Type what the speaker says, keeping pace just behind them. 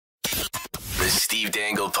Steve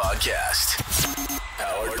Dangle Podcast.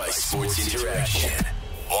 Powered by Sports Interaction.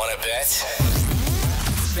 Want to bet?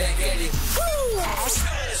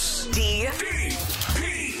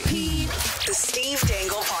 The Steve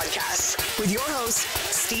Dangle Podcast. With your hosts,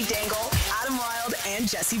 Steve Dangle, Adam Wilde, and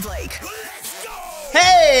Jesse Blake. Let's go!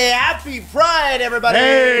 Hey, happy Pride, everybody!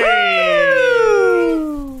 Hey!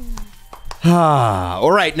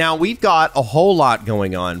 All right, now we've got a whole lot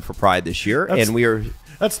going on for Pride this year, and we are...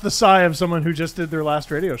 That's the sigh of someone who just did their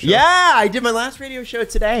last radio show. Yeah, I did my last radio show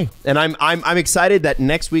today, and I'm excited that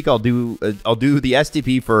next week I'll do the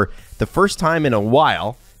STP for the first time in a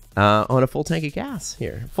while on a full tank of gas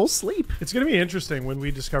here, full sleep. It's going to be interesting when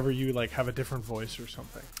we discover you like have a different voice or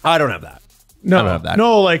something. I don't have that. No, I don't have that.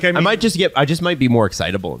 No, like I might just might be more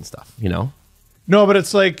excitable and stuff, you know. No, but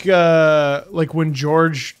it's like when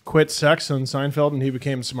George quit sex on Seinfeld and he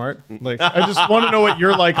became smart. Like I just want to know what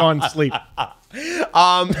you're like on sleep.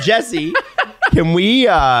 Jesse, can we?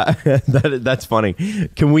 That's funny.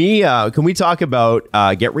 Can we talk about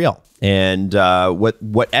Get Real and what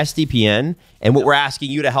SDPN and what we're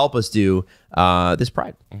asking you to help us do this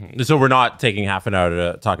Pride? So we're not taking half an hour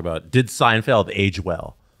to talk about did Seinfeld age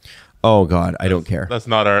well? Oh God, I don't care. That's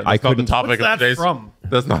not our. That's not the topic What's of that today's. from?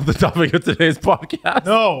 That's not the topic of today's podcast.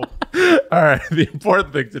 No. All right. The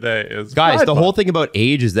important thing today is Guys, Pride the Month. whole thing about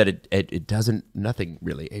age is that it doesn't. Nothing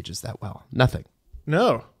really ages that well. Nothing.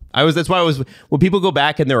 No. That's why I was when people go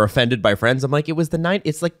back and they're offended by Friends. I'm like, it was the night.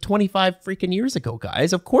 It's like 25 freaking years ago,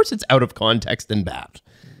 guys. Of course, it's out of context and bad.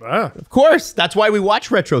 Ah. Of course, that's why we watch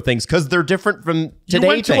retro things because they're different from today. You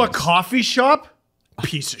went to a things. coffee shop?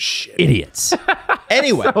 Piece of shit. Idiots.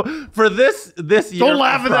 Anyway, For this year, Don't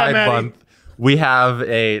laugh for at that, Pride Maddie. Month, we have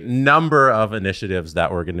a number of initiatives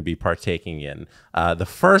that we're going to be partaking in. The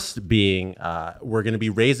first being we're going to be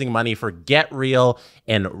raising money for Get Real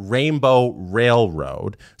and Rainbow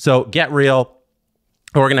Railroad. So Get Real,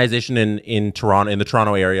 organization in Toronto, in the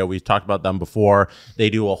Toronto area. We've talked about them before. They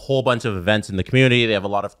do a whole bunch of events in the community. They have a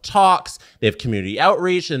lot of talks. They have community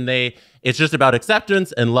outreach, and it's just about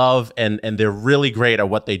acceptance and love, and they're really great at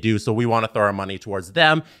what they do. So we want to throw our money towards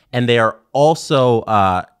them. And they are also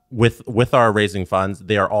with our raising funds,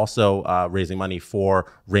 they are also raising money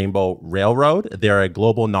for Rainbow Railroad. They're a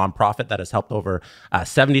global nonprofit that has helped over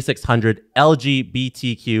 7,600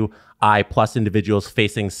 LGBTQI plus individuals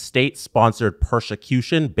facing state-sponsored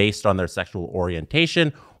persecution based on their sexual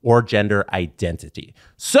orientation or gender identity.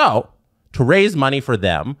 So to raise money for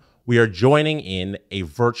them, we are joining in a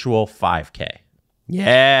virtual 5K.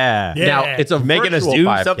 yeah. Now it's a Making us virtual do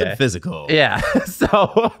 5K. something physical. Yeah.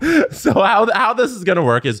 So how this is going to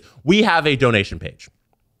work is we have a donation page.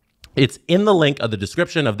 It's in the link of the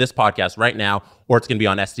description of this podcast right now, or it's going to be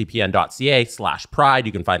on sdpn.ca/pride.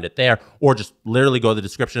 You can find it there, or just literally go to the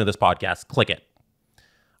description of this podcast, click it.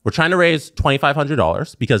 We're trying to raise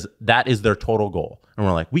 $2,500 because that is their total goal. And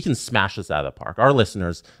we're like, we can smash this out of the park. Our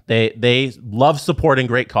listeners, they love supporting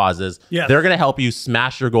great causes. Yes. They're going to help you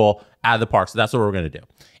smash your goal out of the park. So that's what we're going to do.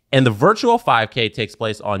 And the virtual 5K takes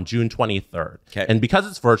place on June 23rd. Okay. And because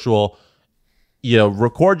it's virtual, you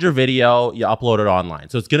record your video, you upload it online.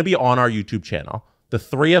 So it's going to be on our YouTube channel. The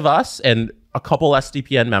three of us and a couple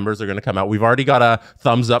SDPN members are going to come out. We've already got a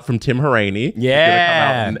thumbs up from Tim Haraney.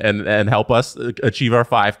 Yeah. He's gonna come out and help us achieve our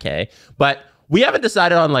 5K. But we haven't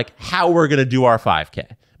decided on like how we're going to do our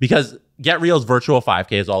 5K because Get Real's virtual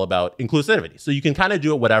 5K is all about inclusivity. So you can kind of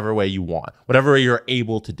do it whatever way you want, whatever way you're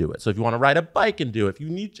able to do it. So if you want to ride a bike and do it,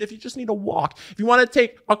 if you just need to walk, if you want to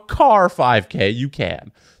take a car 5K, you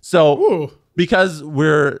can. So because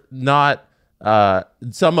we're not,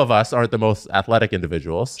 some of us aren't the most athletic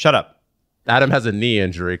individuals. Shut up. Adam has a knee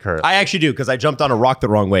injury currently. I actually do because I jumped on a rock the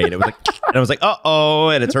wrong way and it was like, and I was like, uh-oh,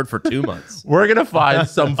 and it's hurt for 2 months. We're going to find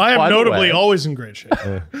some I fun am notably way. always in great shape.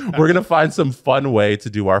 We're going to find some fun way to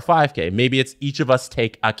do our 5K. Maybe it's each of us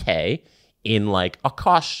take a K in like a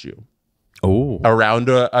costume. Oh, Around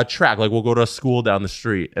a track. Like we'll go to a school down the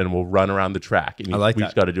street and we'll run around the track. And I like we that.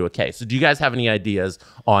 just got to do a K. So do you guys have any ideas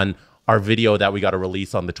on our video that we got to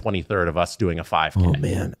release on the 23rd of us doing a 5K? oh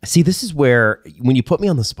man. See, this is where, when you put me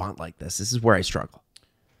on the spot like this is where I struggle.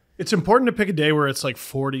 It's important to pick a day where it's like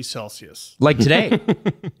 40 Celsius. Like today,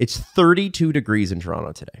 it's 32 degrees in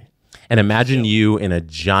Toronto today. And imagine you in a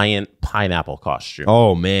giant pineapple costume.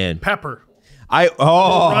 Oh man. Pepper.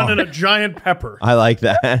 Oh, Running a giant pepper. I like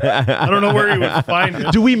that. I don't know where you would find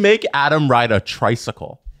it. Do we make Adam ride a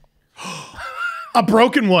tricycle? A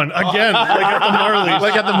broken one again, like at the Marlies.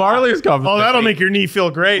 Like at the Marlies competition. Oh, that'll make your knee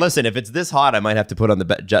feel great. Listen, if it's this hot, I might have to put on the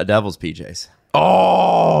Devils PJs.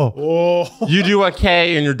 Oh, you do a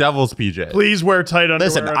K in your Devil's PJ. Please wear tight underwear.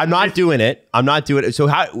 Listen, I'm not doing it. I'm not doing it. So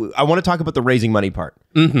I want to talk about the raising money part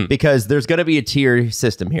because there's going to be a tier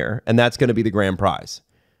system here, and that's going to be the grand prize.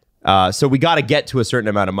 So we got to get to a certain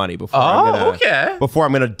amount of money before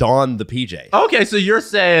I'm gonna don the PJ. Okay, so you're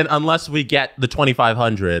saying unless we get the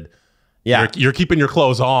 2,500, you're keeping your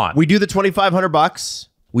clothes on. We do the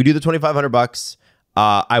 $2,500.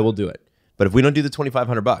 I will do it. But if we don't do the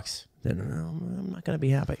 $2,500, then I'm not gonna be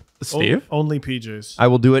happy. Steve, only PJs. I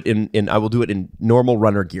will do it in normal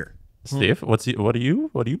runner gear. Steve, what are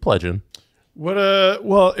you pledging?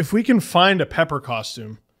 Well, if we can find a pepper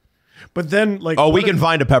costume. But then, like, we can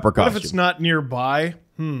find a pepper costume. What if it's not nearby?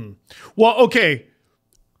 Well, okay.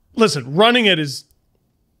 Listen, running it is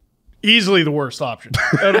easily the worst option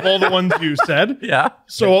out of all the ones you said. Yeah.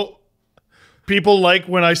 So people like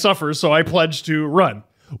when I suffer, so I pledge to run.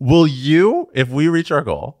 Will you, if we reach our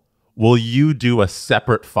goal, will you do a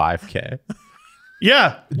separate 5K?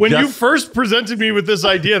 Yeah. When you first presented me with this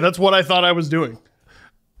idea, that's what I thought I was doing.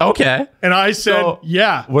 Okay. And I said,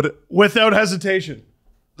 without hesitation.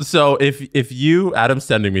 So if you, Adam's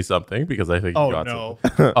sending me something because I think you got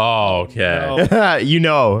something. Oh, okay. No. You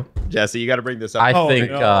know, Jesse, you got to bring this up. I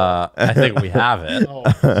think we have it. Oh,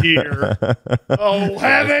 dear. Oh,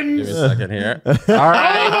 heavens. Give me a second here. All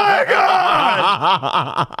right. Oh,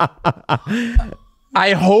 my God.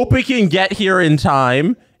 I hope we can get here in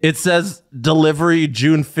time. It says delivery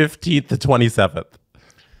June 15th to 27th.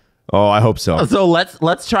 Oh, I hope so. So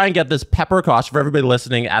let's try and get this pepper costume. For everybody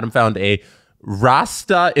listening, Adam found a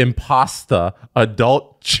Rasta Impasta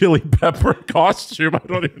adult chili pepper costume. I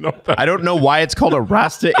don't even know that. I don't know why it's called a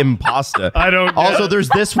Rasta Impasta. I don't. Also, there's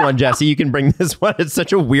this one, Jesse. You can bring this one. It's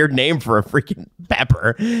such a weird name for a freaking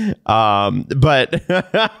pepper. But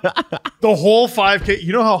the whole 5K.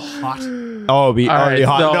 You know how hot? Oh, it'll be already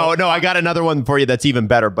hot. So, No, I got another one for you that's even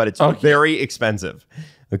better, but it's very expensive.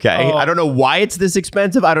 Okay, I don't know why it's this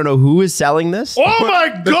expensive. I don't know who is selling this. Oh my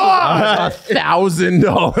God!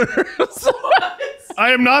 $1,000.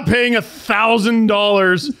 I am not paying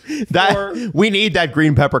 $1,000. That we need that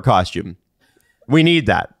green pepper costume. We need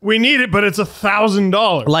that. We need it, but it's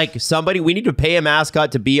 $1,000. Like we need to pay a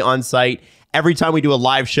mascot to be on site every time we do a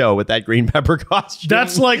live show with that green pepper costume.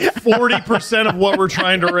 That's like 40% of what we're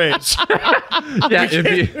trying to raise. Yeah,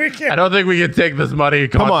 I don't think we can take this money.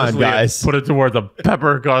 Come on, guys. And put it towards a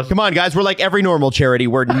pepper costume. Come on, guys. We're like every normal charity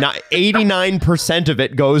where 89% of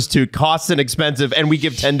it goes to costs and expensive, and we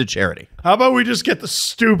give 10 to charity. How about we just get the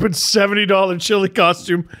stupid $70 chili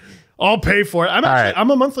costume? I'll pay for it.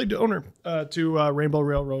 I'm a monthly donor to Rainbow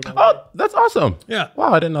Railroad. Oh, that's awesome. Yeah.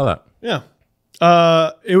 Wow, I didn't know that. Yeah.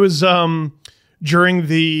 It was during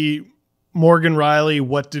the Morgan Riley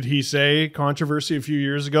 "What Did He Say" controversy a few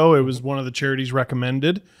years ago. It was one of the charities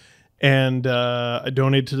recommended, and I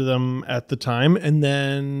donated to them at the time. And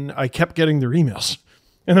then I kept getting their emails.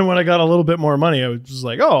 And then when I got a little bit more money, I was just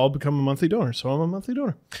like, "Oh, I'll become a monthly donor." So I'm a monthly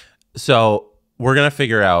donor. So we're gonna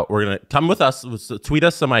figure out. We're gonna come with us. Tweet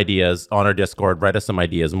us some ideas on our Discord. Write us some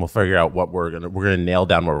ideas, and we'll figure out what we're gonna nail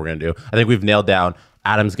down what we're gonna do. I think we've nailed down.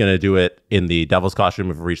 Adam's going to do it in the Devil's costume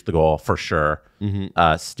if we reach the goal, for sure.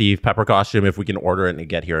 Steve, pepper costume, if we can order it and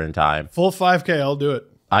get here in time. Full 5K, I'll do it.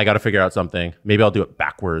 I got to figure out something. Maybe I'll do it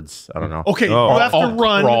backwards. I don't know. Okay, you have to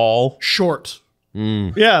run crawl. short.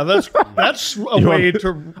 Yeah, that's a way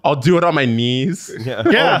to... I'll do it on my knees.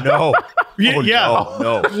 Yeah. Oh, no. Yeah.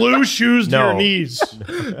 No. Glue shoes to your knees.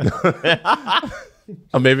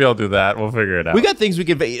 Maybe I'll do that. We'll figure it out. We got things we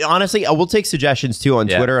could. Honestly, we'll take suggestions too on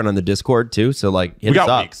Twitter and on the Discord too. So like, hit us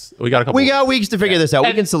up. Weeks. We got a couple. We got weeks to figure this out.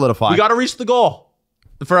 And we can solidify. We got to reach the goal.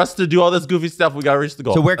 For us to do all this goofy stuff, we got to reach the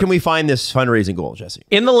goal. So where can we find this fundraising goal, Jesse?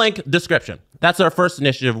 In the link description. That's our first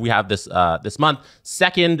initiative we have this month.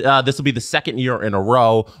 Second, this will be the second year in a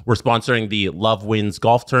row we're sponsoring the Love Wins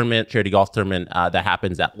golf tournament, charity golf tournament that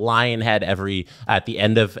happens at Lionhead at the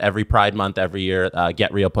end of every Pride Month every year.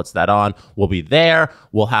 Get Real puts that on. We'll be there.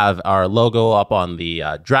 We'll have our logo up on the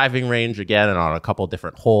driving range again and on a couple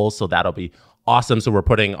different holes. So that'll be awesome. So we're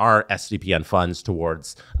putting our SDPN funds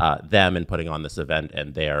towards them and putting on this event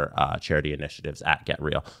and their charity initiatives at Get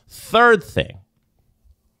Real. Third thing,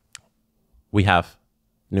 we have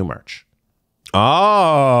new merch.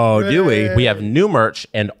 Oh, do we? We have new merch,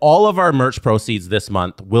 and all of our merch proceeds this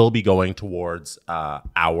month will be going towards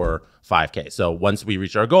our 5K. So once we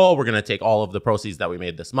reach our goal, we're going to take all of the proceeds that we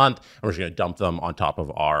made this month, and we're just going to dump them on top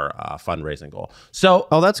of our fundraising goal. So,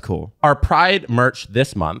 that's cool. Our Pride merch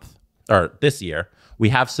this month, or this year, we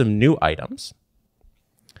have some new items.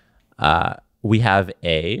 we have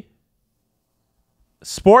a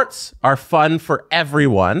sports are fun for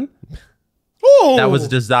everyone. Oh, That was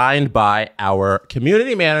designed by our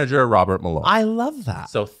community manager, Robert Malone. I love that.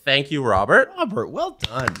 So thank you, Robert. Robert, well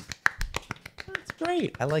done. That's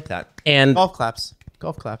great. I like that. And Golf claps.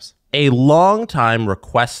 Golf claps. a long time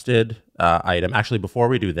requested item. Actually, before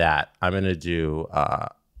we do that, I'm going to do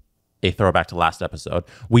a throwback to last episode.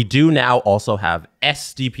 We do now also have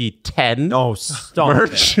SDP 10 Oh, stop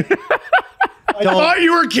merch. it. I thought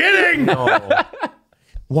you were kidding.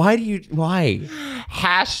 Why do you... Why?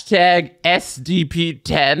 Hashtag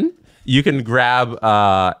SDP10. You can grab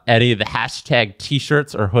any of the hashtag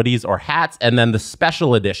t-shirts or hoodies or hats. And then the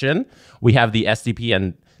special edition, we have the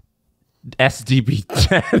SDP10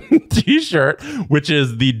 t-shirt, which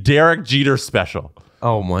is the Derek Jeter special.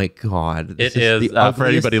 Oh, my God. It is, for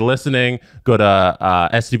anybody listening, go to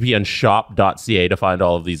sdpnshop.ca to find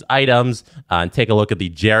all of these items and take a look at the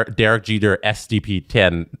Derek Jeter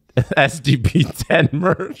SDP10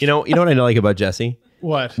 merch. You know what I like about Jesse?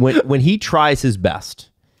 What? When he tries his best,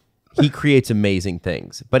 he creates amazing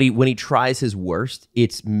things. But when he tries his worst,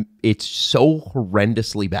 it's so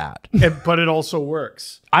horrendously bad. But it also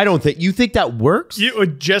works. I don't think you think that works.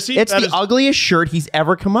 Jesse, It's that the is ugliest shirt he's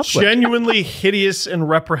ever come up with. genuinely hideous and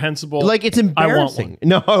reprehensible. Like it's embarrassing. I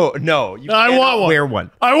want one. No, you I cannot want one. wear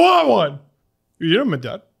one. I want one. You know my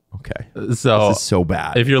dad. Okay, So this is so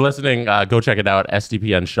bad. if you're listening, go check it out,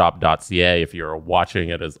 sdpnshop.ca. If you're watching,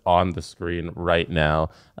 it is on the screen right now.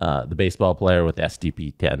 The baseball player with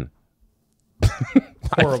SDP10.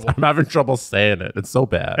 Horrible. I'm having trouble saying it. It's so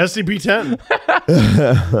bad. SDP 10.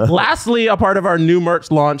 Lastly, a part of our new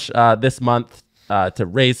merch launch this month to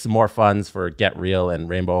raise some more funds for Get Real and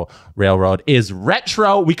Rainbow Railroad is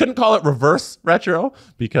retro. We couldn't call it reverse retro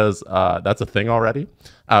because that's a thing already.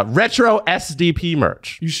 Retro SDP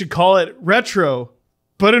merch. You should call it retro,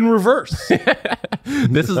 but in reverse.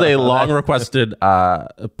 This is a long requested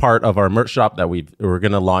part of our merch shop that we're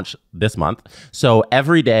going to launch this month. So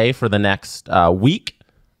every day for the next week,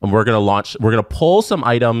 we're going to pull some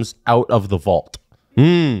items out of the vault.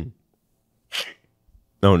 Oh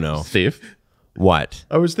no, Steve? what?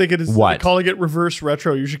 I was thinking instead What? of calling it reverse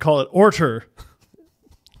retro, you should call it orter.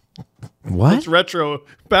 What? It's retro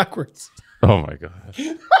backwards. Oh my God.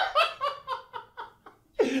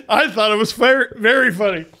 I thought it was very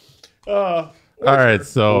funny. All right.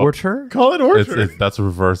 So Order? Call it orter. that's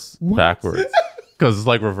reverse backwards because it's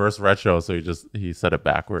like reverse retro. So he said it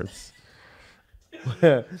backwards.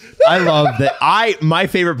 I love that. My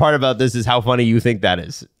favorite part about this is how funny you think that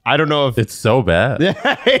is. I don't know if It's so bad.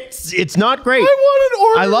 it's not great. I want an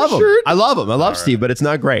orter I love him. shirt. I love him. I love Steve, but it's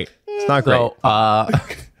not great. It's not great. So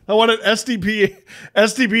I want an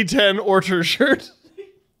SDP 10 orter shirt.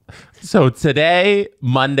 so today,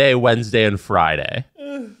 Monday, Wednesday, and Friday,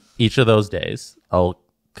 each of those days, I'll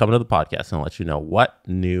come to the podcast and let you know what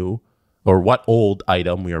new or what old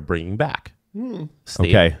item we are bringing back. Steve,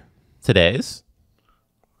 Okay. today's.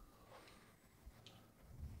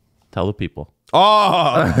 Tell the people.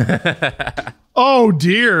 Oh, Oh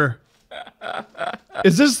dear.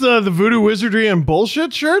 Is this the voodoo wizardry and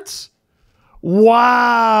bullshit shirts?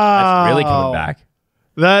 Wow. that's really coming back.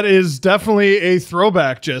 That is definitely a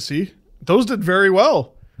throwback, Jesse. Those did very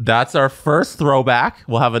well. That's our first throwback.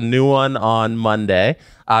 We'll have a new one on Monday.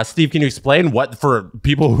 Steve, can you explain what, for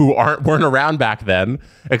people who weren't around back then,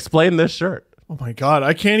 explain this shirt? Oh my God.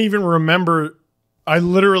 I can't even remember. I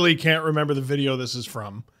literally can't remember the video this is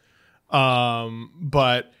from.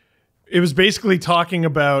 But it was basically talking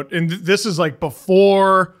about, and this is like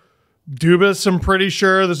before Dubas, I'm pretty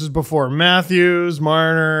sure. This is before Matthews,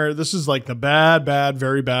 Marner. This is like the bad,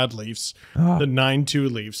 very bad Leafs, the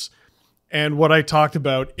 9-2 Leafs. And what I talked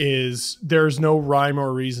about is there's no rhyme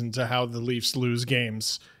or reason to how the Leafs lose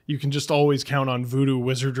games. You can just always count on voodoo,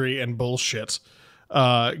 wizardry, and bullshit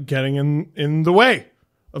getting in the way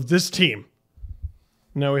of this team.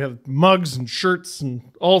 Now we have mugs and shirts and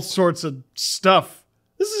all sorts of stuff.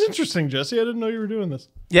 This is interesting, Jesse. I didn't know you were doing this.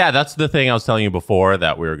 Yeah, that's the thing I was telling you before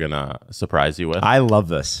that we were going to surprise you with. I love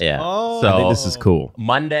this. Yeah. Oh. So I think this is cool.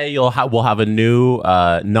 Monday we'll have a new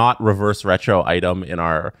not reverse retro item in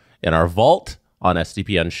our vault on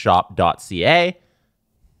sdpnshop.ca.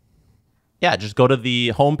 Yeah, just go to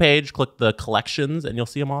the homepage, click the collections, and you'll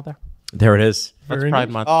see them all there. There it is. That's Very Pride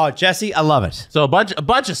neat. Month. Oh, Jesse, I love it. So a bunch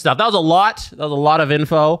of stuff. That was a lot. That was a lot of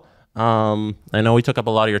info. I know we took up a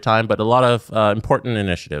lot of your time, but a lot of important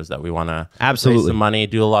initiatives that we want to Absolutely. raise some money,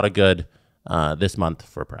 do a lot of good this month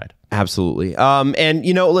for Pride. Absolutely. And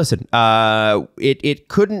listen, it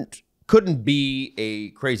couldn't be a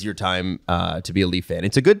crazier time to be a Leaf fan.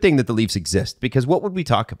 It's a good thing that the Leafs exist because what would we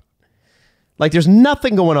talk about? Like there's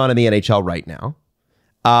nothing going on in the NHL right now.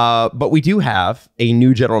 But we do have a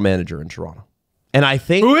new general manager in Toronto. And I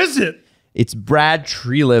think... Who is it? It's Brad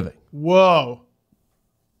Treliving. Whoa.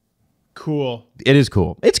 Cool. It is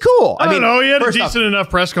cool. It's cool. I don't know. He had a decent enough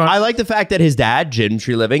press conference. I like the fact that his dad, Jim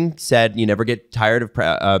Treliving, said, you never get tired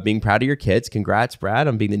of being proud of your kids. Congrats, Brad,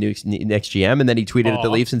 on being the next GM. And then he tweeted at the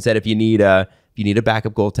Leafs and said, if you need a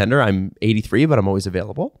backup goaltender, I'm 83, but I'm always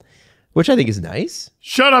available. Which I think is nice.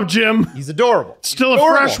 Shut up, Jim. He's adorable. Still a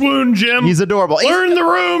fresh wound, Jim. He's adorable. Learn the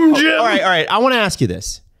room, Jim. All right. I want to ask you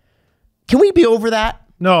this. Can we be over that?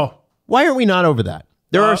 No. Why aren't we not over that?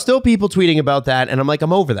 There are still people tweeting about that, and I'm like,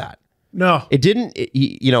 I'm over that. No. It didn't,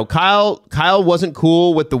 Kyle wasn't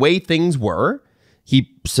cool with the way things were.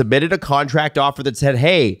 He submitted a contract offer that said,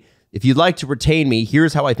 hey, if you'd like to retain me,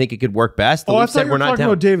 here's how I think it could work best. The I Leafs thought said, you were talking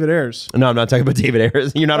about David Ayres. No, I'm not talking about David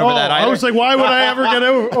Ayres. You're not over that either. I was like, why would I ever get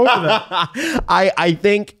over that? I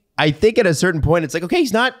think at a certain point, it's like, okay,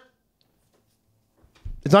 it's not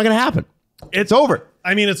going to happen. It's over.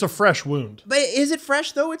 I mean, it's a fresh wound. But is it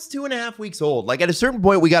fresh, though? It's 2.5 weeks old. Like, at a certain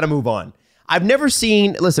point, we got to move on. I've never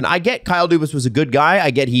seen... Listen, I get Kyle Dubas was a good guy. I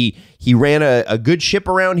get he ran a good ship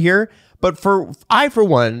around here. But I, for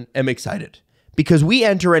one, am excited. Because we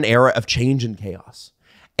enter an era of change and chaos.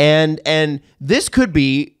 And this could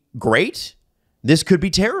be great. This could be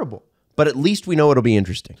terrible. But at least we know it'll be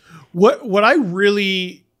interesting. What I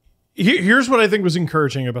really... Here's what I think was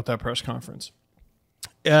encouraging about that press conference.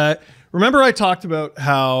 Remember I talked about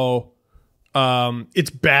how it's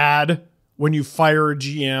bad when you fire a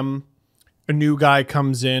GM, a new guy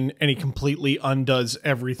comes in, and he completely undoes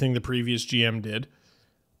everything the previous GM did.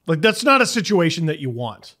 Like, that's not a situation that you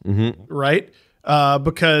want, right?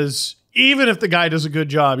 Because even if the guy does a good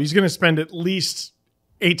job, he's going to spend at least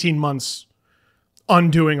 18 months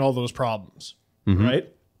undoing all those problems, right?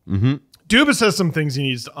 Dubas has some things he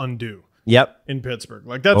needs to undo. Yep. In Pittsburgh.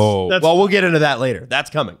 Like that's well, we'll get into that later.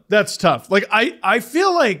 That's coming. That's tough. Like I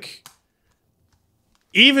feel like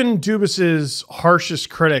even Dubas's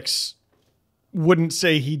harshest critics wouldn't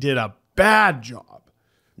say he did a bad job.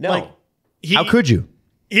 No. Like, how could you?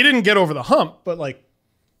 He didn't get over the hump, but like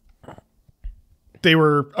they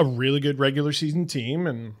were a really good regular season team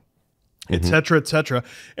and et cetera, et cetera.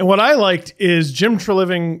 And what I liked is Jim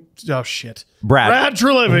Treliving, Brad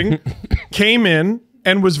Treliving came in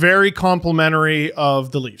and was very complimentary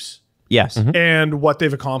of the Leafs. Yes. And what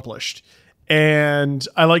they've accomplished. And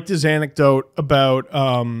I liked his anecdote about,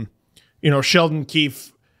 Sheldon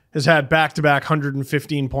Keefe has had back-to-back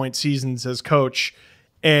 115-point seasons as coach.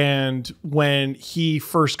 And when he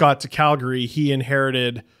first got to Calgary, he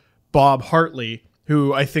inherited Bob Hartley,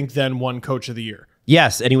 who I think then won Coach of the Year.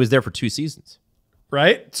 Yes, and he was there for 2 seasons.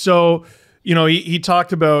 Right? So, he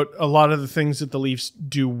talked about a lot of the things that the Leafs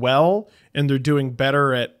do well, and they're doing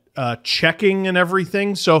better at checking and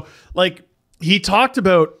everything. So, like, he talked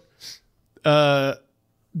about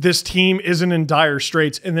this team isn't in dire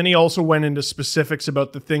straits, and then he also went into specifics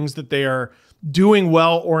about the things that they are doing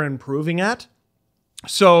well or improving at.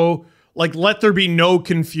 So, like, let there be no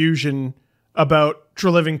confusion about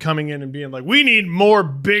Treliving coming in and being like, we need more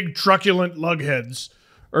big, truculent lugheads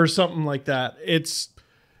or something like that. It's...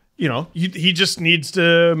 he just needs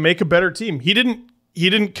to make a better team. He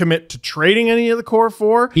didn't commit to trading any of the core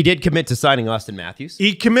 4. He did commit to signing Austin Matthews.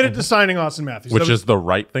 He committed to signing Austin Matthews. Which is the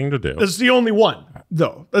right thing to do. That's the only one,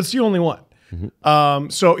 though. That's the only one.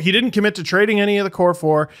 So he didn't commit to trading any of the core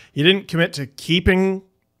 4. He didn't commit to keeping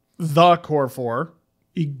the core 4.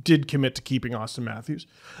 He did commit to keeping Austin Matthews.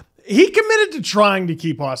 He committed to trying to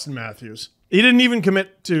keep Austin Matthews. He didn't even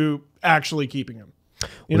commit to actually keeping him.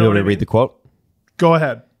 You know what I mean? Read the quote? Go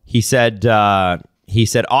ahead. He said,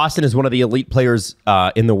 Austin is one of the elite players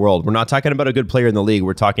in the world. We're not talking about a good player in the league.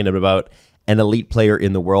 We're talking about an elite player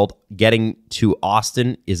in the world. Getting to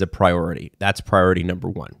Austin is a priority. That's priority number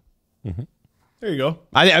 1. There you go.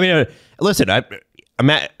 I mean, listen, I'm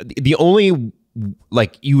at the only,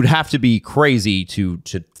 like, you would have to be crazy to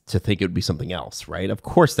think it would be something else, right? Of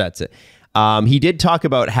course that's it. He did talk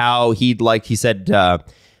about how he said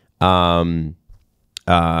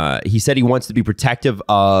he wants to be protective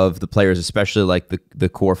of the players, especially like the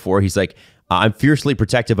core 4. He's like, I'm fiercely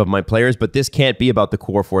protective of my players, but this can't be about the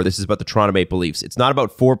core 4. This is about the Toronto Maple Leafs. It's not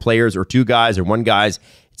about 4 players or 2 guys or 1 guys.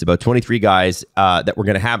 It's about 23 guys that we're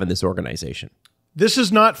going to have in this organization. This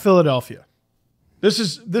is not Philadelphia. This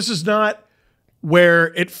is not where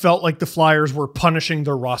it felt like the Flyers were punishing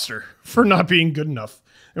their roster for not being good enough.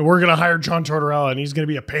 And we're going to hire John Tortorella and he's going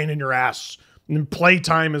to be a pain in your ass. And then play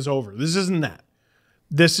time is over. This isn't that.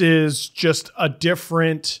 This is just a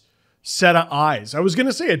different set of eyes. I was going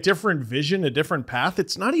to say a different vision, a different path.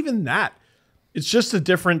 It's not even that. It's just a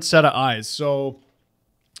different set of eyes. So,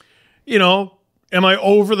 you know, am I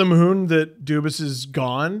over the moon that Dubas is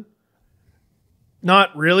gone?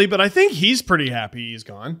 Not really, but I think he's pretty happy he's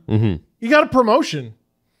gone. Mm-hmm. He got a promotion.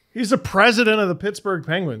 He's the president of the Pittsburgh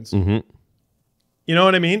Penguins. Mm-hmm. You know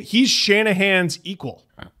what I mean? He's Shanahan's equal,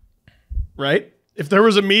 right? If there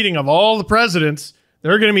was a meeting of all the presidents,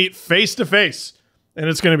 they're going to meet face to face, and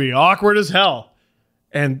it's going to be awkward as hell.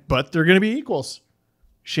 But they're going to be equals.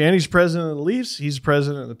 Shanny's president of the Leafs. He's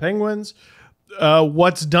president of the Penguins.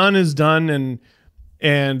 What's done is done,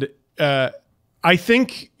 and I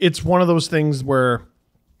think it's one of those things where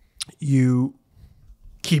you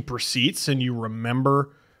keep receipts and you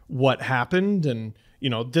remember what happened, and you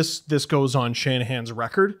know this goes on Shanahan's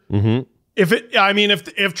record. Mm-hmm.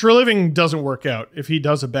 If Treliving doesn't work out, if he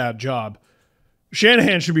does a bad job,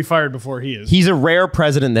 Shanahan should be fired before he is. He's a rare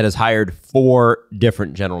president that has hired 4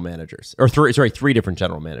 different general managers, or 3 different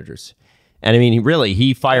general managers. And I mean,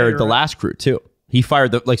 he fired the last crew too. He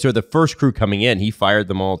fired the first crew coming in. He fired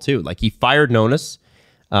them all too. Like he fired Nonis.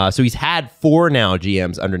 So he's had 4 now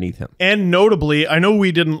GMs underneath him. And notably, I know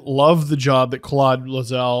we didn't love the job that Claude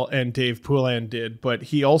Lazelle and Dave Poulin did, but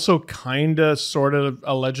he also kind of, sort of,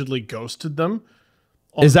 allegedly ghosted them.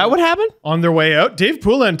 Is that what happened? On their way out. Dave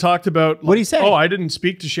Poulin talked about... What did he say? Oh, I didn't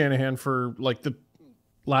speak to Shanahan for like the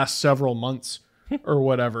last several months or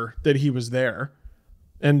whatever that he was there.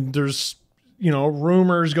 And there's, you know,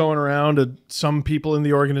 rumors going around that some people in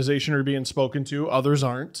the organization are being spoken to, others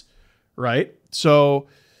aren't, right? So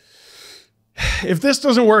if this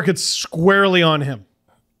doesn't work, it's squarely on him.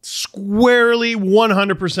 Squarely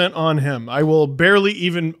 100% on him. I will barely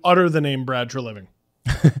even utter the name Brad Treliving.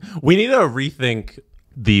 We need to rethink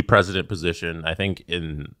the president position, I think,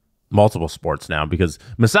 in multiple sports now, because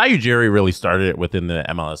Masai Ujiri really started it within the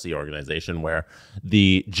MLSE organization, where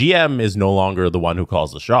the GM is no longer the one who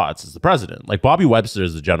calls the shots, it's the president. Like Bobby Webster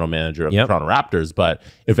is the general manager of the Toronto Raptors, but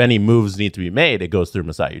if any moves need to be made, it goes through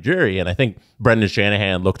Masai Ujiri. And I think Brendan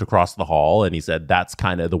Shanahan looked across the hall and he said, that's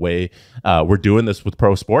kind of the way we're doing this with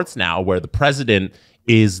pro sports now, where the president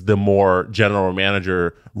is the more general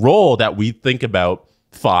manager role that we think about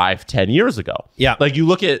 5-10 years ago. Yeah. Like you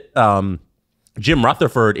look at Jim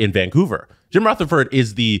Rutherford in Vancouver. Jim Rutherford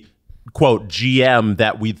is the, quote, GM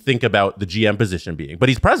that we think about the GM position being, but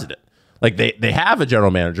he's president. Like they have a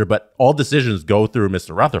general manager, but all decisions go through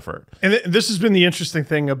Mr. Rutherford. And this has been the interesting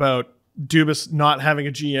thing about Dubas not having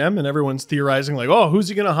a GM, and everyone's theorizing like, oh, who's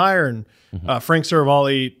he going to hire? And Frank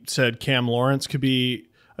Saravalli said Cam Lawrence could be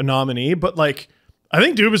a nominee, but like, I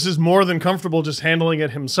think Dubas is more than comfortable just handling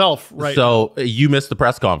it himself, right? So you missed the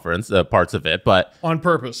press conference, parts of it, but on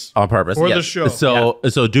purpose. On purpose. For yes. the show. So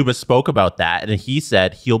Dubas spoke about that, and he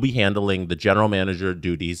said he'll be handling the general manager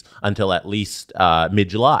duties until at least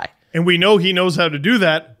mid-July. And we know he knows how to do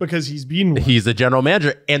that because he's been one. He's a general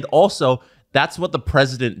manager. And also, that's what the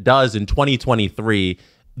president does in 2023.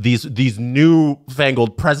 These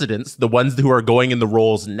newfangled presidents, the ones who are going in the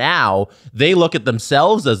roles now, they look at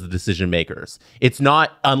themselves as the decision makers. It's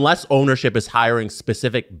not, unless ownership is hiring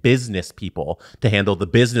specific business people to handle the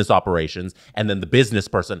business operations, and then the business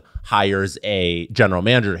person hires a general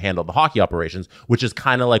manager to handle the hockey operations, which is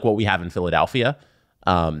kind of like what we have in Philadelphia.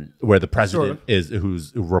 Where the president who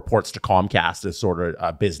reports to Comcast is sort of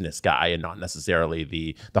a business guy and not necessarily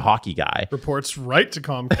the hockey guy. Reports right to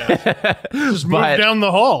Comcast. Just move down the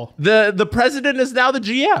hall. The president is now the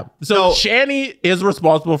GM. So Shanny is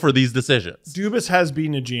responsible for these decisions. Dubas has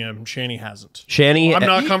been a GM. Shanny hasn't. Shanny, I'm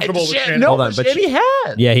not comfortable with Shanny. No, Hold on, but Shanny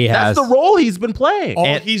has. Yeah, he has. That's the role he's been playing.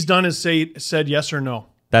 All he's done is said yes or no.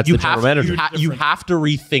 That's the general manager. You have to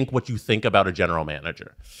rethink what you think about a general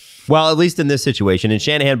manager. Well, at least in this situation. And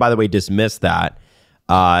Shanahan, by the way, dismissed that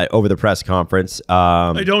over the press conference.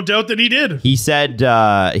 I don't doubt that he did. He said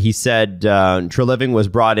Treliving was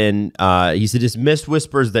brought in. He said dismissed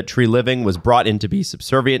whispers that Treliving was brought in to be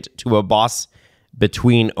subservient to a boss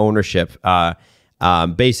between ownership.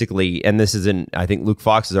 Basically, and this is in, I think, Luke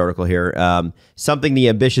Fox's article here, something the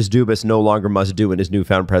ambitious Dubas no longer must do in his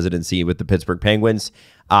newfound presidency with the Pittsburgh Penguins.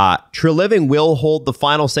 Treliving will hold the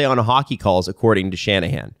final say on hockey calls, according to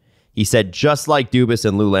Shanahan. He said, just like Dubas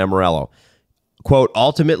and Lou Lamoriello, quote,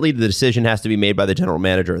 ultimately, the decision has to be made by the general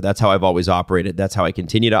manager. That's how I've always operated. That's how I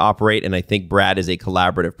continue to operate, and I think Brad is a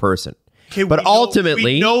collaborative person. Okay, but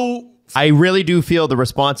ultimately, I really do feel the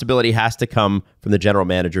responsibility has to come from the general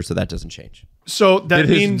manager, so that doesn't change. So that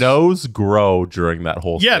means his nose grow during that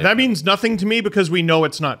whole statement? That means nothing to me because we know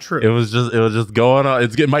it's not true. It was just going on.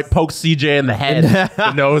 It might poke CJ in the head.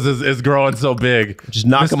 The nose is growing so big. Just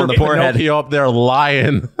knock him on the forehead. Pinocchio up there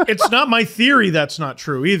lying. It's not my theory that's not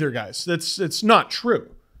true either, guys. It's not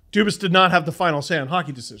true. Dubas did not have the final say on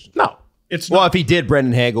hockey decisions. No. It's Well, not. if he did,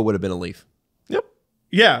 Brendan Hagel would have been a Leaf. Yep.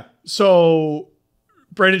 Yeah. So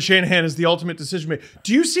Brendan Shanahan is the ultimate decision maker.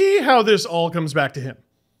 Do you see how this all comes back to him?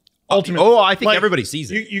 Ultimately. Oh, I think everybody sees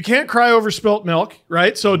it. You can't cry over spilt milk,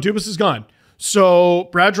 right? So Dubas is gone. So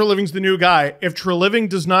Brad Treliving's the new guy. If Treliving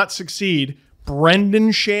does not succeed,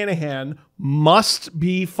 Brendan Shanahan must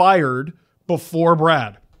be fired before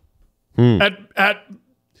Brad. At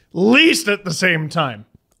least at the same time.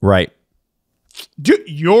 Right.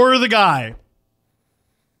 You're the guy.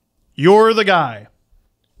 You're the guy.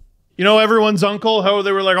 You know, everyone's uncle, how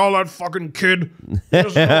they were like, oh, that fucking kid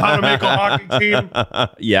doesn't know how to make a hockey team.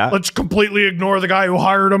 Yeah. Let's completely ignore the guy who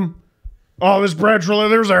hired him. Oh, this Brad Treliving,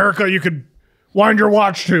 there's a haircut you could wind your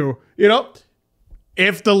watch to. You know,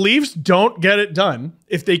 if the Leafs don't get it done,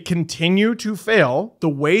 if they continue to fail the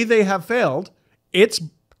way they have failed, it's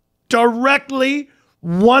directly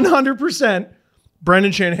 100%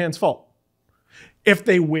 Brendan Shanahan's fault. If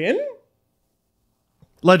they win,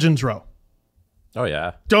 Legends Row. Oh,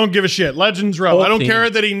 yeah. Don't give a shit. Legends Row. Whole I don't team. care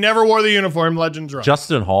that he never wore the uniform. Legends Row.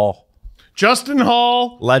 Justin Hall. Justin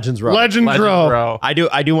Hall. Legends Row. Legends Row. I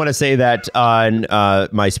do want to say that on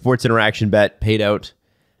my Sports Interaction bet paid out.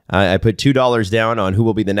 I put $2 down on who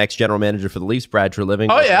will be the next general manager for the Leafs, Brad Treliving.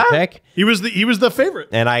 Oh, yeah? Pick, He was the favorite.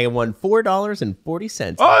 and I won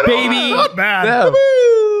 $4.40. Oh, no, baby. Not bad. Yeah.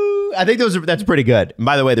 Woo! I think that's pretty good. And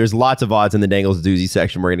by the way, there's lots of odds in the Dangles Doozy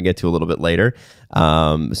section we're going to get to a little bit later,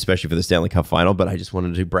 especially for the Stanley Cup final. But I just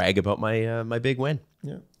wanted to brag about my my big win.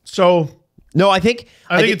 Yeah. So No, I think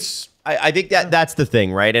it's I think that's the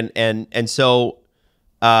thing, right? And so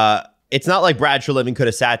it's not like Brad Treliving could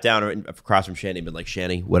have sat down across from Shanny and been like,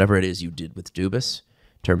 Shanny, whatever it is you did with Dubas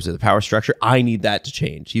in terms of the power structure, I need that to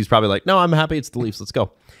change. He's probably like, no, I'm happy it's the Leafs. Let's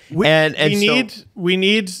go. we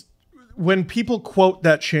need when people quote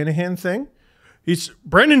that Shanahan thing,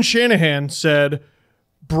 Brendan Shanahan said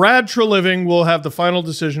Brad Treliving will have the final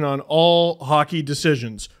decision on all hockey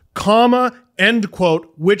decisions, comma, end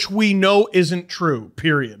quote, which we know isn't true,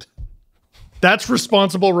 period. That's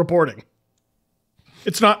responsible reporting.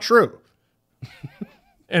 It's not true.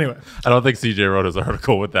 Anyway. I don't think CJ wrote his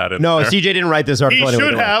article with that in No, there. CJ didn't write this article. He anyway,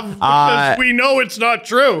 should don't have, worry. because we know it's not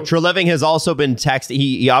true. Treliving has also been texting.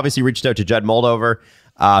 He obviously reached out to Judd Moldover,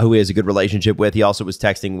 who he has a good relationship with. He also was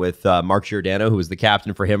texting with Mark Giordano, who was the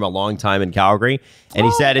captain for him a long time in Calgary. And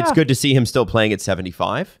he said it's good to see him still playing at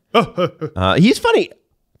 75. He's funny.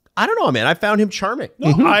 I don't know, man. I found him charming.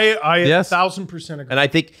 I Yes. 1,000% agree. And I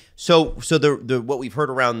think so the what we've heard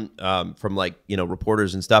around from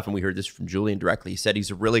reporters and stuff, and we heard this from Julian directly. He said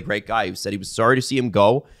he's a really great guy. He said he was sorry to see him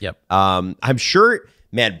go. Yep. I'm sure,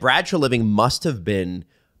 man, Brad Treliving must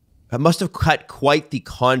have cut quite the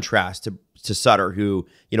contrast to Sutter, who,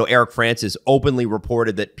 Eric Francis openly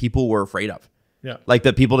reported that people were afraid of. Yeah. Like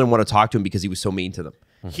that people didn't want to talk to him because he was so mean to them.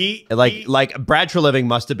 Like Brad Treliving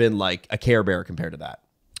must have been like a Care Bear compared to that.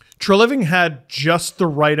 Treliving had just the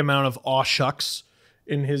right amount of aw shucks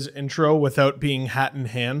in his intro without being hat in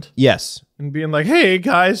hand Yes. and being like, hey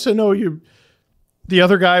guys, I know the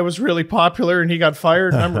other guy was really popular and he got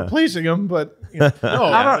fired and I'm replacing him, but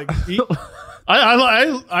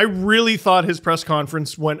I really thought his press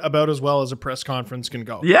conference went about as well as a press conference can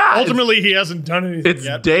go. Yeah, Ultimately, he hasn't done anything It's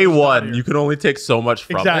yet. day one. You can only take so much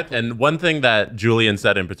from Exactly. it. And one thing that Julian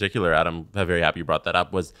said in particular, Adam, I'm very happy you brought that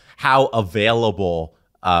up, was how available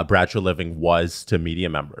Brad Treliving was to media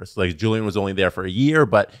members. Like Julian was only there for a year,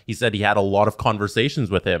 but he said he had a lot of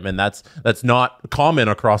conversations with him, and that's not common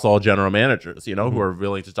across all general managers, who are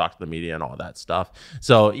willing to talk to the media and all that stuff.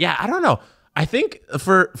 So yeah, I don't know. I think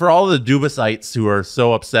for all the Dubasites who are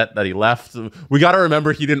so upset that he left, we got to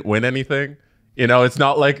remember he didn't win anything. It's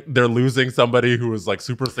not like they're losing somebody who was like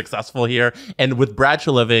super successful here. And with Brad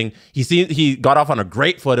Treliving, he got off on a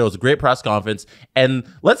great foot. It was a great press conference. And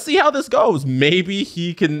let's see how this goes. Maybe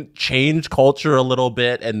he can change culture a little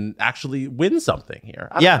bit and actually win something here.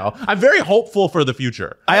 I don't know. I'm very hopeful for the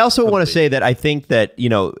future. I also want to say that I think that,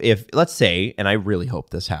 if, let's say, and I really hope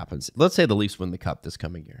this happens, let's say the Leafs win the Cup this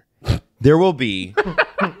coming year. There will be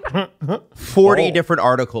 40 different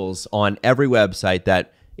articles on every website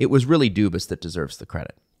that it was really Dubas that deserves the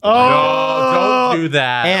credit. No, don't do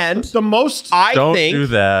that. And The most Don't do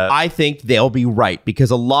that. I think they'll be right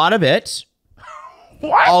because a lot of it,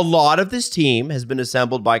 a lot of this team has been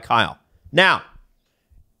assembled by Kyle. Now,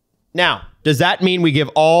 does that mean we give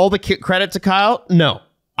all the credit to Kyle? No.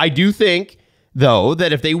 I do think, though,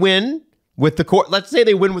 that if they win with the core, let's say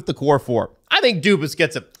they win with the core four, I think Dubas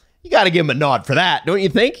gets you got to give him a nod for that, don't you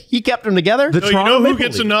think? He kept them together. you know who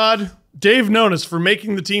gets a nod? Dave Nonis for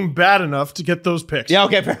making the team bad enough to get those picks. Yeah,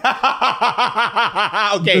 okay. Okay.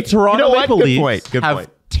 The Toronto Maple Good Leafs point. Good have point.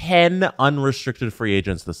 10 unrestricted free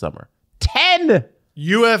agents this summer. 10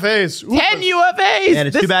 UFAs. Ooh, 10 UFAs. And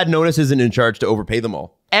it's too bad Notice isn't in charge to overpay them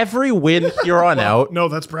all. Every win here on out. No,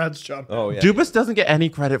 that's Brad's job. Oh, yeah. Dubas doesn't get any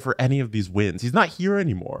credit for any of these wins. He's not here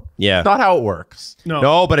anymore. Yeah. It's not how it works.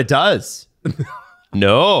 No, but it does.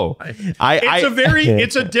 No.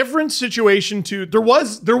 It's a different situation too. There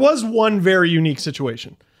was one very unique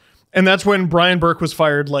situation. And that's when Brian Burke was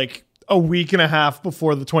fired like a week and a half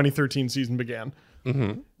before the 2013 season began.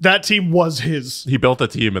 Mm-hmm. That team was his. He built a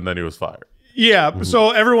team and then he was fired. Yeah. Mm-hmm.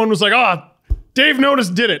 So everyone was like, Dave Notice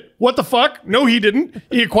did it. What the fuck? No, he didn't.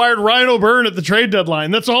 He acquired Ryan O'Byrne at the trade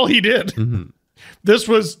deadline. That's all he did. Mm-hmm. This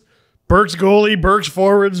was Burke's goalie, Burke's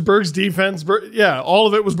forwards, Burke's defense. All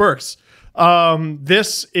of it was Burke's.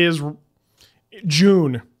 This is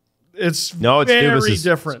June. It's very Dubas's.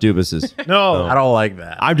 different. It's Dubas's. No, I don't like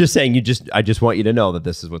that. I'm just saying. I just want you to know that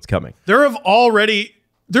this is what's coming. there's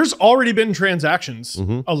already been transactions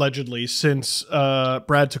allegedly since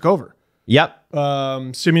Brad took over. Yep.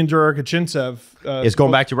 Semyon Durarka-Chintsev It's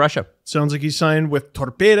going back to Russia. sounds like he signed with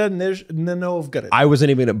Torpeda Nizhny. I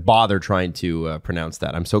wasn't even going to bother trying to pronounce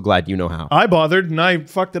that. I'm so glad you know how. I bothered and I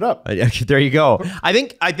fucked it up. There you go. I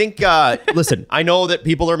think. Listen, I know that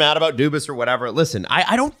people are mad about Dubas or whatever. Listen,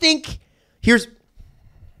 I don't think.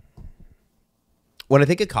 When I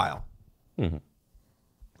think of Kyle, and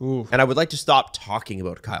I would like to stop talking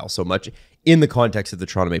about Kyle so much in the context of the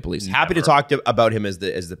Toronto Maple Leafs. Happy to talk about him as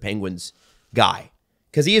the Penguins guy,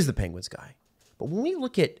 because he is the Penguins guy. But when we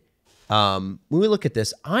look at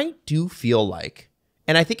this, I do feel like,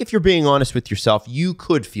 and I think if you're being honest with yourself, you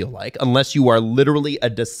could feel like, unless you are literally a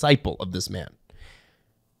disciple of this man,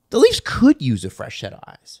 the Leafs could use a fresh set of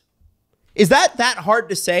eyes. Is that hard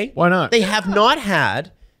to say? Why not? They have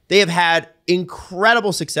had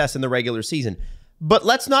incredible success in the regular season, but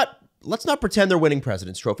let's not pretend they're winning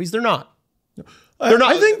President's trophies. They're not. They're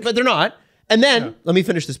not. But they're not. And then let me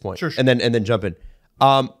finish this point, Sure. and then jump in.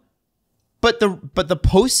 But the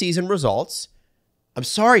postseason results, I'm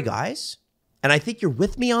sorry, guys, and I think you're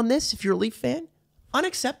with me on this. If you're a Leaf fan,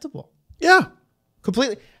 unacceptable. Yeah.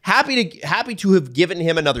 Completely happy to have given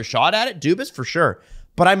him another shot at it, Dubas, for sure.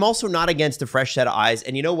 But I'm also not against a fresh set of eyes.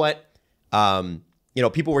 And you know what?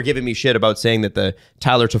 People were giving me shit about saying that the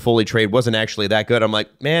Tyler Toffoli trade wasn't actually that good. I'm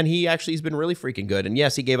like, man, he's been really freaking good. And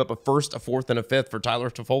yes, he gave up a first, a fourth, and a fifth for Tyler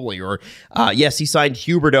Toffoli. Or yes, he signed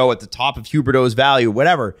Huberdeau at the top of Huberdeau's value,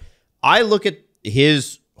 whatever. I look at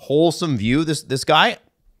his wholesome view, this guy,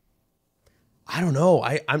 I don't know.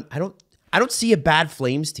 I don't see a bad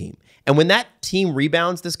Flames team. And when that team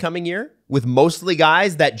rebounds this coming year with mostly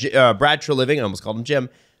guys that Brad Treliving, I almost called him Jim,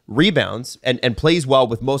 rebounds and plays well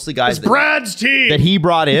with mostly guys Brad's team that he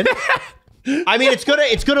brought in. I mean, it's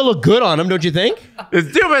gonna look good on him, don't you think? It's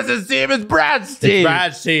Dubas' team. It's Brad's team. It's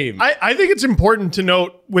Brad's team. I think it's important to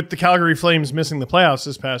note with the Calgary Flames missing the playoffs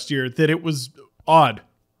this past year that it was odd.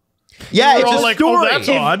 Yeah, it's all a like, story. oh, that's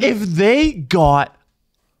odd. If they got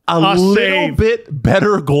a little save. bit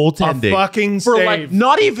better goaltending, A fucking for save. like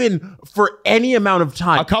not even for any amount of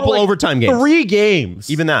time, A couple for like overtime games. 3 games,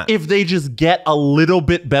 Even that. If they just get a little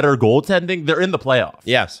bit better goaltending, they're in the playoffs.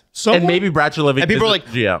 Yes. And maybe Brad Treliving. And people are like,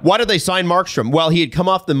 why did they sign Markstrom? Well, he had come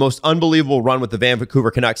off the most unbelievable run with the Vancouver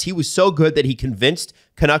Canucks. He was so good that he convinced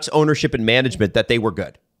Canucks ownership and management that they were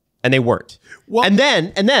good. And they weren't. Well, and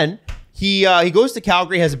then he goes to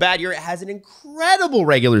Calgary, has a bad year, has an incredible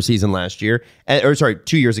regular season last year,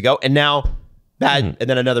 2 years ago, and now bad, and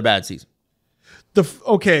then another bad season.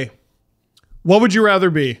 Okay. What would you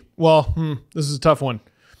rather be? Well, this is a tough one.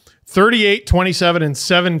 38, 27, and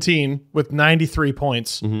 17 with 93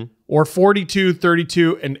 points, or 42,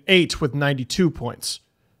 32, and 8 with 92 points.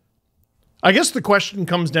 I guess the question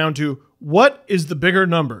comes down to, what is the bigger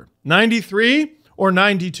number, 93 or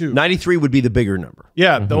 92? 93 would be the bigger number.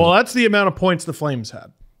 Yeah, well, that's the amount of points the Flames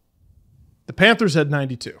had. The Panthers had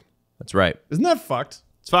 92. That's right. Isn't that fucked?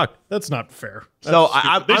 It's fucked. That's not fair. So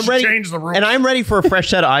I'm I'm ready. Change the rules. And I'm ready for a fresh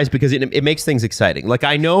set of eyes because it makes things exciting. Like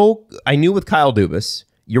I knew with Kyle Dubas,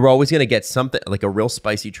 you're always going to get something like a real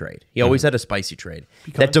spicy trade. He always had a spicy trade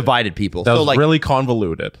that divided people. that so was like really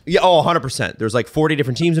convoluted. Yeah, 100%. There's like 40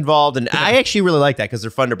 different teams involved, and I actually really like that because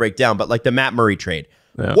they're fun to break down. But like the Matt Murray trade,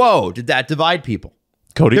 whoa, did that divide people?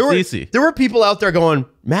 Cody There Ceci. were people out there going,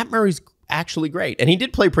 Matt Murray's actually great, and he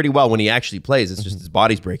did play pretty well when he actually plays. It's just his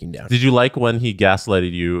body's breaking down. Did you like when he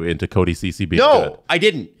gaslighted you into Cody Ceci being No, good? I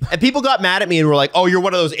didn't. And people got mad at me and were like, "Oh, you're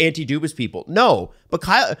one of those anti-Dubas people." No, but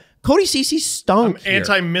Cody Ceci stunk. I'm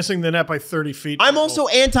anti-missing the net by 30 feet. I'm also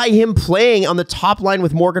anti him playing on the top line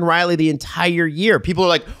with Morgan Riley the entire year. People are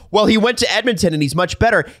like, "Well, he went to Edmonton and he's much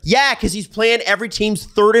better." Yeah, because he's playing every team's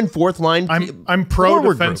third and fourth line. I'm pro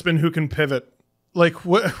forward defenseman who can pivot. Like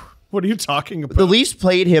what? What are you talking about? The Leafs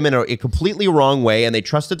played him in a completely wrong way, and they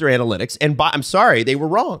trusted their analytics. And I'm sorry, they were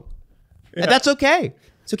wrong. And that's okay.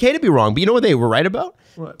 It's okay to be wrong. But you know what they were right about?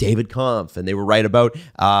 What? David Kampf, and they were right about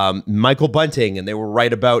Michael Bunting, and they were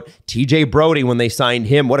right about TJ Brody when they signed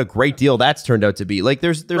him. What a great deal that's turned out to be. Like,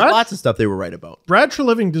 there's lots of stuff they were right about. Brad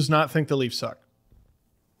Treliving does not think the Leafs suck.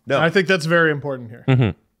 No. And I think that's very important here.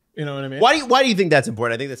 Mm-hmm. You know what I mean? Why do you think that's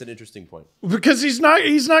important? I think that's an interesting point. Because he's not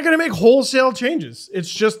going to make wholesale changes. It's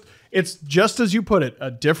just as you put it,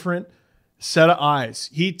 a different set of eyes.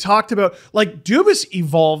 He talked about, like, Dubas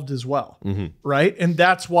evolved as well, right? And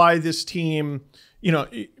that's why this team, you know,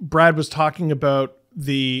 Brad was talking about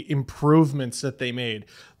the improvements that they made.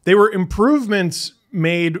 They were improvements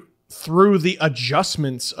made through the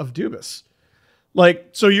adjustments of Dubas. Like,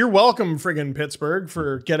 so you're welcome, friggin' Pittsburgh,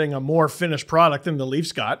 for getting a more finished product than the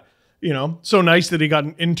Leafs got. You know, so nice that he got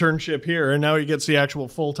an internship here and now he gets the actual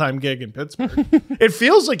full-time gig in Pittsburgh. It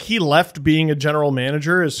feels like he left being a general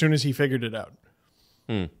manager as soon as he figured it out,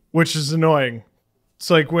 which is annoying. It's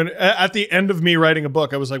like when at the end of me writing a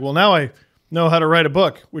book, I was like, well, now I know how to write a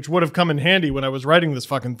book, which would have come in handy when I was writing this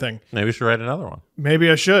fucking thing. Maybe we should write another one. Maybe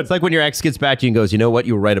I should. It's like when your ex gets back to you and goes, you know what?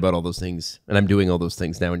 You were right about all those things, and I'm doing all those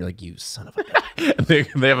things now. And you're like, you son of a... they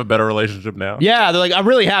have a better relationship now. Yeah, they're like, I'm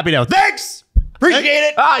really happy now. Thanks! Appreciate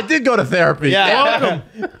it. I did go to therapy. Yeah.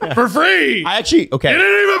 Welcome. For free. I actually, okay. You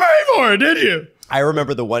didn't even pay for it, did you? I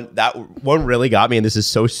remember that one really got me, and this is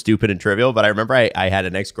so stupid and trivial, but I remember I had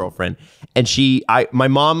an ex-girlfriend, and my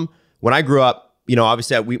mom, when I grew up, you know,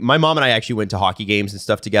 obviously my mom and I actually went to hockey games and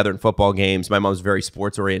stuff together and football games. My mom's very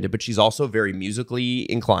sports oriented, but she's also very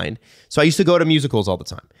musically inclined. So I used to go to musicals all the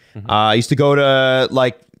time. I used to go to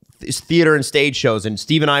like theater and stage shows, and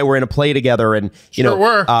Steve and I were in a play together, and you know,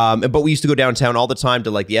 were. But we used to go downtown all the time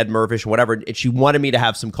to like the Ed Murphish and whatever. And she wanted me to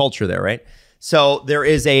have some culture there, right? So there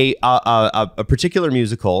is a particular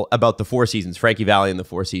musical about the Four Seasons, Frankie Valli and the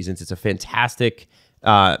Four Seasons. It's a fantastic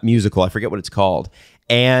musical. I forget what it's called,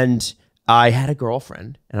 and I had a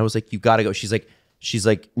girlfriend, and I was like, "You got to go." She's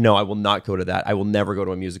like, "No, I will not go to that. I will never go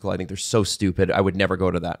to a musical. I think they're so stupid. I would never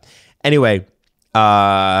go to that." Anyway,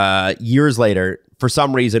 years later, for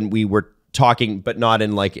some reason, we were talking, but not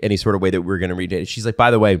in like any sort of way that we were going to read it. She's like,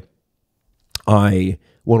 "By the way, I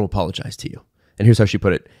want to apologize to you." And here's how she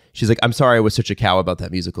put it. She's like, "I'm sorry I was such a cow about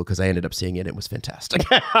that musical because I ended up seeing it. It was fantastic."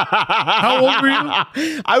 How old were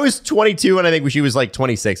you? I was 22, and I think she was like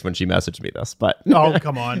 26 when she messaged me this. But Oh,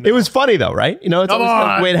 come on. it was funny though, right? You know, it's always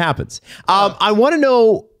kind of the way it happens. I want to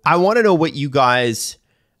know what you guys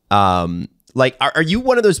like. Are you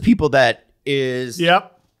one of those people that is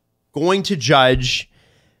Yep. going to judge?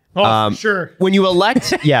 Oh, sure. When you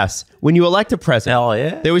elect, when you elect a president, Hell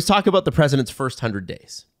yeah. they always talk about the president's first 100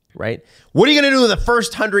 days. Right? What are you going to do in the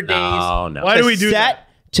first 100 days? No. Why do we do that?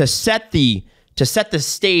 To set the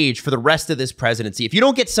stage for the rest of this presidency. If you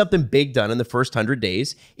don't get something big done in the first 100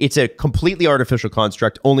 days, it's a completely artificial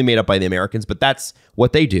construct only made up by the Americans, but that's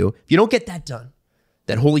what they do. If you don't get that done,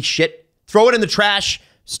 then holy shit, throw it in the trash,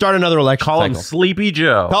 start another election Call him cycle. Sleepy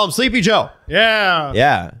Joe. Call him Sleepy Joe. Yeah.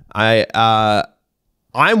 Yeah.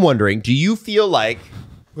 I'm wondering, do you feel like,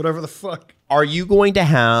 Whatever the fuck. are you going to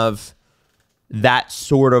have that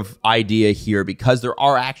sort of idea here, because there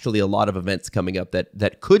are actually a lot of events coming up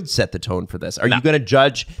that could set the tone for this? Are you going to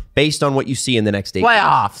judge based on what you see in the next 8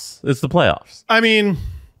 Playoffs. It's the playoffs. I mean,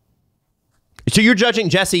 So you're judging,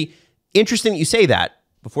 Jesse. Interesting that you say that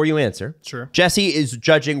before you answer. Sure. Jesse is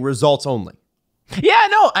judging results only. Yeah,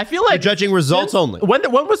 no, I feel like You're judging results only. When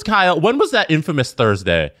was Kyle? When was that infamous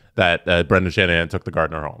Thursday that Brendan Shanahan took the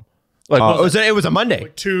Gardner home? Like, it was a Monday.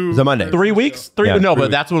 It was a Monday. 3 weeks? Yeah, No, 3 but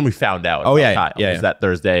weeks. that's when we found out. Oh, about yeah, Kyle. yeah, It was yeah. that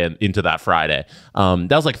Thursday and into that Friday.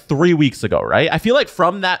 That was like 3 weeks ago, right? I feel like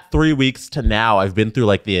from that 3 weeks to now, I've been through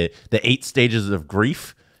like the 8 stages of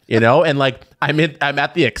grief, you know, and like I'm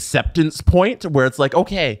at the acceptance point where it's like,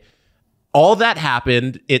 okay, all that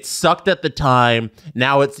happened. It sucked at the time.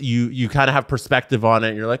 Now it's you kind of have perspective on it.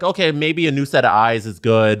 And you're like, okay, maybe a new set of eyes is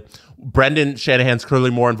good. Brendan Shanahan's clearly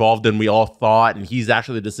more involved than we all thought, and he's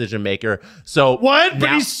actually the decision maker. So what? But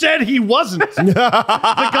he said he wasn't. The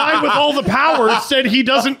guy with all the power said he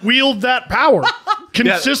doesn't wield that power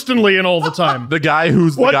consistently and all the time. the guy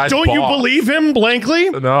who's the What? guy's Don't you boss. believe him blankly?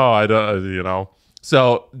 No, I don't. You know.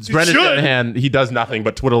 So Brendan should. Shanahan, he does nothing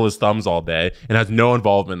but twiddle his thumbs all day and has no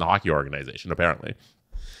involvement in the hockey organization, apparently.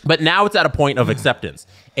 But now it's at a point of acceptance.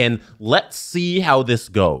 And let's see how this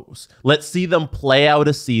goes. Let's see them play out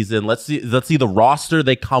a season. Let's see the roster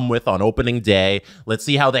they come with on opening day. Let's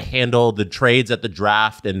see how they handle the trades at the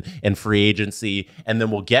draft and free agency. And then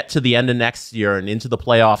we'll get to the end of next year and into the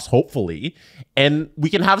playoffs, hopefully. And we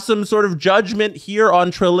can have some sort of judgment here on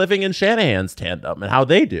Treliving and Shanahan's tandem and how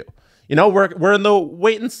they do. we're in the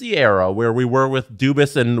wait and see era where we were with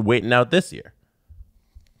Dubas and waiting out this year.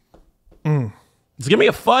 It's gonna be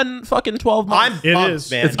a fun fucking 12 months. I'm pumped,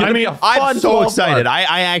 is. man. It's gonna be a fun I'm so 12 excited. months.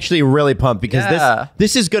 I actually really pumped because Yeah.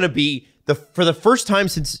 this is going to be for the first time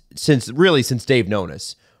since Dave known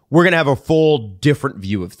us, we're going to have a full different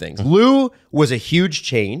view of things. Lou was a huge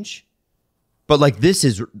change, but like this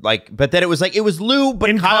is like, but then it was Lou,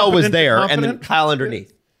 but Kyle was Incompetent, there, and then incompetent. Kyle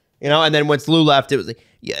underneath, and then once Lou left, it was like,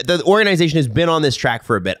 yeah, the organization has been on this track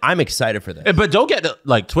for a bit. I'm excited for this. But don't get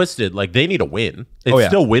like twisted. Like they need a win. It's yeah.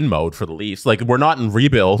 still win mode for the Leafs. Like we're not in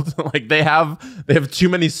rebuild. Like they have too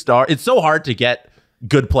many stars. It's so hard to get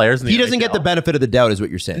good players. In the He doesn't get NHL. the benefit of the doubt, is what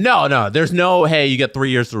you're saying. No. There's no, hey, you get 3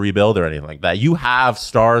 years to rebuild or anything like that. You have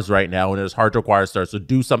stars right now, and it's hard to acquire stars. So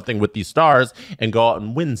do something with these stars and go out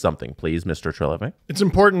and win something, please, Mr. Treliving. It's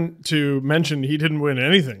important to mention he didn't win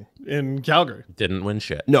anything in Calgary. Didn't win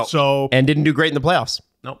shit. No. So and didn't do great in the playoffs.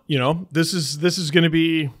 this is going to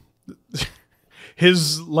be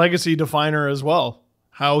his legacy definer as well.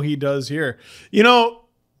 How he does here,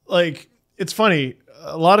 like it's funny.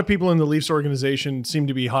 A lot of people in the Leafs organization seem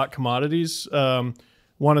to be hot commodities. Want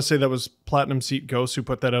to say that was Platinum Seat Ghost who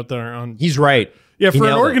put that out there on. He's right. Yeah, He for an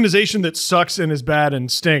nailed it. organization that sucks and is bad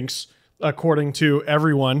and stinks, according to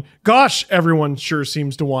everyone. Gosh, everyone sure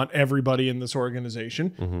seems to want everybody in this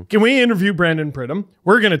organization. Can we interview Brandon Pridham?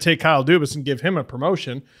 We're going to take Kyle Dubas and give him a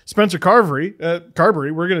promotion. Spencer Carberry,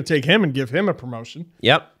 we're going to take him and give him a promotion.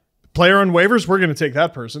 Yep. Player on waivers, we're going to take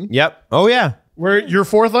that person. Yep. Oh yeah. Where your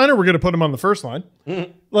fourth liner, we're going to put him on the first line.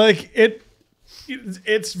 Like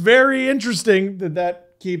it's very interesting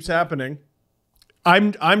that keeps happening.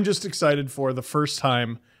 I'm just excited for the first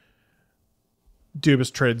time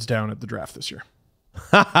Dubas trades down at the draft this year.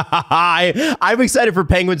 I'm excited for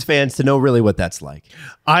Penguins fans to know really what that's like.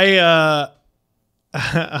 I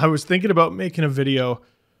was thinking about making a video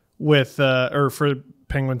with or for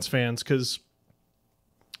Penguins fans because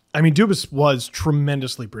Dubas was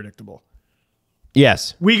tremendously predictable.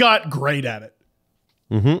 Yes. We got great at it.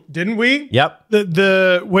 Didn't we? Yep.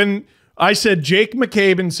 The when I said Jake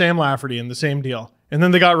McCabe and Sam Lafferty in the same deal, and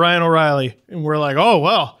then they got Ryan O'Reilly, and we're like, oh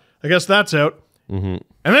well, I guess that's out. And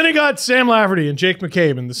then he got Sam Lafferty and Jake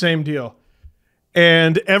McCabe in the same deal.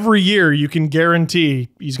 And every year you can guarantee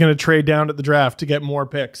he's going to trade down at the draft to get more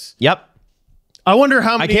picks. Yep. I wonder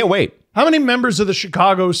how many. I can't wait. How many members of the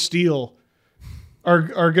Chicago Steel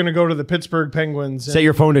are going to go to the Pittsburgh Penguins? Set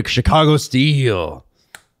your phone to Chicago Steel.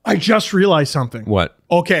 I just realized something. What?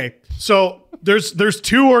 Okay, so there's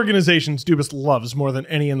two organizations Dubas loves more than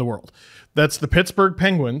any in the world. That's the Pittsburgh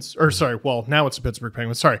Penguins, now it's the Pittsburgh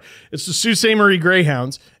Penguins. Sorry, it's the Sault Ste. Marie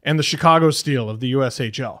Greyhounds and the Chicago Steel of the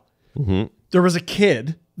USHL. There was a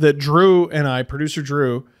kid that Drew and I, producer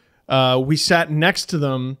Drew, we sat next to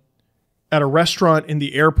them at a restaurant in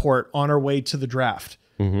the airport on our way to the draft.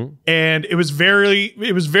 And it was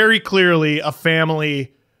very clearly a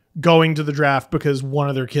family going to the draft because one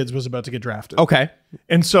of their kids was about to get drafted. Okay.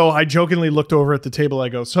 And so I jokingly looked over at the table. I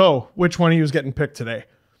go, so which one of you is getting picked today?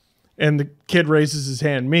 And the kid raises his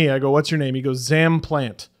hand. Me. I go, what's your name? He goes, Zam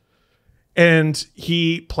Plant. And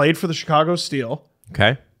he played for the Chicago Steel.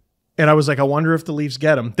 Okay. And I was like, I wonder if the Leafs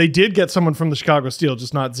get him. They did get someone from the Chicago Steel,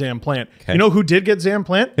 just not Zam Plant. Okay. You know who did get Zam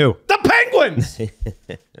Plant? Who? The Penguins.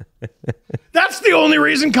 That's the only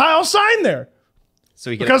reason Kyle signed there. So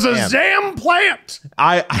he can Because of Zam Plant.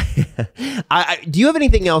 I do you have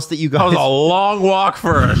anything else that you That was guys a long walk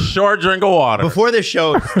for a short drink of water. before this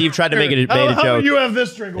show? Steve tried to make a How joke. about you have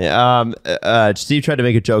this drink? of water? Steve tried to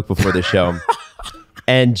make a joke before the show,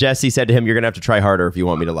 and Jesse said to him, "You're gonna have to try harder if you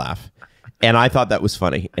want me to laugh." And I thought that was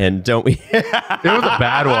funny. And don't we? It was a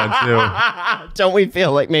bad one too. Don't we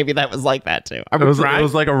feel like maybe that was like that too? It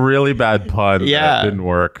was like a really bad pun. Yeah. That didn't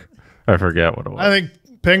work. I forget what it was. I think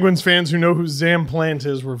Penguins fans who know who Zam Plant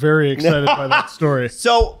is were very excited by that story.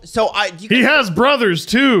 So He has brothers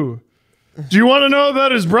too. Do you want to know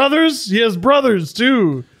about his brothers? He has brothers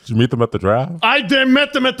too. Did you meet them at the draft? I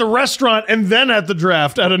met them at the restaurant and then at the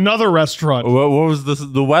draft at another restaurant. What was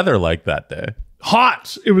the weather like that day?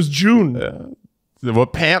 Hot. It was June.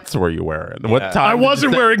 What pants were you wearing? What time? I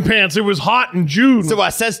wasn't wearing pants. It was hot in June. So I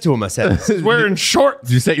says to him, I said, I was wearing shorts.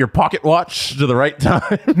 Did you set your pocket watch to the right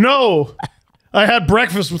time? No. I had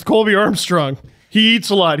breakfast with Colby Armstrong. He eats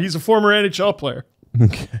a lot. He's a former NHL player.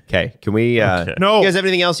 "Okay, can we? No. You guys have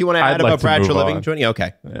anything else you want to I'd add like about to Brad move Treliving on. joining?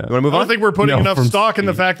 Okay, you want to move I on? don't think we're putting No, enough from stock in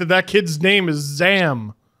the Steve. fact that that kid's name is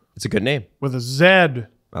Zam It's a good name. with a Z.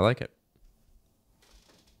 I like it.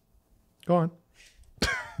 Go on.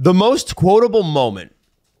 The most quotable moment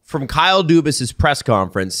from Kyle Dubas' press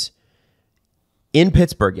conference in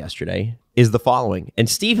Pittsburgh yesterday is the following. And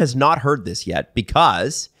Steve has not heard this yet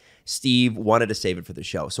because Steve wanted to save it for the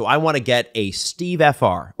show. So I want to get a Steve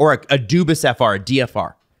FR or a Dubas FR, a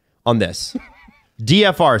DFR on this.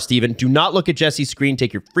 DFR, Steven. Do not look at Jesse's screen.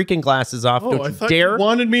 Take your freaking glasses off. Don't you dare. You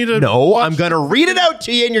wanted me to. No, I'm going to read it out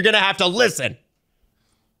to you, and you're going to have to listen.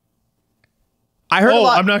 I heard a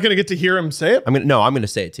lot. I'm not going to get to hear him say it? I'm going to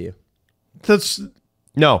say it to you.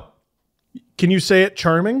 No. Can you say it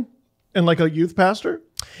charming and like a youth pastor?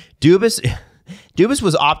 Dubas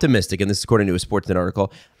was optimistic, and this is according to a Sportsnet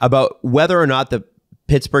article, about whether or not the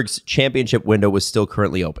Pittsburgh's championship window was still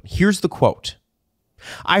currently open. Here's the quote.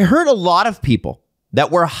 I heard a lot of people that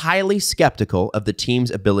were highly skeptical of the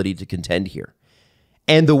team's ability to contend here.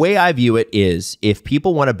 And the way I view it is, if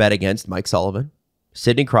people want to bet against Mike Sullivan,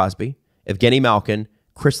 Sidney Crosby, Evgeny Malkin,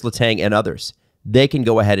 Chris Letang, and others, they can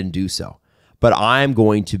go ahead and do so. But I'm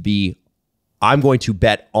going to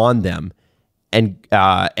bet on them, and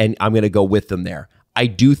I'm going to go with them there. I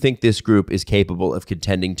do think this group is capable of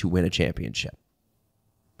contending to win a championship.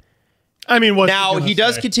 I mean, what now he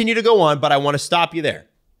does continue to go on, but I want to stop you there.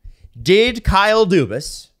 Did Kyle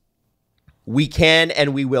Dubas, we can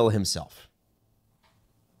and we will himself?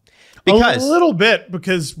 Because a little bit,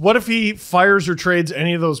 because what if he fires or trades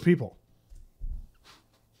any of those people?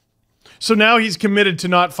 So now he's committed to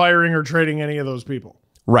not firing or trading any of those people.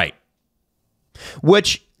 Right.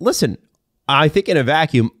 Which, listen, I think in a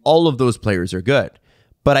vacuum, all of those players are good.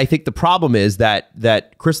 But I think the problem is that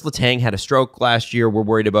Chris Letang had a stroke last year. We're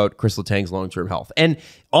worried about Chris Letang's long-term health. And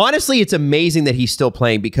honestly, it's amazing that he's still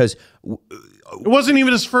playing because it wasn't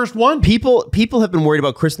even his first one. People have been worried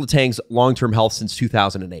about Chris Letang's long-term health since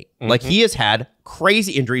 2008. Mm-hmm. Like, he has had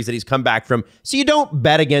crazy injuries that he's come back from. So you don't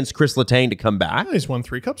bet against Chris Letang to come back. He's won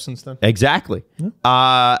 3 cups since then. Exactly.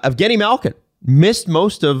 Yeah. Evgeny Malkin missed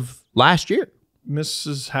most of last year.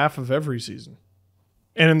 Misses half of every season.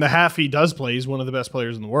 And in the half he does play, he's one of the best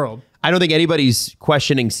players in the world. I don't think anybody's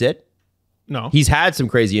questioning Sid. No. He's had some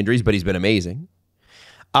crazy injuries, but he's been amazing.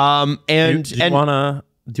 Do you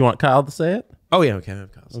want Kyle to say it? Oh, yeah. Okay.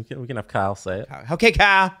 We can have Kyle say it. Okay,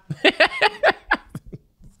 Kyle.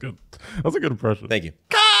 Good. That's a good impression. Thank you.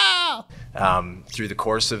 Kyle! Through the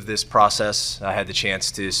course of this process, I had the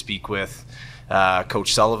chance to speak with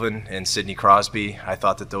Coach Sullivan and Sidney Crosby. I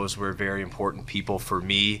thought that those were very important people for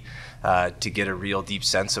me to get a real deep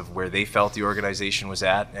sense of where they felt the organization was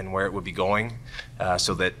at and where it would be going,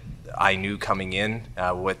 so that I knew coming in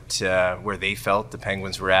where they felt the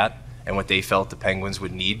Penguins were at and what they felt the Penguins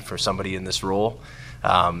would need for somebody in this role.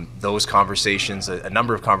 Those conversations, a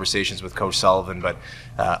number of conversations with Coach Sullivan, but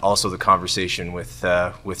also the conversation with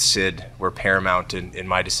Sid were paramount in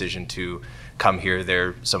my decision to come here.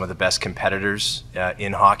 They're some of the best competitors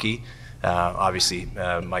in hockey. Obviously,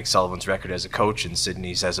 Mike Sullivan's record as a coach and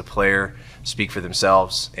Sidney's as a player speak for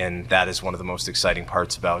themselves, and that is one of the most exciting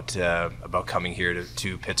parts about coming here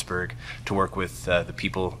to Pittsburgh to work with the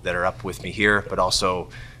people that are up with me here, but also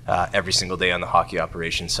every single day on the hockey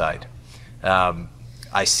operations side.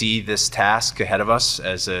 I see this task ahead of us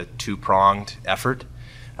as a two-pronged effort.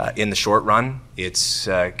 In the short run, it's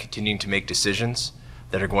continuing to make decisions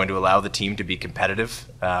that are going to allow the team to be competitive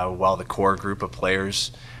while the core group of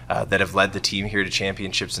players that have led the team here to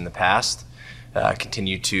championships in the past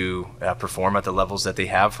continue to perform at the levels that they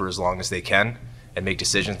have for as long as they can, and make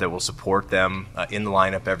decisions that will support them in the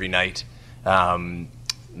lineup every night,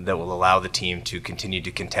 that will allow the team to continue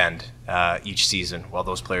to contend each season while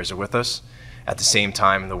those players are with us. At the same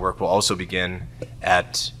time, the work will also begin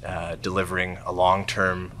at delivering a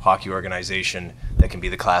long-term hockey organization that can be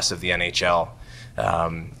the class of the NHL,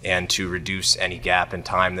 and to reduce any gap in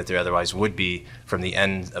time that there otherwise would be from the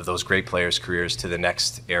end of those great players' careers to the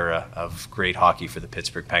next era of great hockey for the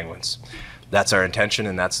Pittsburgh Penguins. That's our intention,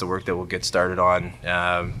 and that's the work that we'll get started on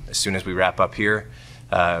as soon as we wrap up here.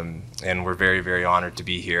 And we're very, very honored to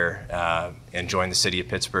be here and join the city of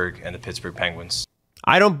Pittsburgh and the Pittsburgh Penguins.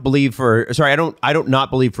 I don't believe for a second.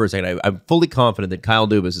 I'm fully confident that Kyle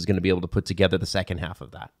Dubas is going to be able to put together the second half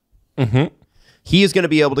of that. Mm-hmm. He is going to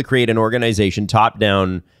be able to create an organization top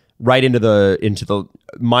down, right into the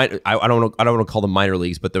I don't want to call them minor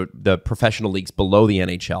leagues, but the professional leagues below the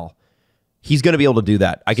NHL. He's going to be able to do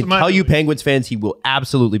that. I can tell you, Penguins fans, he will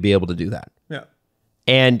absolutely be able to do that. Yeah.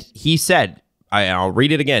 And he said, I'll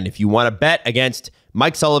read it again. If you want to bet against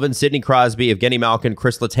Mike Sullivan, Sidney Crosby, Evgeny Malkin,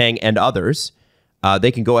 Chris Letang, and others,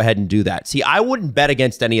 they can go ahead and do that. See, I wouldn't bet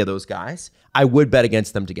against any of those guys. I would bet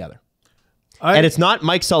against them together. And it's not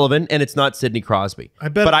Mike Sullivan and it's not Sidney Crosby.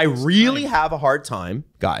 But I really have a hard time,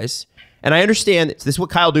 guys. And I understand this is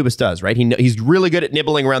what Kyle Dubas does, right? He's really good at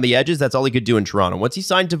nibbling around the edges. That's all he could do in Toronto. Once he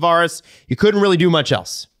signed Tavares, he couldn't really do much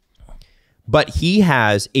else. But he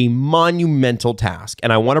has a monumental task.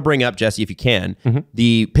 And I want to bring up, Jesse, if you can,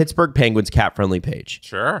 the Pittsburgh Penguins cap-friendly page.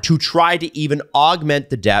 Sure. To try to even augment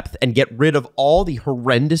the depth and get rid of all the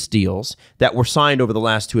horrendous deals that were signed over the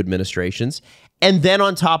last 2 administrations. And then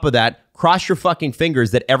on top of that, cross your fucking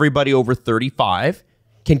fingers that everybody over 35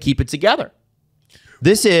 can keep it together.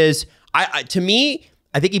 This is, to me,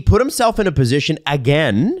 I think he put himself in a position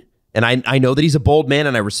again, and I know that he's a bold man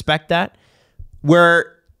and I respect that,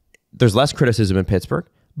 where there's less criticism in Pittsburgh,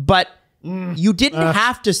 but you didn't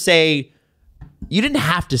have to say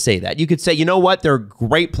that. You could say, you know what? They're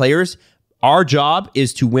great players. Our job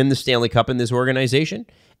is to win the Stanley Cup in this organization,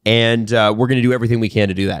 and we're going to do everything we can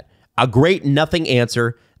to do that. A great nothing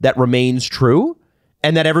answer that remains true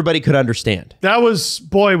and that everybody could understand. That was,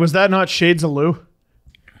 boy, was that not shades of Lou?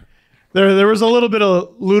 There was a little bit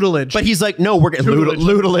of ludilage. But he's like, no, we're getting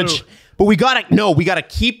ludilage. But we gotta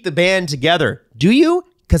keep the band together. Do you?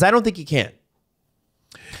 Because I don't think you can.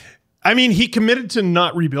 I mean, he committed to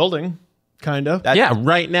not rebuilding, kind of. Yeah,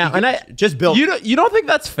 right now. And I just build. You don't think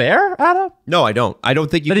that's fair, Adam? No, I don't. I don't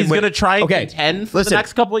think you That can he's win. going to try and contend for the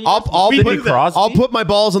next couple of years? I'll put my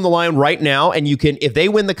balls on the line right now, and you can, if they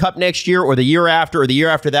win the Cup next year or the year after or the year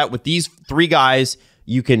after that with these 3 guys,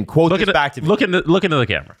 you can quote this back to me. Look into the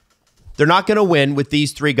camera. They're not going to win with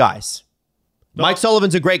these 3 guys. No. Mike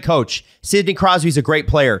Sullivan's a great coach. Sidney Crosby's a great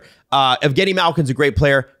player. Evgeny Malkin's a great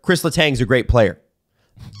player. Chris Letang's a great player.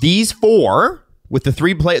 These 4, with the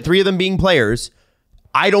 3 of them being players,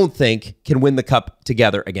 I don't think can win the Cup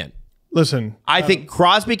together again. Listen, I think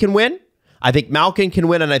Crosby can win. I think Malkin can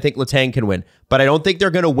win, and I think Letang can win. But I don't think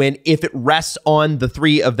they're going to win if it rests on the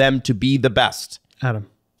 3 of them to be the best. Adam,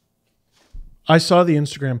 I saw the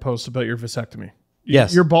Instagram post about your vasectomy.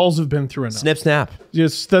 Yes. Your balls have been through enough. Snip, snap.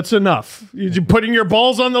 Yes, that's enough. You're putting your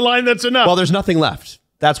balls on the line, that's enough. Well, there's nothing left.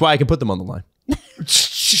 That's why I can put them on the line.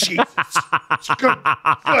 Good.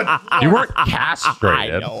 You weren't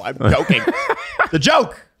castrated. I know, I'm joking. The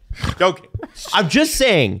joke. Joking. I'm just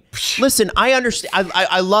saying, listen, I understand.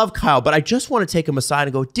 I love Kyle, but I just want to take him aside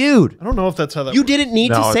and go, dude. I don't know if that's how that You works. didn't need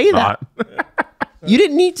to say that. You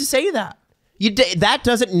didn't need to say that. That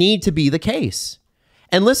doesn't need to be the case.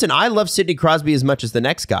 And listen, I love Sidney Crosby as much as the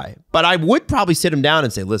next guy, but I would probably sit him down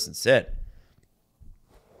and say, listen, Sid,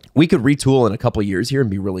 we could retool in a couple of years here and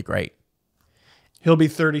be really great. He'll be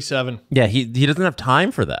 37. Yeah, he doesn't have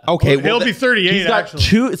time for that. Okay, He'll be 38, He's got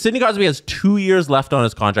actually. Sidney Crosby has 2 years left on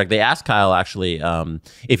his contract. They asked Kyle, actually,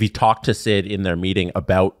 if he talked to Sid in their meeting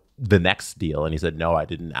about the next deal, and he said, no, I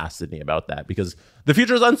didn't ask Sidney about that because the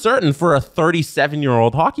future is uncertain for a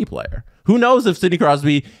 37-year-old hockey player. Who knows if Sidney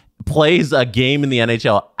Crosby plays a game in the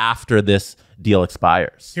NHL after this deal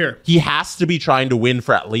expires. Here. He has to be trying to win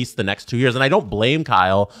for at least the next 2 years, and I don't blame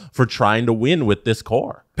Kyle for trying to win with this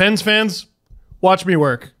core. Pens fans, watch me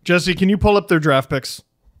work. Jesse, can you pull up their draft picks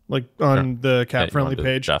like on the cap-friendly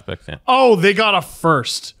page? Draft picks, yeah. Oh, they got a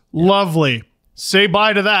first. Lovely. Say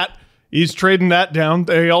bye to that. He's trading that down.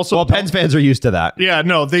 They also... Well, Pens fans are used to that. Yeah,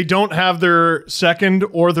 no, they don't have their second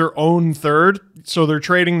or their own third, so they're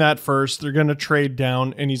trading that first. They're going to trade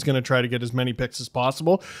down, and he's going to try to get as many picks as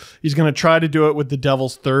possible. He's going to try to do it with the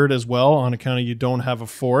Devils' third as well, on account of you don't have a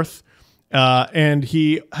fourth. And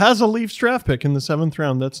he has a Leafs draft pick in the 7th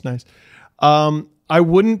round. That's nice. I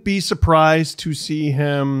wouldn't be surprised to see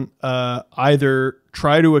him either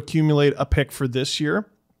try to accumulate a pick for this year,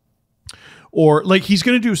 or like he's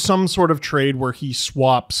going to do some sort of trade where he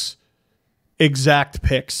swaps exact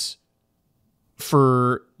picks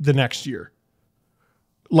for the next year.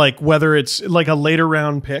 Like whether it's like a later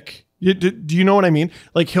round pick. Do you know what I mean?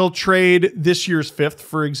 Like he'll trade this year's 5th,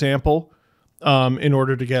 for example, in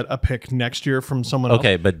order to get a pick next year from someone else.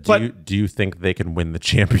 Okay, but do you think they can win the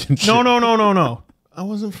championship? No. I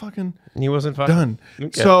wasn't fucking He wasn't fucking done.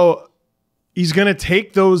 Okay. So he's going to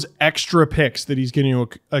take those extra picks that he's going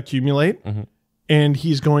to accumulate, and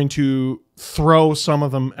he's going to throw some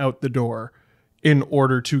of them out the door in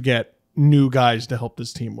order to get new guys to help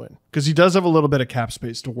this team win. Because he does have a little bit of cap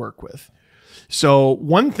space to work with. So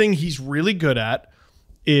one thing he's really good at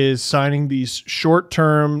is signing these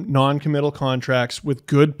short-term, non-committal contracts with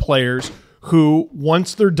good players who,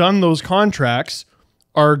 once they're done those contracts,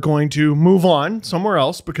 are going to move on somewhere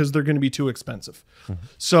else because they're going to be too expensive.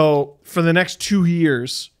 So for the next 2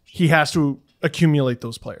 years, he has to accumulate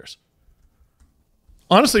those players.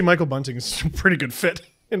 Honestly, Michael Bunting is a pretty good fit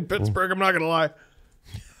in Pittsburgh. I'm not going to lie.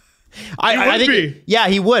 I think, yeah,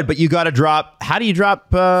 he would, but you got to drop. How do you drop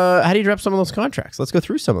some of those contracts? Let's go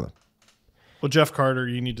through some of them. Well, Jeff Carter,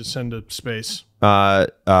 you need to send to space. We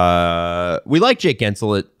like Jake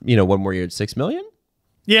Gensel at 1 more year at $6 million.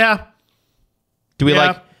 Yeah. Do we Yeah.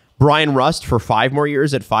 like Brian Rust for 5 more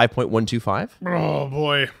years at 5.125. Oh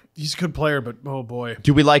boy, he's a good player, but oh boy,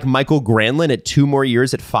 Do we like Michael Granlund at 2 more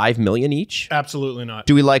years at $5 million each? absolutely not.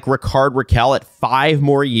 Do we like Ricard Raquel at 5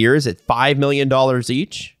 more years at $5 million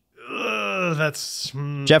each? That's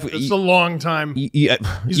Jeff, It's a long time. He's You a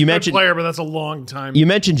good mentioned player, but that's a long time. you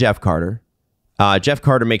mentioned Jeff Carter. Jeff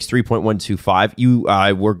Carter makes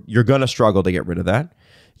 3.125. You're gonna struggle to get rid of that.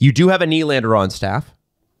 You do have a Nylander on staff,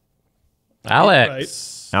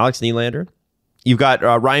 Alex. Alex Nylander. You've got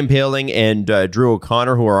Ryan Paling and Drew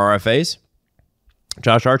O'Connor, who are RFAs.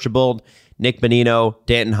 Josh Archibald, Nick Bonino,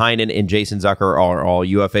 Danton Heinen, and Jason Zucker are all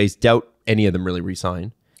UFAs. Doubt any of them really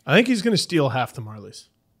resign. I think he's going to steal half the Marlies.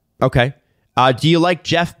 Okay. Do you like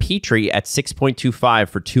Jeff Petrie at 6.25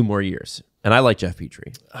 for 2 more years? And I like Jeff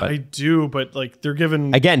Petrie. But I do, but like they're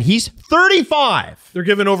giving again, he's 35.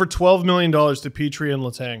 over $12 million to Petrie and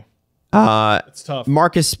Letang. It's tough.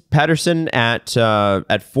 Marcus Pettersson at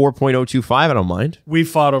 4.025. I don't mind. We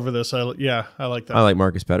fought over this. I like that. I like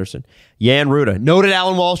Marcus Pettersson. Jan Ruda, noted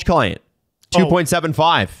Alan Walsh client,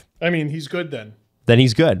 2.75. I mean, he's good then. Then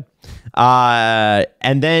he's good. And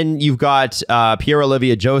then you've got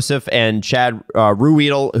Pierre-Olivier Joseph and Chad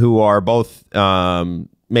Ruedel, who are both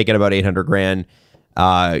making about $800,000.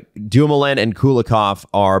 Dumoulin and Kulikov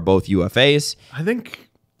are both UFAs. I think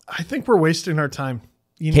we're wasting our time.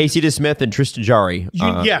 Casey DeSmith and Tristan Jarry.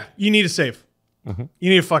 You need a save. You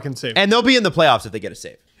need a fucking save. And they'll be in the playoffs if they get a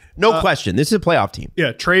save. No question. This is a playoff team.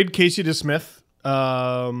 Yeah, trade Casey DeSmith.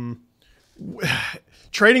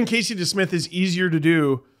 Trading Casey DeSmith is easier to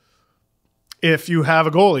do if you have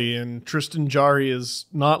a goalie, and Tristan Jarry is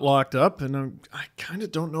not locked up, and I kind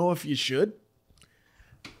of don't know if you should.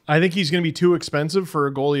 I think he's going to be too expensive for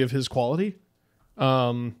a goalie of his quality.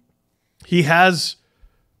 He has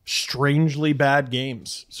strangely bad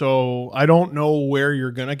games, so I don't know where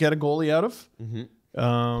you're going to get a goalie out of.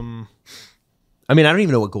 I mean, I don't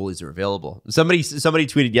even know what goalies are available. Somebody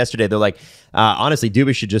tweeted yesterday. They're like, honestly,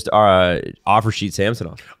 Dubas should just offer sheet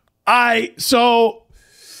Samsonov. So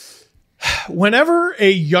whenever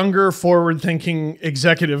a younger, forward-thinking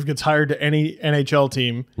executive gets hired to any NHL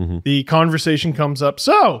team, the conversation comes up.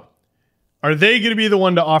 So, are they going to be the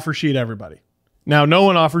one to offer sheet everybody? Now, no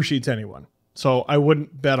one offer sheets anyone, so I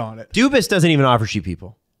wouldn't bet on it. Dubas doesn't even offer sheet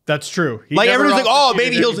people. That's true. Like everyone's like, oh,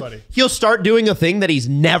 maybe he'll start doing a thing that he's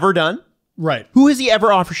never done. Right. Who has he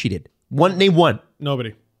ever offer sheeted? Name one.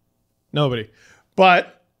 Nobody.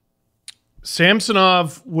 But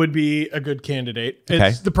Samsonov would be a good candidate.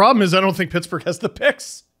 Okay. The problem is I don't think Pittsburgh has the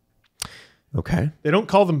picks. Okay. They don't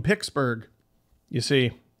call them Pittsburgh, you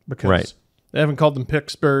see, because Right. they haven't called them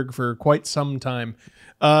Pittsburgh for quite some time.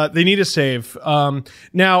 They need a save.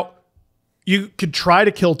 Now, you could try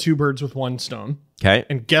to kill 2 birds with 1 stone. Okay.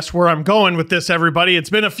 And guess where I'm going with this, everybody? It's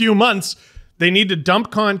been a few months. They need to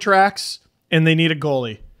dump contracts, and they need a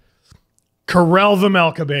goalie. Karel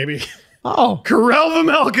Vejmelka, baby. Oh. Karel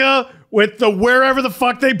Vejmelka with the wherever the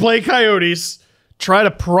fuck they play Coyotes. Try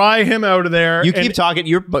to pry him out of there. You keep talking.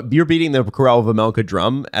 You're beating the Karel Vejmelka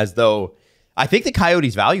drum as though I think the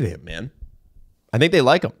Coyotes value him, man. I think they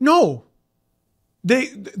like him. No.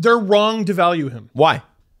 They're wrong to value him. Why?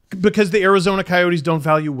 Because the Arizona Coyotes don't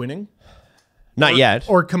value winning. Not yet.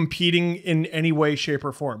 Or competing in any way, shape,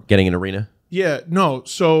 or form. Getting an arena. Yeah, no.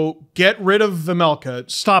 So get rid of Vejmelka.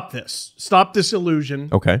 Stop this. Stop this illusion.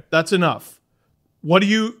 Okay. That's enough. What do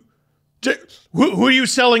you... Who are you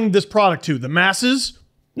selling this product to? The masses?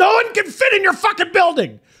 No one can fit in your fucking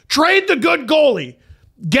building. Trade the good goalie.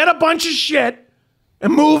 Get a bunch of shit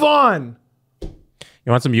and move on. You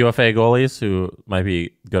want some UFA goalies who might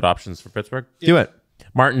be good options for Pittsburgh? Do it.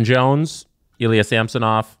 Martin Jones, Ilya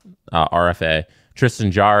Samsonov, RFA.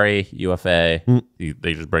 Tristan Jarry, UFA.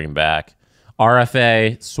 They just bring him back.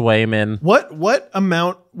 RFA, Swayman.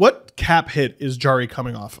 What cap hit is Jarry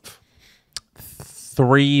coming off of?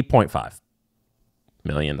 $3.5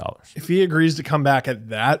 million. If he agrees to come back at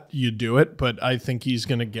that, you do it. But I think he's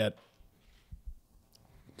going to get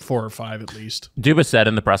 4 or 5 at least. Dubas said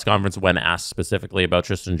in the press conference when asked specifically about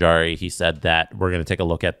Tristan Jarry, he said that we're going to take a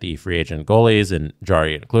look at the free agent goalies and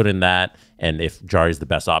Jarry included in that. And if Jarry's the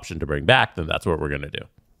best option to bring back, then that's what we're going to do.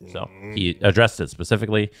 So he addressed it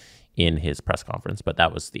specifically in his press conference, but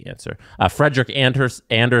that was the answer. Frederick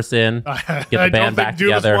Anderson, get the band back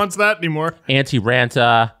together. I don't think Dubas wants that anymore. Antti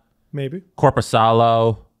Ranta, Maybe.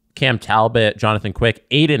 Korpisalo, Cam Talbot, Jonathan Quick,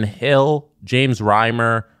 Aiden Hill, James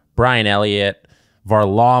Reimer, Brian Elliott,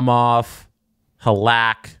 Varlamov,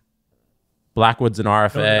 Halak, Blackwood's an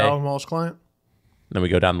RFA. Alan Walsh client. Then we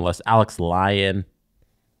go down the list. Alex Lyon,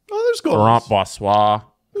 Oh, there's goals. Laurent Bossois,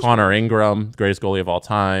 Connor Ingram, greatest goalie of all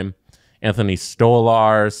time, Anthony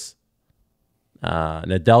Stolars,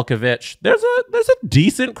 Nedeljkovic. There's a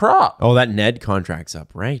decent crop. Oh, that Ned contract's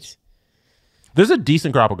up, right? There's a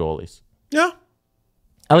decent crop of goalies. Yeah.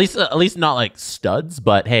 At least not like studs,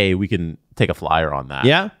 but hey, we can take a flyer on that.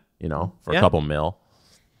 Yeah. For a couple mil.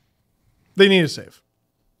 They need a save.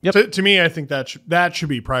 Yep. To me, I think that should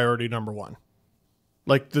be priority number one.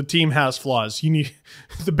 Like, the team has flaws. You need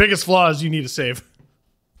the biggest flaw is you need a save.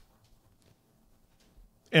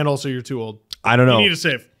 And also, you're too old. I don't know. You need a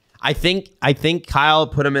save. I think Kyle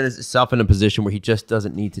put himself in a position where he just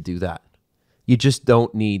doesn't need to do that. You just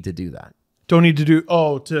don't need to do that. Don't need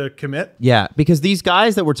to to commit? Yeah, because these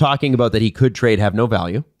guys that we're talking about that he could trade have no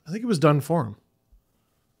value. I think it was done for him.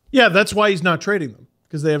 Yeah, that's why he's not trading them,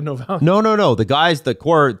 because they have no value. No. The guys, the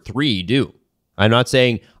core three do. I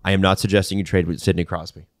am not suggesting you trade with Sidney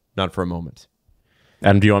Crosby. Not for a moment.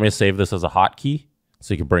 And do you want me to save this as a hotkey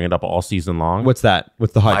so you can bring it up all season long? What's that?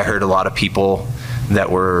 What's the hot? I heard a lot of people that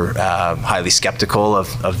were highly skeptical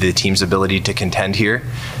of the team's ability to contend here.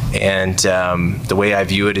 And the way I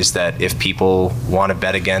view it is that if people want to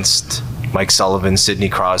bet against Mike Sullivan, Sidney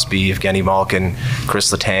Crosby, Evgeny Malkin,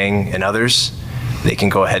 Chris Letang, and others, they can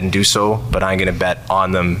go ahead and do so. But I'm going to bet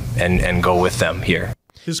on them and go with them here.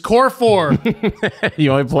 His core four.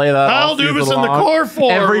 You want to play that? Kyle Dubas in the core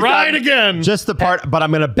four. Right again. Just the part, but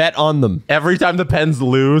I'm going to bet on them. Every time the Pens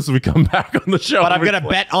lose, we come back on the show. But I'm going to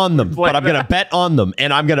bet on them. But I'm going to bet on them.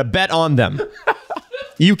 And I'm going to bet on them.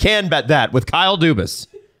 You can bet that with Kyle Dubas.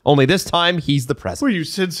 Only this time, he's the Were president. you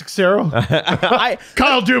Sid Cicero? I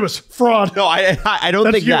Kyle Dubas, fraud. No, I don't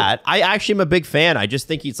That's think you. that. I actually am a big fan. I just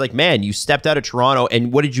think he's like, man, you stepped out of Toronto,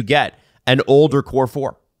 and what did you get? An older core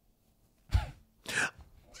four.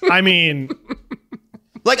 I mean,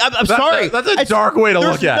 like, I'm sorry. That's a dark way to look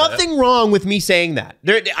at it. There's nothing wrong with me saying that.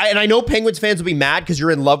 And I know Penguins fans will be mad because you're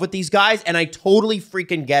in love with these guys, and I totally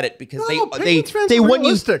freaking get it because Penguins fans they are won you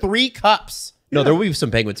realistic. 3 cups. No, there will be some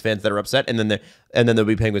Penguins fans that are upset, and then there'll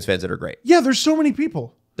be Penguins fans that are great. yeah, there's so many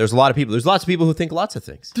people. There's a lot of people. There's lots of people who think lots of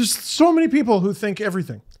things. There's so many people who think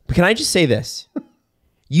everything. But can I just say this?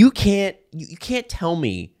 You can't tell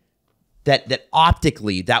me that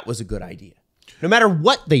optically that was a good idea. No matter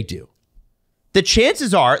what they do. The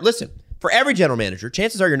chances are, listen, for every general manager,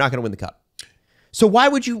 chances are you're not going to win the cup. So why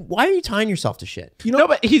are you tying yourself to shit? No,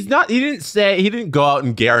 but he didn't go out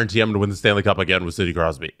and guarantee I'm going to win the Stanley Cup again with Sidney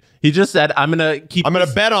Crosby. He just said, I'm going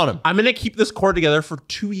to bet on him. I'm going to keep this core together for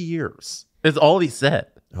 2 years. That's all he said.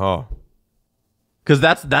 Oh. Because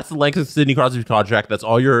that's the length of Sidney Crosby's contract. That's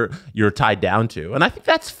all you're tied down to. And I think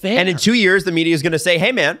that's fair. And in 2 years, the media is going to say,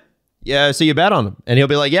 hey, man, yeah, so you bet on them. And he'll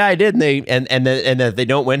be like, yeah, I did. And then if they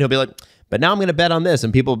don't win, he'll be like, but now I'm going to bet on this.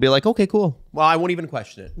 And people will be like, okay, cool. Well, I won't even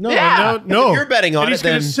question it. No. If you're betting on and it, he's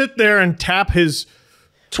going to then... sit there and tap his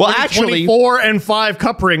Well, actually... 24 and 5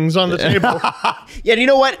 cup rings on the table. Yeah, you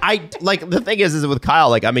know what? The thing is with Kyle,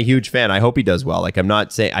 like, I'm a huge fan. I hope he does well. Like, I'm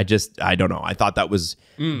not saying, I don't know. I thought that was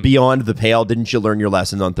beyond the pale. Didn't you learn your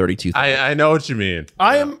lesson on 32? I know what you mean.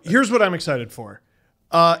 Here's what I'm excited for.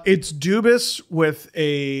 It's Dubas with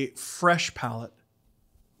a fresh palette.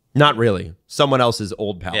 Not really. Someone else's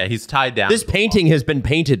old palette. Yeah, he's tied down. This painting has been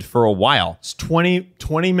painted for a while. It's 20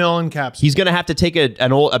 mil in caps. He's going to have to take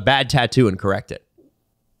a bad tattoo and correct it.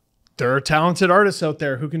 There are talented artists out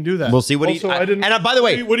there who can do that. We'll see what by the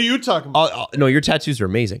way, what are you talking about? No, your tattoos are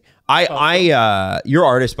amazing. Your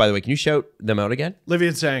artist, by the way, can you shout them out again?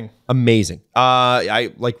 Livia Tsang. Amazing.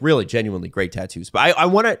 I like really genuinely great tattoos. But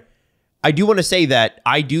I do want to say that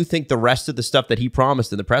I do think the rest of the stuff that he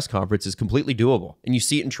promised in the press conference is completely doable. And you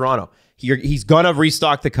see it in Toronto. He's going to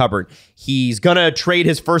restock the cupboard. He's going to trade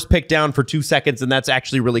his first pick down for 2 seconds, and that's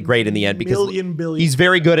actually really great in the end because Billion. he's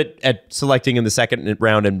very good at selecting in the second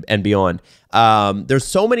round and beyond. There's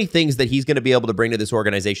so many things that he's going to be able to bring to this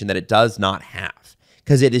organization that it does not have.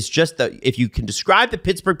 Because it is just if you can describe the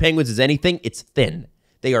Pittsburgh Penguins as anything, it's thin.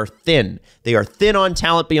 They are thin. They are thin on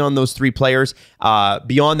talent beyond those 3 players,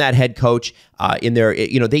 beyond that head coach. In their,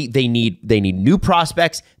 they need new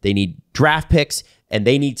prospects. They need draft picks, and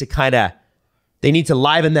they need to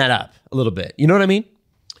liven that up a little bit. You know what I mean?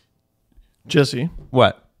 Jesse,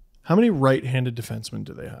 What? how many right-handed defensemen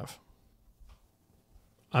do they have?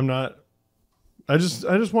 I just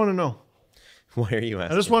want to know. Why are you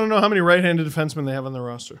asking? I just want to know how many right-handed defensemen they have on their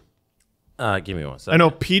roster. Give me one I second. know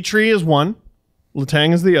Petrie is one.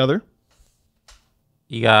 Letang is the other.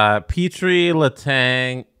 You got Petrie,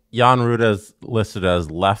 Letang, Jan Ruda's listed as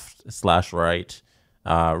left/right.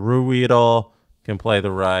 Ruhwedel can play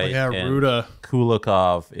the right. Yeah, and Ruda.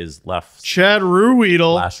 Kulikov is left/right. Chad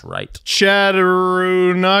Ruhwedel. Chad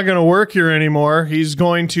not going to work here anymore. He's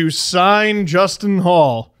going to sign Justin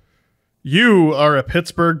Hall. You are a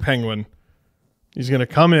Pittsburgh Penguin. He's going to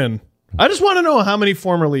come in I just want to know how many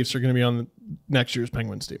former Leafs are going to be on next year's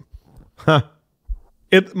Penguins team.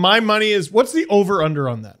 My money is, what's the over-under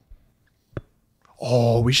on that?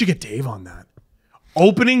 Oh, we should get Dave on that.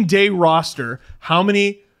 Opening day roster, how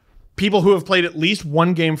many people who have played at least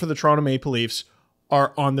one game for the Toronto Maple Leafs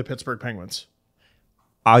are on the Pittsburgh Penguins?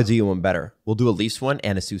 I'll do you one better. We'll do a Leafs one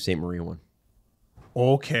and a Sault Ste. Marie one.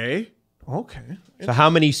 Okay. So how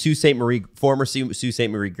many former Sault Ste.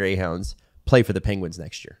 Marie Greyhounds play for the Penguins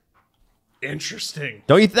next year? Interesting.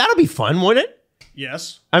 Don't you? That'll be fun, wouldn't it?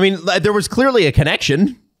 Yes. I mean, there was clearly a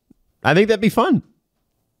connection. I think that'd be fun.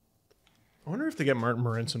 I wonder if they get Martin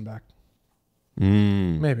Marincin back.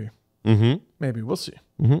 Maybe. Maybe. We'll see.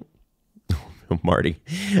 Marty,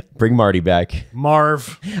 bring Marty back.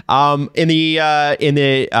 Marv. In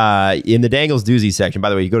the Dangles doozy section, by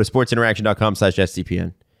the way, you go to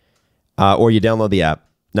sportsinteraction.com/SDPN, or you download the app.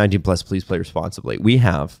 19 plus, please play responsibly. We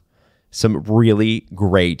have some really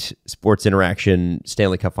great Sports Interaction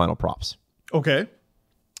Stanley Cup final props. Okay.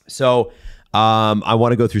 So I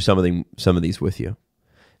want to go through some of these with you.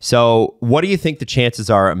 So what do you think the chances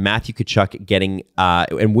are of Matthew Tkachuk getting,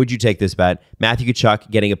 and would you take this bet, Matthew Tkachuk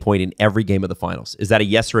getting a point in every game of the finals? Is that a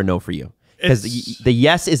yes or a no for you? Because the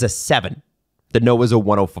yes is a 7. The no is a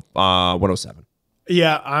 107.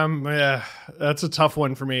 Yeah, that's a tough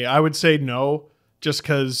one for me. I would say no, just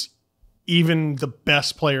because even the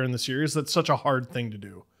best player in the series, that's such a hard thing to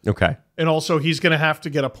do. Okay. And also, he's going to have to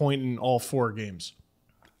get a point in all 4 games.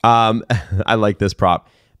 I like this prop.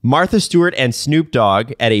 Martha Stewart and Snoop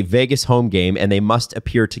Dogg at a Vegas home game, and they must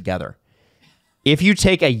appear together. If you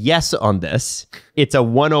take a yes on this, it's a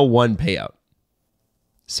 101 payout.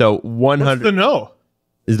 So 100. What's the no?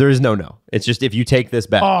 There is no. It's just if you take this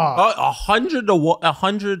bet. 100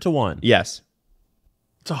 to 1. Yes.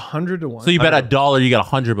 It's 100 to 1. So you bet $1, you got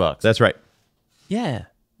 $100. That's right. Yeah.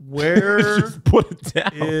 Where Put it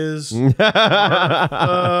down. is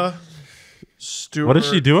Martha Stewart What is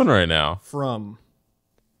she doing right now? from?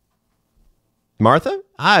 Martha?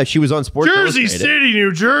 She was on Sports Jersey Illustrated. City,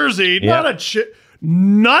 New Jersey. Yeah. Not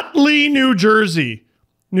Nutley, New Jersey.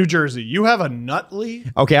 New Jersey. You have a Nutley?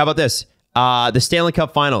 Okay, how about this? The Stanley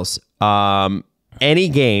Cup Finals. Any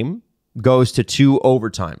game goes to 2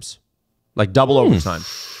 overtimes, like double overtime.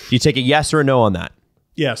 Do you take a yes or a no on that?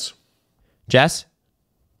 Yes. Jess?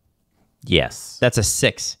 Yes. That's a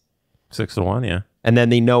 6. 6 to 1, yeah. And then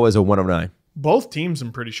the no is a 109. Both teams,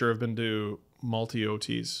 I'm pretty sure, have been to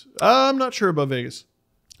multi-OTs. I'm not sure about Vegas.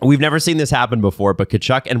 We've never seen this happen before, but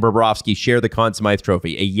Tkachuk and Bobrovsky share the Conn Smythe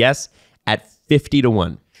Trophy. A yes at 50 to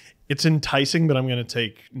 1. It's enticing, but I'm going to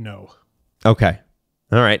take no. Okay.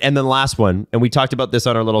 All right. And then last one, and we talked about this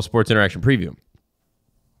on our little Sports Interaction preview.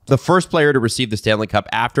 The first player to receive the Stanley Cup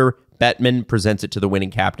after Bettman presents it to the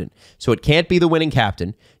winning captain. So it can't be the winning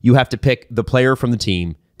captain. You have to pick the player from the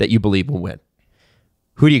team that you believe will win.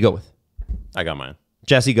 Who do you go with? I got mine.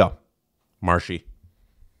 Jesse, go. Marshy.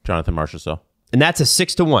 Jonathan Marchessault. And that's a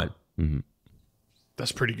 6 to 1.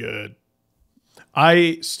 That's pretty good.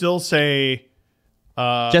 I still say...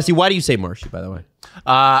 Jesse, why do you say Marshy, by the way?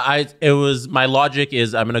 My logic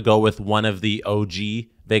is I'm going to go with one of the OG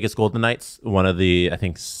Vegas Golden Knights, one of the, I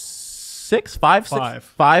think, five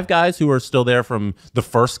guys who are still there from the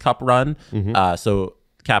first cup run. So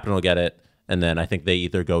captain will get it. And then I think they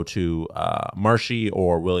either go to Marshy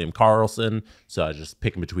or William Karlsson. So I just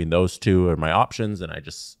pick between those two are my options, and I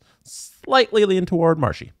just slightly lean toward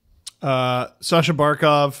Marshy. Sasha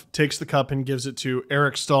Barkov takes the cup and gives it to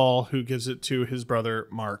Eric Stahl, who gives it to his brother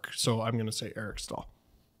Mark. So I'm going to say Eric Stahl.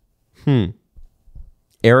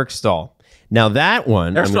 Eric Stahl. Now that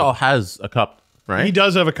one... Eric Stahl has a cup, right? He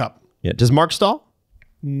does have a cup. Yeah. Does Mark Stahl?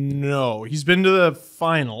 No, he's been to the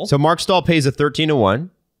final. So Mark Stahl pays a 13 to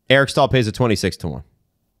 1. Eric Stahl pays a 26 to 1.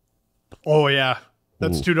 Oh, yeah.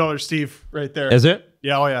 That's $2, Steve, right there. Is it?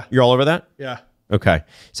 Yeah, oh, yeah. You're all over that? Yeah. Okay.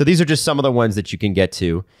 So these are just some of the ones that you can get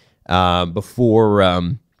to before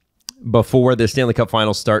the Stanley Cup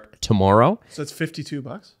Finals start tomorrow. So that's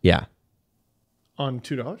 $52 Yeah. on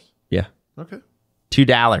 $2? Yeah. Okay.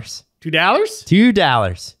 $2. $2?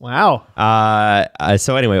 $2. Wow.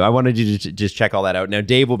 So anyway, I wanted you to just check all that out. Now,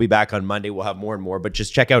 Dave will be back on Monday. We'll have more and more, but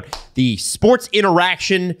just check out the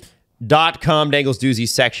sportsinteraction.com Dangles Doozies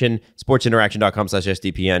section,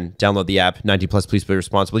 sportsinteraction.com/SDPN. Download the app. 19 plus, please play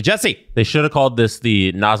responsibly. Jesse. They should have called this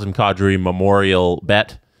the Nazem Kadri Memorial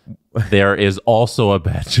Bet. There is also a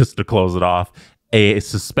bet, just to close it off. A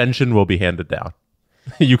suspension will be handed down.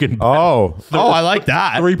 You can bet I like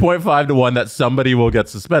that. 3.5 to 1 that somebody will get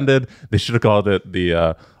suspended. They should have called it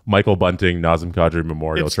the Michael Bunting Nazem Kadri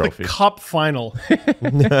Memorial It's Trophy. the Cup final.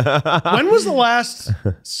 When was the last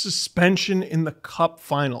suspension in the Cup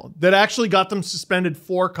final that actually got them suspended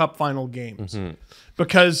for Cup final games?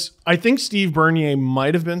 Because I think Steve Bernier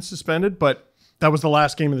might have been suspended, but that was the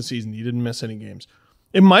last game of the season. He didn't miss any games.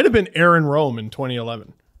 It might have been Aaron Rome in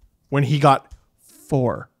 2011 when he got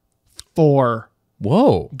four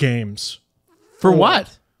Whoa. games. For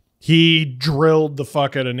what? He drilled the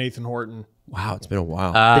fuck out of Nathan Horton. Wow, it's been a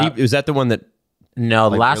while. Was that the one that No,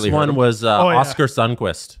 the last really hurt one him? was Oscar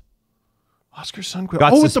Sundquist. Oscar Sundquist.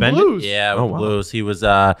 Got with the suspended? Blues. Yeah, with the Blues. He was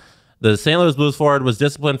the St. Louis Blues forward was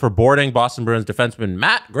disciplined for boarding Boston Bruins defenseman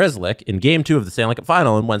Matt Grzelcyk in Game 2 of the Stanley Cup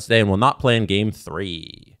Final on Wednesday and will not play in Game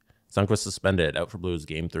 3. Sundquist suspended, out for Blues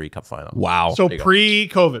Game 3 Cup Final. Wow. So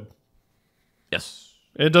pre-COVID. Yes.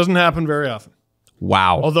 It doesn't happen very often.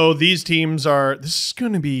 Wow. Although these teams this is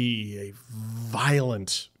going to be a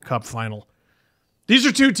violent Cup final. These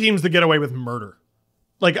are two teams that get away with murder.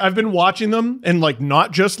 Like, I've been watching them, and like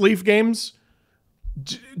not just Leaf games.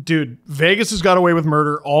 Dude, Vegas has got away with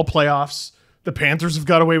murder all playoffs. The Panthers have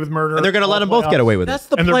got away with murder. And they're going to all let them both playoffs. get away with That's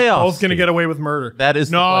it. the And they're playoffs. both going to get away with murder. That is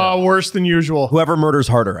the no playoffs. worse than usual. Whoever murders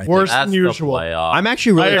harder, I think. Worse That's than the usual. playoff. I'm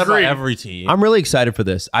actually really I agree. Every team. I'm really excited for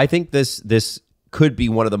this. I think this could be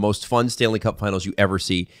one of the most fun Stanley Cup finals you ever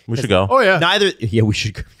see. we should go. Oh yeah. We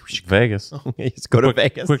should Vegas. Let's go to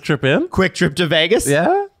Vegas. Quick trip in? Quick trip to Vegas.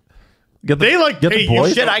 Yeah. Get the, They like get pay the you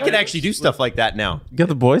boys. Shit, I can actually do stuff like that now. Get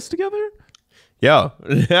the boys together? Yo,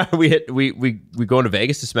 we going to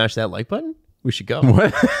Vegas to smash that like button? We should go.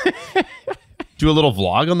 What? Do a little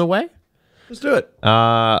vlog on the way? Let's do it.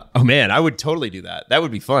 Oh man, I would totally do that. That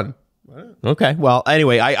would be fun. Okay. Well,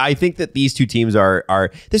 anyway, I think that these two teams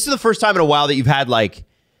are this is the first time in a while that you've had like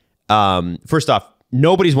first off,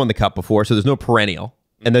 nobody's won the cup before, so there's no perennial.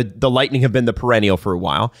 And the Lightning have been the perennial for a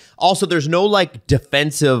while. Also, there's no like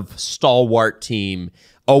defensive stalwart team.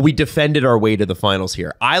 Oh, we defended our way to the finals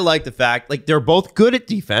here. I like the fact like they're both good at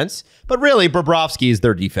defense, but really Bobrovsky is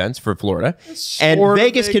their defense for Florida. And sort of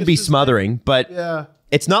Vegas can be Vegas' smothering, but Yeah.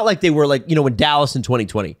 it's not like they were like, you know, in Dallas in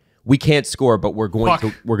 2020. We can't score, but we're going Fuck.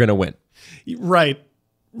 to win.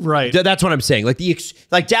 Right. That's what I'm saying. Like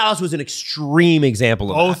like Dallas was an extreme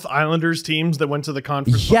example of Both that. Islanders teams that went to the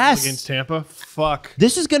conference Yes. final against Tampa. Fuck.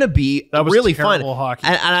 This is going to be That was really fun. terrible hockey.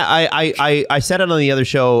 And I said it on the other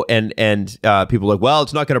show, and people were like, well,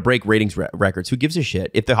 it's not going to break ratings records. Who gives a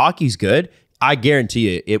shit? If the hockey's good, I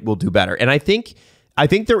guarantee you it will do better. And I think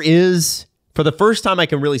there is, for the first time I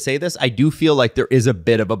can really say this, I do feel like there is a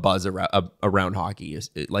bit of a buzz around hockey.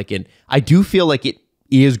 I do feel like it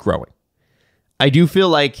is growing. I do feel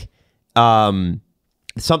like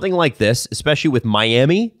something like this, especially with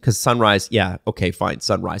Miami, because Sunrise, yeah, okay, fine,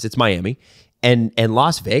 Sunrise, it's Miami, and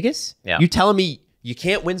Las Vegas. Yeah. You telling me you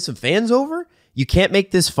can't win some fans over? You can't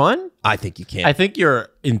make this fun? I think you can. I think you're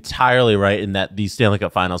entirely right in that these Stanley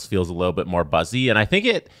Cup Finals feels a little bit more buzzy, and I think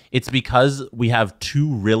it's because we have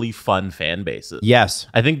two really fun fan bases. Yes.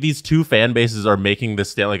 I think these two fan bases are making the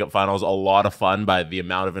Stanley Cup Finals a lot of fun by the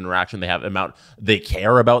amount of interaction they have, amount they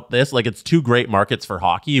care about this. Like, it's two great markets for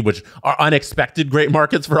hockey, which are unexpected great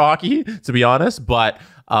markets for hockey, to be honest. But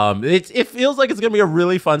it feels like it's going to be a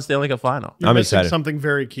really fun Stanley Cup Final. You're I'm missing excited. something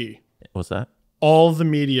very key. What's that? All the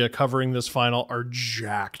media covering this final are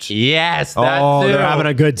jacked. Yes, that Oh, too. they're having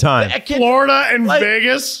a good time. Florida and Like-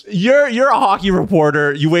 Vegas. You're a hockey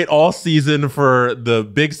reporter. You wait all season for the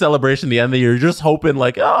big celebration at the end of the year. You're just hoping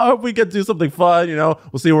like, oh, I hope we get to do something fun. You know,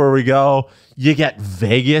 we'll see where we go. You get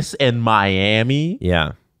Vegas and Miami.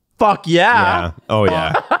 Yeah. Fuck yeah. Yeah. Oh,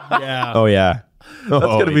 yeah. Yeah. Oh, yeah. That's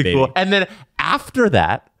gonna be cool. And then after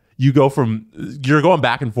that, you're going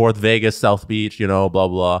back and forth, Vegas, South Beach, you know, blah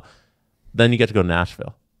blah. Then you get to go to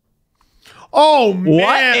Nashville. Oh, man.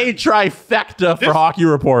 What a trifecta for hockey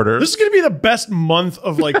reporters. This is going to be the best month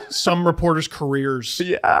of like some reporters' careers.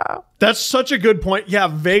 Yeah. That's such a good point. Yeah,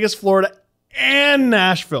 Vegas, Florida, and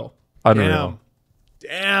Nashville. Unreal.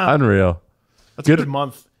 Damn. Unreal. That's a good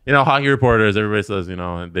month. You know, hockey reporters, everybody says, you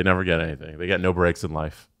know, they never get anything. They get no breaks in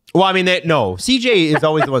life. Well, I mean, no. CJ is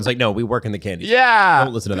always the one's like, no, we work in the candy. Yeah.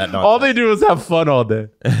 Don't listen to that nonsense. All they do is have fun all day.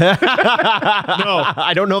 No,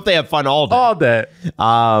 I don't know if they have fun all day. All day.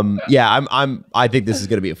 Yeah, I think this is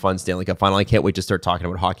going to be a fun Stanley Cup final. I can't wait to start talking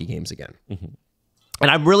about hockey games again. And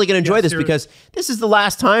I'm really going to enjoy this because this is the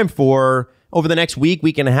last time over the next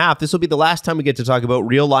week and a half. This will be the last time we get to talk about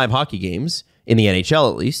real live hockey games in the NHL,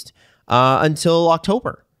 at least, until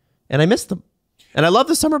October. And I miss them. And I love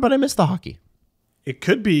the summer, but I miss the hockey. It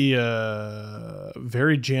could be a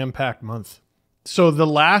very jam-packed month. So the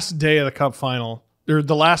last day of the Cup final, or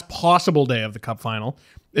the last possible day of the Cup final,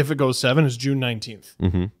 if it goes 7, is June 19th.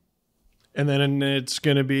 Mm-hmm. And then it's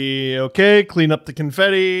going to be, okay, clean up the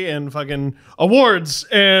confetti and fucking awards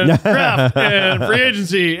and draft and free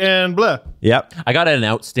agency and blah. Yep. I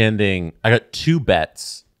got 2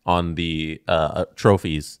 bets on the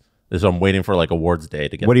trophies. So I'm waiting for like awards day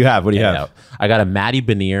to get. What do you have? What do you have? Out. I got a Matty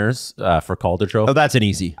Beniers for Calder Trophy. Oh, that's an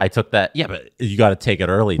easy. I took that. Yeah, but you got to take it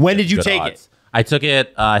early. When did you take it? I took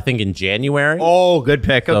it, I think, in January. Oh, good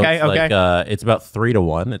pick. So Okay, it's okay. Like, it's about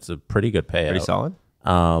 3-1. It's a pretty good payout. Pretty solid.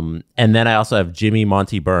 And then I also have Jimmy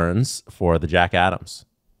Monty Burns for the Jack Adams.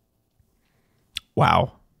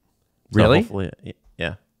 Wow. So Really? hopefully,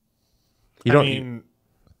 yeah. You don't. I mean,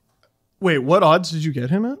 wait, what odds did you get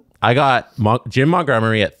him at? I got Jim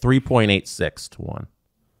Montgomery at 3.86 to 1.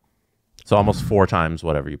 So almost 4 times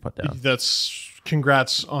whatever you put down. That's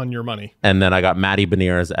congrats on your money. And then I got Matty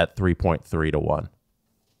Beniers at 3.3 to 1.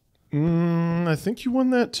 I think you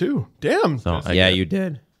won that too. Damn. So You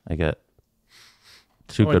did. I get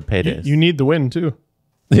 2 good paydays. You need the win too.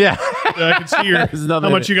 yeah. I can see how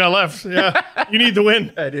much you got left. Yeah, you need the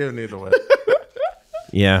win. I do need the win.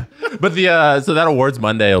 Yeah. But so that awards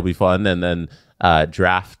Monday will be fun, and then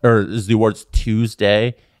draft is the awards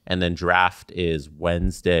Tuesday, and then draft is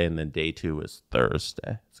Wednesday, and then day 2 is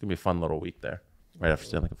Thursday. It's gonna be a fun little week there, right after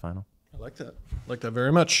Stanley Cup final. I like that. I like that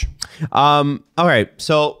very much. All right.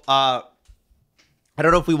 So I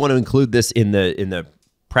don't know if we want to include this in the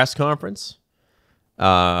press conference,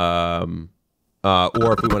 or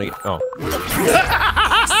if we want to. Oh.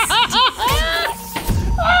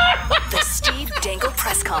 The Steve Dangle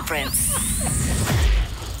Press Conference.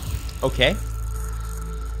 Okay.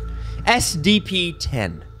 SDP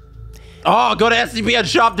 10. Oh, go to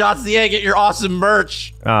sdpnshop.ca, get your awesome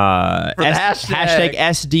merch. Hashtag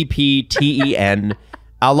SDP10.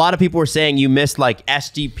 A lot of people were saying you missed like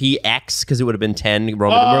SDPX because it would have been 10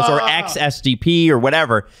 Roman numerals or XSDP or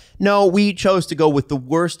whatever. No, we chose to go with the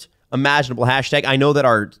worst imaginable hashtag. I know that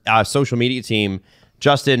our social media team,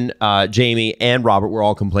 Justin, Jamie, and Robert were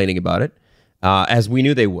all complaining about it, as we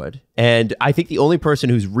knew they would. And I think the only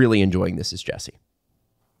person who's really enjoying this is Jesse.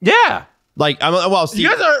 Yeah. Like, Steve, You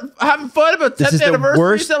guys are having fun about 10th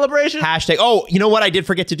anniversary celebration? Hashtag. Oh, you know what? I did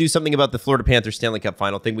forget to do something about the Florida Panthers Stanley Cup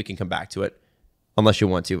final thing. We can come back to it, unless you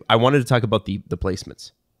want to. I wanted to talk about the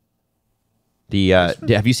placements.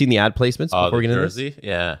 Have you seen the ad placements before we get into jersey? this?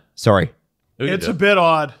 Yeah. Sorry. It's a bit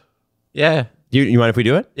odd. Yeah. Do you mind if we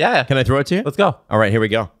do it? Yeah. Can I throw it to you? Let's go. All right, here we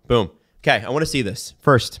go. Boom. Okay, I want to see this.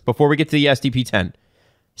 First, before we get to the SDP 10,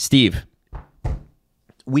 Steve,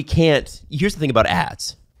 we can't. Here's the thing about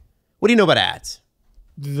ads. What do you know about ads?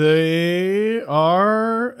 They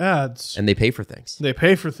are ads. And they pay for things. They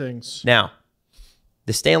pay for things. Now,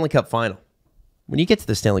 the Stanley Cup final. When you get to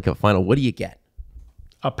the Stanley Cup final, what do you get?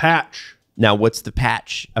 A patch. Now, what's the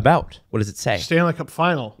patch about? What does it say? Stanley Cup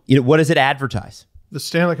final. What does it advertise? The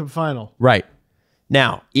Stanley Cup final. Right.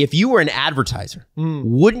 Now, if you were an advertiser,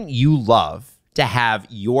 wouldn't you love to have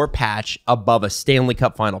your patch above a Stanley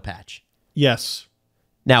Cup final patch? Yes.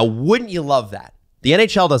 Now, wouldn't you love that? The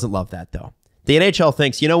NHL doesn't love that, though. The NHL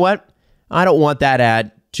thinks, you know what? I don't want that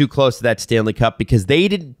ad too close to that Stanley Cup because they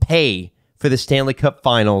didn't pay for the Stanley Cup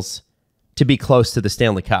finals to be close to the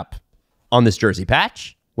Stanley Cup on this jersey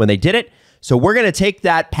patch when they did it. So we're going to take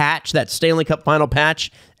that patch, that Stanley Cup final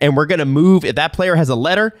patch, and we're going to move. If that player has a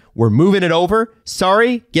letter, we're moving it over.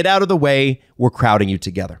 Sorry, get out of the way. We're crowding you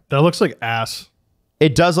together. That looks like ass.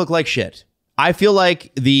 It does look like shit. I feel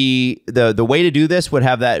like the way to do this would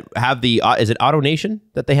have the is it Auto Nation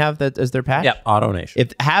that they have that as their patch? Yeah, Auto Nation.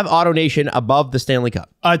 Have Auto Nation above the Stanley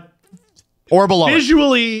Cup or below it.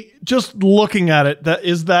 Visually, just looking at it,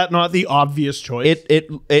 is that not the obvious choice?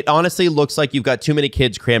 It honestly looks like you've got too many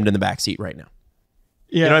kids crammed in the back seat right now.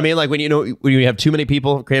 Yeah. You know what I mean? Like when you have too many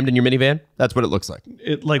people crammed in your minivan, that's what it looks like.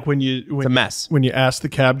 It's a mess. When you ask the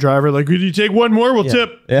cab driver, like, "Could you take one more? We'll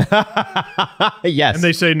tip." Yes. And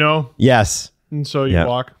they say no. Yes. And so you Yeah.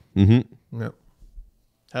 walk. Mm-hmm. Yep.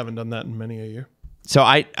 Haven't done that in many a year. So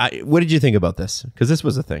what did you think about this? Because this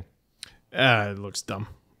was a thing. It looks dumb.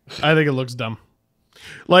 I think it looks dumb.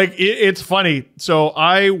 Like, it's funny. So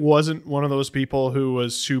I wasn't one of those people who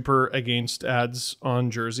was super against ads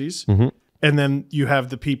on jerseys. Mm-hmm. And then you have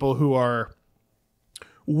the people who are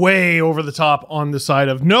way over the top on the side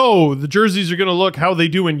of, no, the jerseys are going to look how they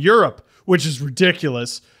do in Europe, which is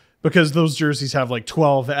ridiculous because those jerseys have like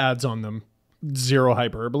 12 ads on them. Zero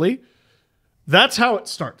hyperbole. That's how it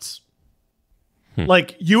starts.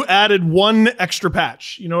 Like, you added one extra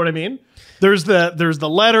patch. You know what I mean? There's the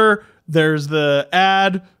letter, there's the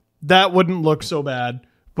ad. That wouldn't look so bad.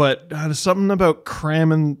 But there's something about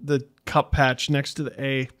cramming the cup patch next to the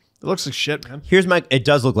A. It looks like shit, man. It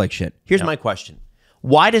does look like shit. Here's my question.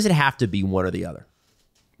 Why does it have to be one or the other?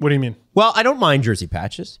 What do you mean? Well, I don't mind jersey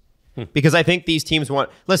patches because I think these teams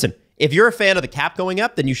listen, if you're a fan of the cap going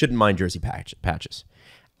up, then you shouldn't mind jersey patches.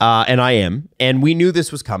 And I am. And we knew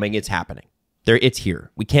this was coming. It's happening. It's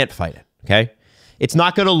here. We can't fight it. Okay. It's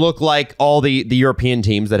not going to look like all the European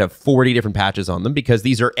teams that have 40 different patches on them because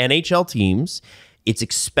these are NHL teams. It's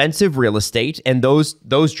expensive real estate. And those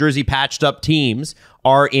jersey patched up teams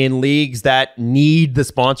are in leagues that need the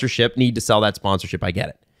sponsorship, need to sell that sponsorship. I get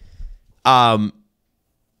it.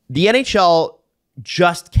 The NHL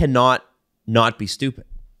just cannot not be stupid.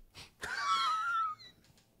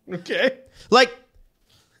 Okay. Like,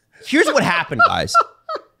 here's what happened, guys.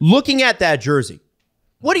 Looking at that jersey,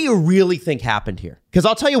 what do you really think happened here? Because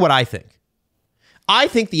I'll tell you what I think. I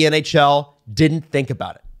think the NHL didn't think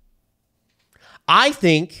about it. I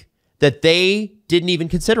think that they didn't even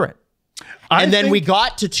consider it. And then we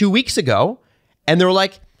got to 2 weeks ago, and they were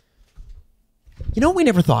like, you know what we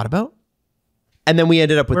never thought about? And then we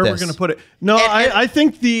ended up with where this. we're going to put it. No, I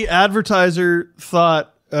think the advertiser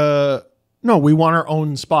thought, no, we want our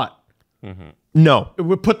own spot. Mm-hmm. No.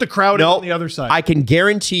 We put the crowd on the other side. I can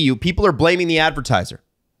guarantee you, people are blaming the advertiser.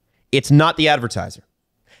 It's not the advertiser.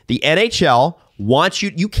 The NHL wants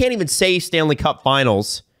you. You can't even say Stanley Cup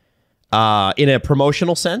Finals in a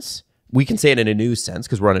promotional sense. We can say it in a news sense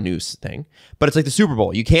because we're on a news thing. But it's like the Super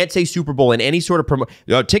Bowl. You can't say Super Bowl in any sort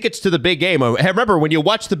of tickets to the big game. I remember when you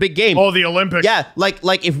watch the big game. Oh, the Olympics. Yeah,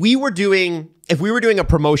 like if we were doing a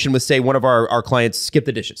promotion with, say, one of our clients, Skip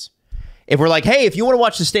the Dishes. If we're like, hey, if you want to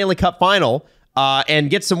watch the Stanley Cup Final and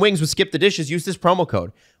get some wings with Skip the Dishes, use this promo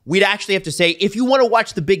code. We'd actually have to say, if you want to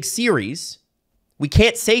watch the big series, we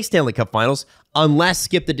can't say Stanley Cup Finals unless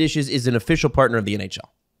Skip the Dishes is an official partner of the NHL.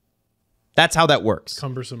 That's how that works.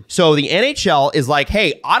 Cumbersome. So the NHL is like,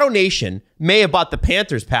 hey, AutoNation may have bought the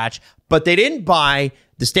Panthers patch, but they didn't buy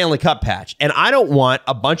the Stanley Cup patch. And I don't want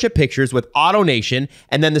a bunch of pictures with AutoNation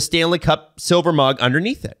and then the Stanley Cup silver mug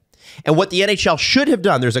underneath it. And what the NHL should have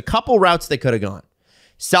done, there's a couple routes they could have gone.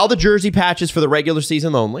 Sell the jersey patches for the regular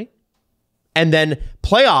season only. And then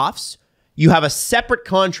playoffs, you have a separate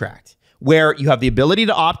contract where you have the ability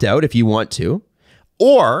to opt out if you want to,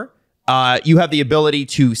 or you have the ability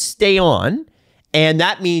to stay on, and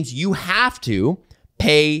that means you have to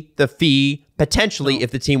pay the fee potentially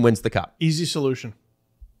if the team wins the cup. Easy solution.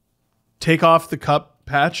 Take off the cup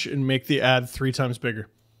patch and make the ad 3 times bigger.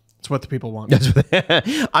 That's what the people want. I'm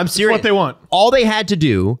serious. That's what they want. All they had to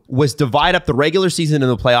do was divide up the regular season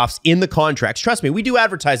and the playoffs in the contracts. Trust me, we do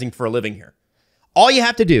advertising for a living here. All you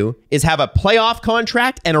have to do is have a playoff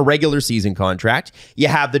contract and a regular season contract. You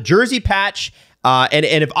have the jersey patch. And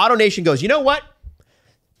if AutoNation goes, you know what?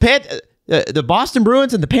 The Boston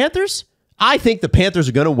Bruins and the Panthers, I think the Panthers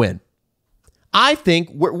are going to win. I think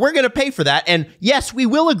we're going to pay for that. And yes, we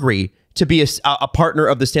will agree to be a partner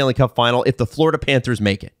of the Stanley Cup Final if the Florida Panthers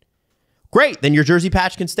make it. Great. Then your jersey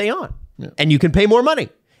patch can stay on and you can pay more money.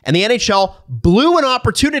 And the NHL blew an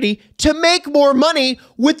opportunity to make more money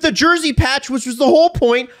with the jersey patch, which was the whole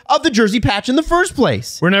point of the jersey patch in the first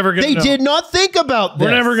place. We're never going to know. They did not think about this.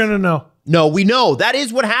 We're never going to know. No, we know. That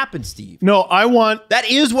is what happened, Steve. No, That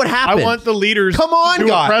is what happened. I want the leaders to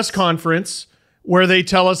do a press conference where they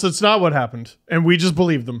tell us it's not what happened, and we just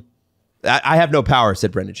believe them. I have no power,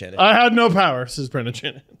 said Brendan Shannon. I had no power, says Brendan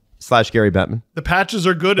Shannon. / Gary Bettman. The patches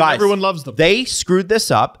are good, Guys, and everyone loves them. They screwed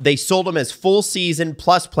this up. They sold them as full season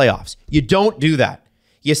plus playoffs. You don't do that.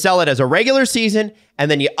 You sell it as a regular season,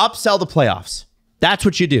 and then you upsell the playoffs. That's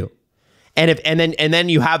what you do. And then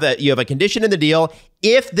you have a condition in the deal.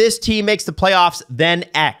 If this team makes the playoffs, then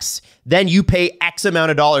X. Then you pay X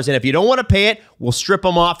amount of dollars. And if you don't want to pay it, we'll strip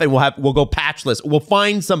them off and we'll go patchless. We'll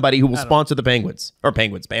find somebody who will sponsor the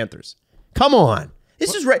Panthers. Come on.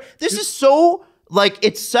 This is right. This is so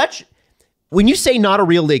it's such. When you say not a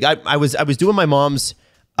real league, I was doing my mom's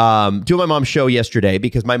show yesterday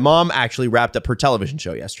because my mom actually wrapped up her television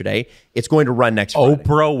show yesterday. It's going to run next Friday.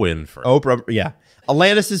 Oprah Winfrey. Oprah, yeah.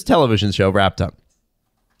 Alanis' television show wrapped up.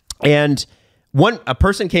 And a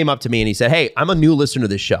person came up to me and he said, hey, I'm a new listener to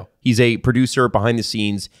this show. He's a producer behind the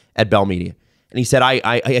scenes at Bell Media. And he said,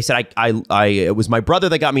 it was my brother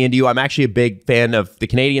that got me into you. I'm actually a big fan of the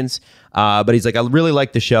Canadians. But he's like, I really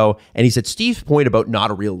like the show. And he said, Steve's point about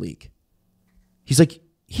not a real league. He's like,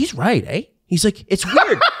 he's right, eh? He's like, it's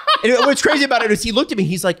weird. And what's crazy about it is he looked at me,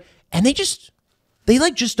 he's like, and they just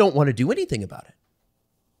don't want to do anything about it.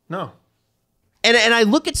 No. And I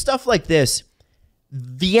look at stuff like this.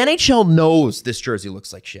 The NHL knows this jersey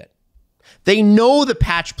looks like shit. They know the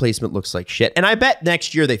patch placement looks like shit. And I bet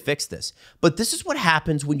next year they fix this. But this is what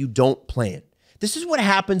happens when you don't plan. This is what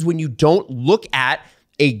happens when you don't look at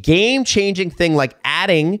a game-changing thing like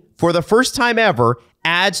adding, for the first time ever,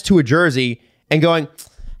 adds to a jersey and going,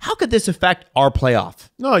 how could this affect our playoff?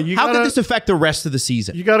 No, How could this affect the rest of the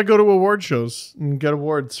season? You got to go to award shows and get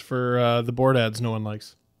awards for the board ads no one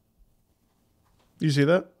likes. You see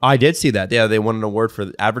that? I did see that. Yeah, they won an award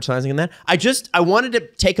for advertising and that. I wanted to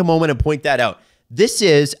take a moment and point that out. This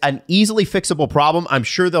is an easily fixable problem. I'm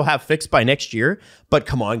sure they'll have fixed by next year. But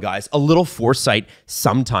come on, guys, a little foresight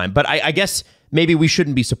sometime. But I guess maybe we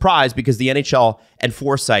shouldn't be surprised because the NHL and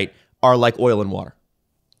foresight are like oil and water.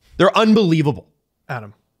 They're unbelievable.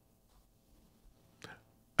 Adam,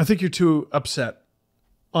 I think you're too upset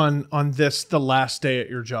on this, the last day at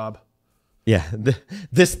your job. Yeah,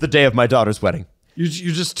 this the day of my daughter's wedding.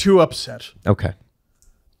 You're just too upset. Okay.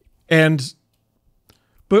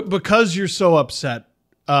 But because you're so upset,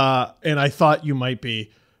 and I thought you might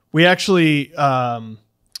be, we actually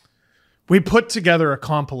we put together a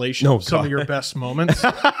compilation of some of your best moments.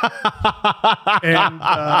 And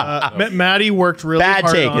Maddie worked really hard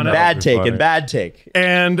on it. Bad take.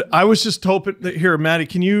 And I was just hoping that, here, Maddie,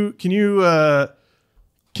 can you get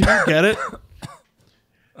it?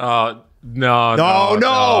 No.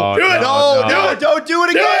 Do it. Don't do it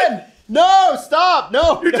again. No, stop.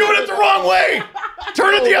 No. You're doing it the wrong way.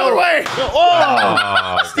 Turn it the other way.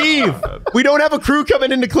 Oh, Steve, we don't have a crew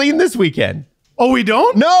coming in to clean this weekend. Oh, we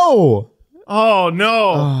don't? No. Oh, no.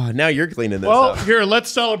 Oh, now you're cleaning this Well, up. here,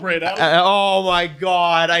 let's celebrate. Oh, my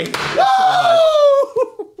God.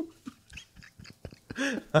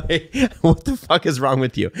 What the fuck is wrong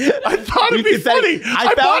with you? I thought it'd be funny.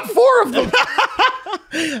 I bought 4 of them.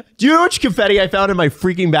 Do you know how much confetti I found in my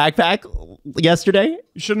freaking backpack yesterday?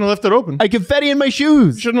 You shouldn't have left it open. I confetti in my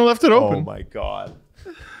shoes. You shouldn't have left it open. Oh, my God.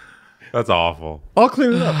 That's awful. I'll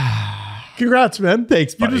clean it up. Congrats, man.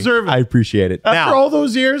 Thanks, buddy. You deserve it. I appreciate it. After all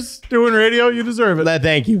those years doing radio, you deserve it.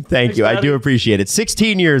 Thank you. Thank you. I do appreciate it.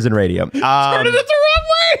 16 years in radio. Turn it the wrong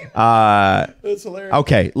way. That's hilarious.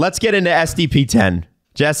 Okay, let's get into SDP 10.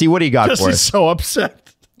 Jesse, what do you got for Jesse's us? so upset.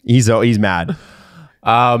 He's mad.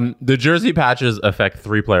 The jersey patches affect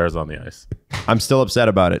 3 players on the ice. I'm still upset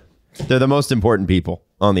about it. They're the most important people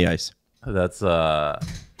on the ice. That's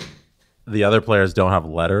the other players don't have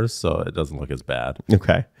letters, so it doesn't look as bad.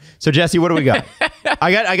 Okay. So Jesse, what do we got?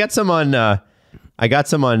 I got some on Let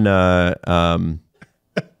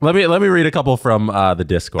me read a couple from the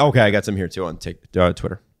Discord. Okay, I got some here too on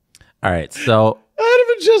Twitter. All right, so Adam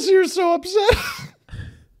and Jesse are so upset.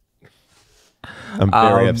 I'm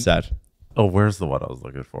very upset. oh, where's the one I was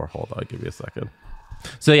looking for? Hold on, give me a second.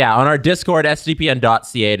 So yeah, on our Discord,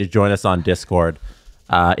 sdpn.ca, to join us on Discord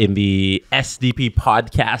in the SDP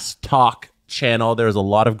Podcast Talk channel. There's a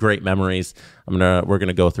lot of great memories. We're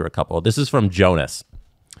gonna go through a couple. This is from Jonas.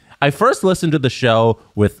 I first listened to the show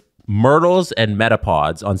with Myrtles and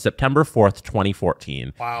Metapods on September 4th,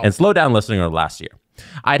 2014. Wow. And slowed down listening last year.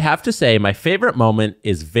 I'd have to say my favorite moment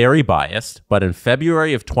is very biased, but in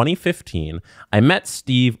February of 2015, I met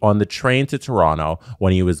Steve on the train to Toronto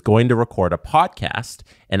when he was going to record a podcast,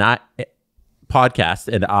 and I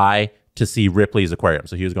to see Ripley's Aquarium.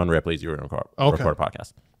 So he was going to Ripley's, you were going to record a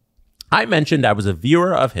podcast. I mentioned I was a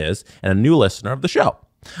viewer of his and a new listener of the show.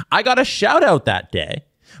 I got a shout out that day,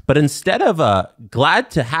 but instead of glad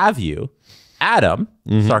to have you, Adam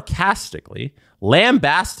sarcastically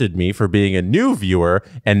lambasted me for being a new viewer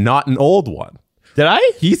and not an old one. Did I?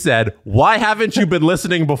 He said, "Why haven't you been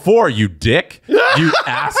listening before, you dick? You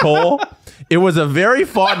asshole." It was a very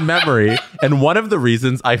fond memory and one of the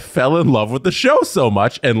reasons I fell in love with the show so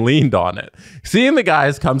much and leaned on it. Seeing the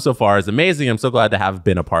guys come so far is amazing. I'm so glad to have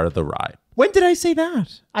been a part of the ride. When did I say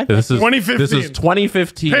that? This is 2015. This is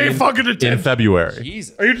 2015 Pay fucking attention. in February.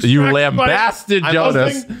 Jesus. Are you You distracted lambasted by-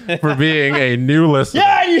 Jonas for being a new listener.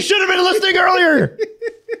 Yeah, you should have been listening earlier.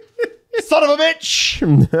 Son of a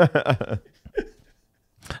bitch.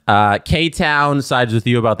 K-Town sides with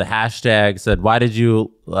you about the hashtag, said, why did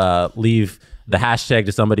you leave the hashtag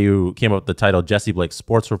to somebody who came up with the title Jesse Blake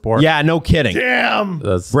Sports Report? Yeah, no kidding. Damn.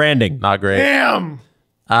 That's Branding. not great. Damn.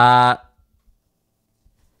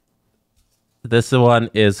 This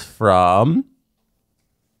one is from...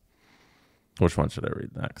 Which one should I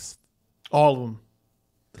read next? All of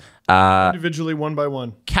them. Individually, one by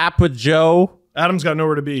one. Cap with Joe. Adam's got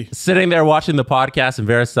nowhere to be. Sitting there watching the podcast and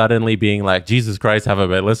very suddenly being like, Jesus Christ, have I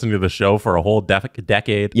been listening to the show for a whole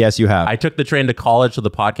decade? Yes, you have. I took the train to college, so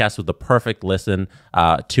the podcast was the perfect listen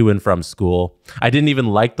to and from school. I didn't even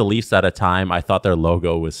like the Leafs at a time. I thought their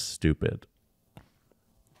logo was stupid.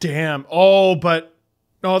 Damn. Oh, but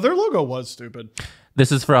no, their logo was stupid.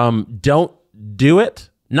 This is from Don't Do It.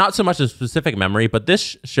 Not so much a specific memory, but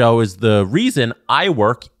this show is the reason I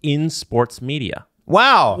work in sports media.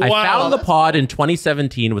 Wow. I found the pod in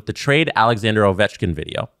 2017 with the trade Alexander Ovechkin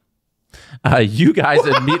video. You guys, do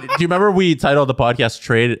you remember we titled the podcast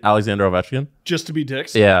 "Trade Alexander Ovechkin"? Just to be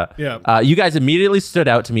dicks. Yeah. Yeah. You guys immediately stood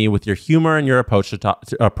out to me with your humor and your approach to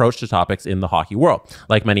topics in the hockey world.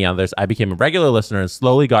 Like many others, I became a regular listener and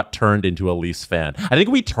slowly got turned into a Leafs fan. I think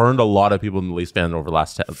we turned a lot of people into Leafs fans over the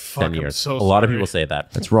last 10 years. so a lot of sorry. people say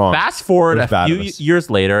that. That's wrong. Fast forward That's a bad few of us. years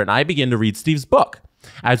later, and I began to read Steve's book.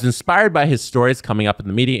 I was inspired by his stories coming up in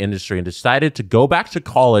the media industry and decided to go back to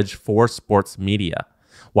college for sports media.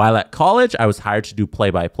 While at college, I was hired to do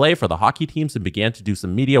play-by-play for the hockey teams and began to do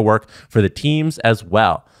some media work for the teams as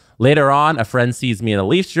well. Later on, a friend sees me in a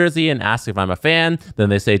Leafs jersey and asks if I'm a fan. Then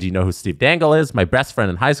they say, do you know who Steve Dangle is? My best friend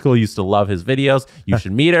in high school used to love his videos. You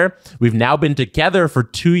should meet her. We've now been together for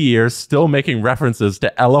 2 years, still making references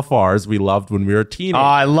to LFRs we loved when we were teenagers. Oh,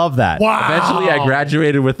 I love that. Wow. Eventually, I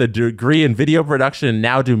graduated with a degree in video production and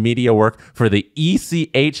now do media work for the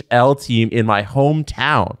ECHL team in my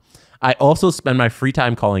hometown. I also spend my free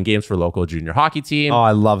time calling games for local junior hockey team. Oh,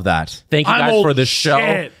 I love that. Thank you I'm guys old for this shit.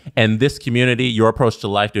 show and this community, your approach to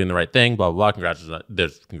life, doing the right thing, blah, blah, blah.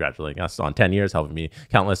 Congratulating us on 10 years, helping me,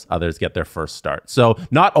 countless others get their first start. So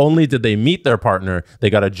not only did they meet their partner, they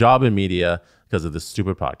got a job in media because of this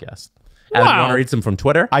stupid podcast. Adam, you want to read some from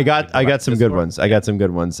Twitter? I got some good ones. I got some good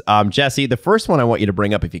ones. Jesse, the first one I want you to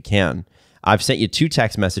bring up if you can. I've sent you 2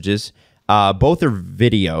 text messages. Both are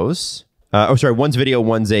videos. One's video,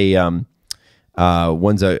 one's a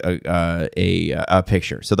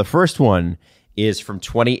picture. So the first one is from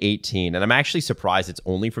 2018, and I'm actually surprised it's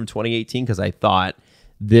only from 2018 because I thought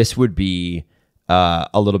this would be a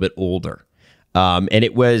little bit older. And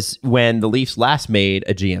it was when the Leafs last made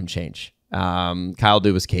a GM change. Kyle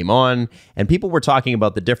Dubas came on, and people were talking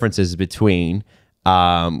about the differences between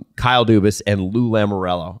Kyle Dubas and Lou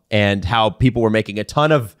Lamoriello, and how people were making a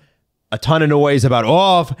ton of noise about,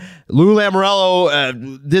 Lou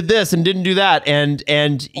Lamoriello did this and didn't do that, and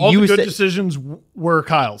All the good decisions were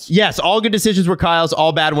Kyle's. Yes, all good decisions were Kyle's.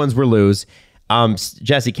 All bad ones were Lou's.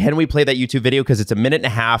 Jesse, can we play that YouTube video because it's a minute and a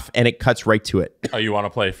half and it cuts right to it? Oh, you want to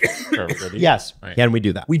play? Yes. Right. Can we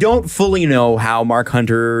do that? We don't fully know how Mark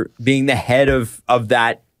Hunter, being the head of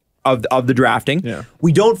the drafting,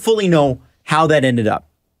 we don't fully know how that ended up.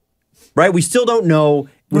 Right? We still don't know.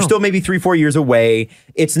 We're still maybe 3-4 years away.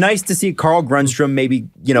 It's nice to see Carl Grundstrom maybe,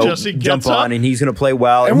 Jesse jump gets on up. and he's going to play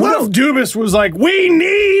well. And what if Dubas was like, we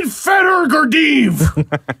need Fedor Gordeev?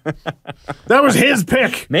 That was his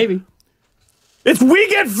pick. Maybe. If we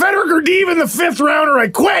get Fedor Gordeev in the 5th round or I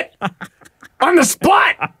quit on the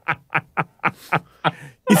spot.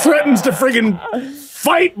 He threatens to friggin'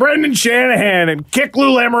 fight Brendan Shanahan and kick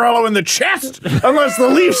Lou Lamoriello in the chest unless the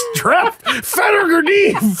Leafs draft Fedor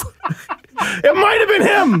Gordeev. It might have been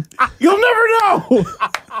him. You'll never know.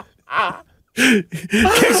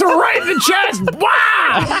 Kicks her right in the chest.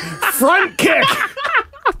 Wow! Front kick.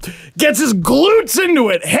 Gets his glutes into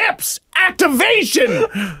it. Hips. Activation.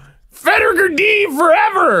 Fedor Gordeev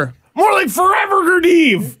forever. More like forever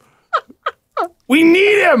Gordeev. We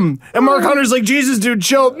need him. And Mark Hunter's like, Jesus, dude,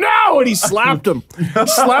 chill. No! And he slapped him.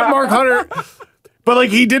 Slapped Mark Hunter. But like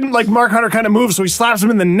he didn't like Mark Hunter kind of move, so he slaps him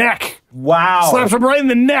in the neck. Wow. Slaps him right in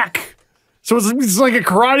the neck. So it's like a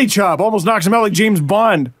karate chop. Almost knocks him out like James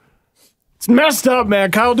Bond. It's messed up, man.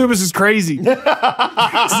 Kyle Dubas is crazy. It's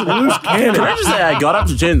a loose cannon. Can I just say I got up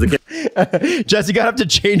to change the game? Jesse got up to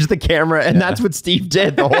change the camera, and that's what Steve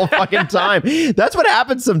did the whole fucking time. That's what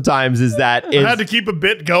happens sometimes is that I had to keep a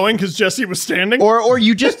bit going because Jesse was standing. or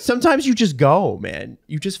you just sometimes you just go, man.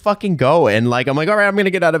 You just fucking go, and like I'm like, all right, I'm gonna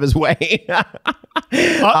get out of his way.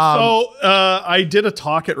 I did a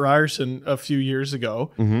talk at Ryerson a few years ago,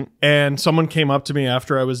 and someone came up to me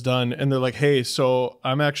after I was done, and they're like, "Hey, so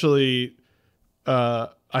I'm actually, I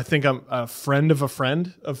think I'm a friend of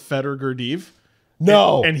Fedor Gordeev."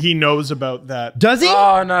 No, and he knows about that. does he?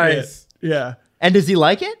 Oh, nice. Yeah, And does he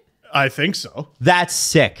like it? I think so. That's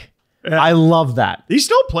sick. Yeah. I love that. He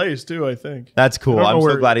still plays too, I think. That's cool. I don't know I'm so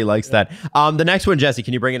where- glad he likes that. The next one, Jesse,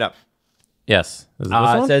 can you bring it up? Yes. Is it this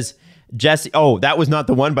It one? says Jesse. Oh, that was not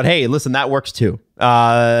the one, but hey, listen, that works too.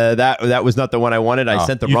 That was not the one I wanted. I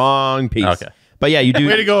sent the wrong piece. Okay. But yeah, you do.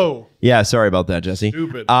 Way to go. Yeah, sorry about that, Jesse.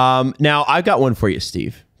 Stupid. Now I've got one for you,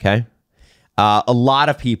 Steve. Okay. A lot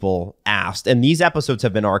of people asked, and these episodes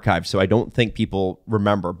have been archived, so I don't think people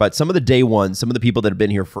remember. But some of the day ones, some of the people that have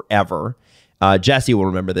been here forever, Jesse will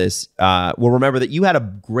remember this. Will remember that you had a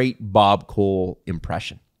great Bob Cole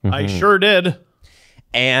impression. I sure did.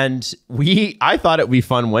 And I thought it would be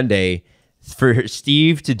fun one day for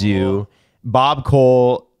Steve to do Bob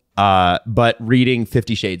Cole, but reading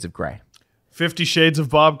 50 Shades of Grey. 50 Shades of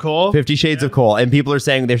Bob Cole. 50 Shades of Cole. And people are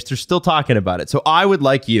saying they're still talking about it. So I would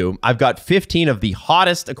like you. I've got 15 of the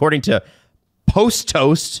hottest, according to Post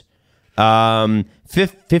Toast,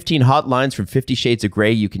 15 hot lines from 50 Shades of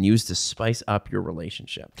Grey you can use to spice up your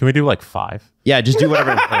relationship. Can we do like 5? Yeah, just do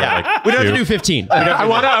whatever. Yeah. We don't have to do 15. I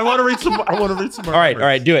want to read some. I want to read some more. All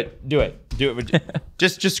right. Do it.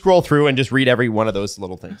 Just scroll through and just read every one of those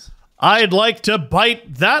little things. I'd like to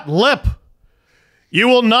bite that lip. You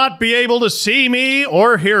will not be able to see me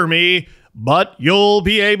or hear me, but you'll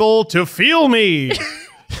be able to feel me.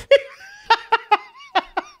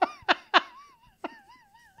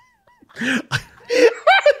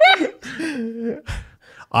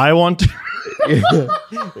 I want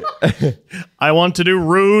to do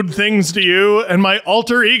rude things to you, and my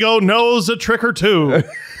alter ego knows a trick or two.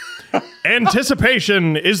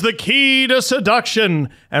 Anticipation is the key to seduction,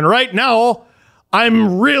 and right now,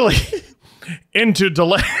 I'm really into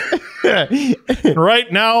delay.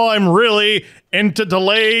 Right now, I'm really into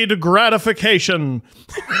delayed gratification.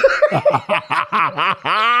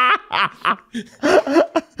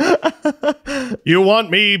 You want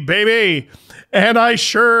me, baby, and I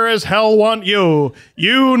sure as hell want you.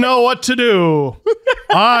 You know what to do.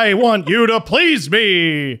 I want you to please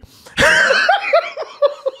me.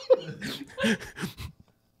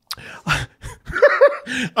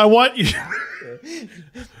 I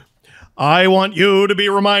want you to be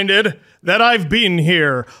reminded that I've been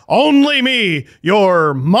here. Only me.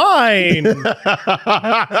 You're mine.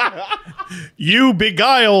 You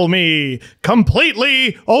beguile me,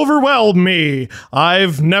 completely overwhelm me.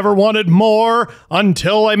 I've never wanted more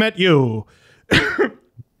until I met you.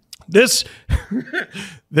 This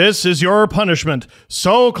is your punishment.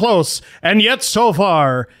 So close and yet so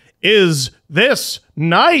far. Is this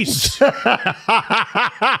nice?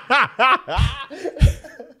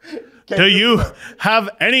 Do you have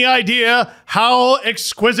any idea how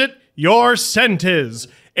exquisite your scent is?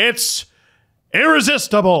 It's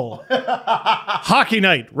irresistible. Hockey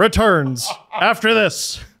night returns after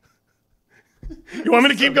this. You want me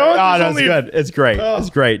to keep going? Oh, no, it's good. It's great.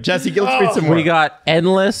 It's great. Jesse, let's read some more. We got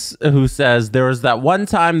Endless, who says, there was that one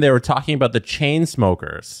time they were talking about the chain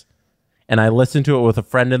smokers, and I listened to it with a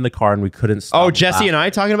friend in the car, and we couldn't stop. Oh, Jesse and I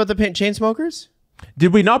talking about the chain smokers?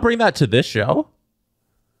 Did we not bring that to this show?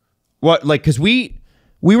 What, like, because we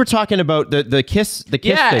were talking about the kiss thing,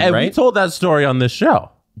 and right? we told that story on this show.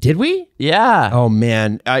 Did we? Yeah. Oh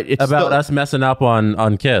man, it's about us messing up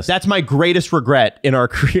on Kiss. That's my greatest regret in our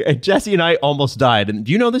career. Jesse and I almost died. And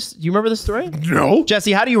do you know this? Do you remember this story? No.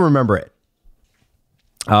 Jesse, how do you remember it?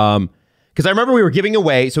 Because I remember we were giving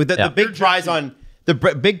away. So the big prize on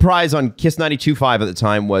big prize on Kiss 92.5 at the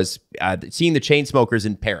time was seeing the Chainsmokers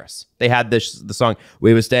in Paris. They had the song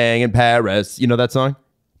 "We Were Staying in Paris." You know that song?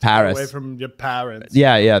 Paris. Away from your parents.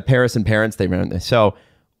 Yeah. Paris and Parents. They ran this. So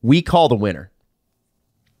we called a winner.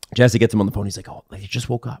 Jesse gets him on the phone. He's like, "Oh, he just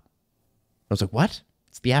woke up." I was like, "What?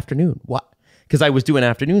 It's the afternoon. What?" Because I was doing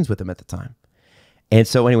afternoons with him at the time. And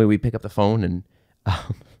so anyway, we pick up the phone and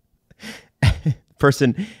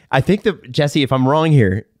person, I think that Jesse, if I'm wrong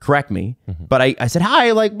here, correct me. Mm-hmm. But I said,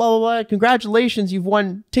 "Hi, like blah, blah, blah. Congratulations. You've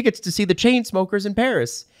won tickets to see the Chainsmokers in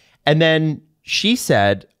Paris." And then she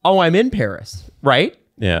said, "Oh, I'm in Paris, right?"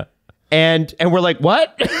 Yeah. And we're like,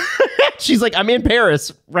 "What?" She's like, "I'm in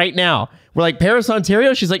Paris right now." We're like, "Paris,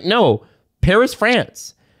 Ontario?" She's like, "No, Paris,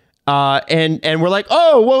 France." And we're like,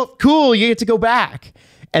 "Oh, well, cool. You get to go back."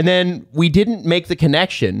 And then we didn't make the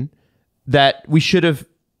connection that we should have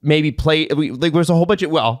maybe played. There was a whole bunch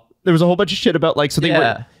of shit about like, so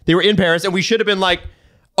they were in Paris, and we should have been like,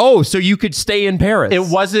 "Oh, so you could stay in Paris." It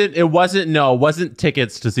wasn't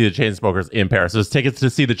tickets to see the Chainsmokers in Paris. It was tickets to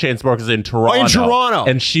see the Chainsmokers in Toronto. In Toronto.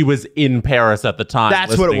 And she was in Paris at the time.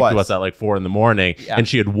 That's what it was. To us at like 4 a.m. And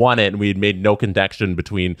she had won it, and we had made no connection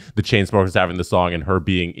between the Chainsmokers having the song and her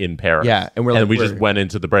being in Paris. Yeah. And we just went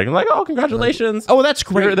into the break and like, "Oh, congratulations. Oh, that's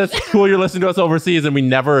great. That's cool. You're listening to us overseas." And we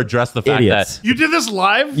never addressed the fact that you did this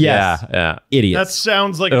live? Yes. Yeah. Idiots. That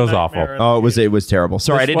sounds like it was awful. Oh, it was terrible.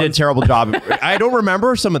 Sorry, I did a terrible job. I don't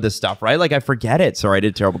remember some of this stuff, right? Like I forget it. Sorry, I did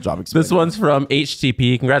a terrible job explaining. This one's from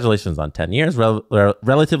HTP. Congratulations on 10 years.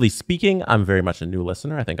 Relatively speaking, I'm very much a new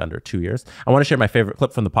listener. I think under 2 years. I want to share my favorite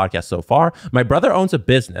clip from the podcast so far. My brother owns a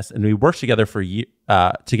business, and we worked together for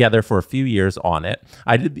a few years on it.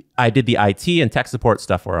 I did the IT and tech support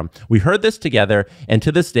stuff for him. We heard this together, and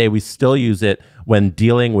to this day, we still use it when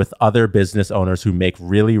dealing with other business owners who make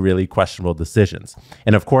really, really questionable decisions.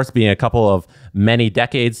 And of course, being a couple of many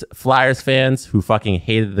decades Flyers fans who fucking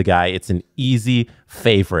hated the guy, it's an easy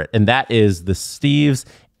favorite. And that is the Steve's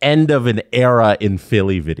 "End of an Era in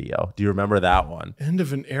Philly" video. Do you remember that one? End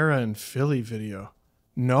of an Era in Philly video.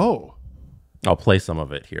 No. I'll play some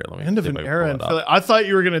of it here. Let me End of see if an I can era. pull In it up. Philly. I thought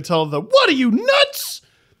you were going to tell what are you, nuts?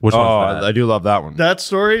 Which Oh, one's that? I do love that one. That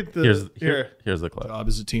story? Here's the clip. Job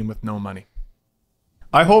is a team with no money.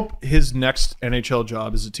 I hope his next NHL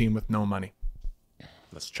job is a team with no money.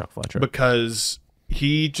 That's Chuck Fletcher. Because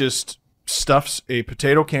he just stuffs a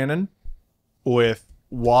potato cannon with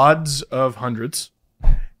wads of hundreds,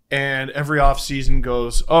 and every offseason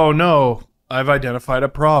goes, oh no, I've identified a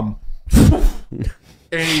problem.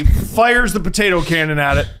 And he fires the potato cannon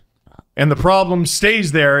at it, and the problem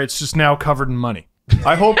stays there. It's just now covered in money.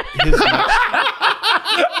 I hope his next...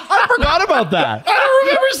 I forgot about that. I don't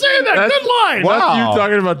remember saying that. Good line. Wow. You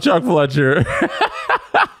talking about Chuck Fletcher?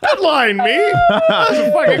 Good line, me. That's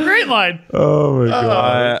a fucking great line. Oh my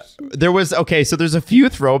god. There was so there's a few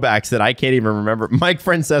throwbacks that I can't even remember. Mike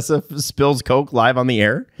Francesa spills Coke live on the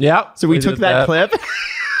air. Yeah. So we took that clip.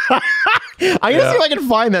 I'm gonna see if I can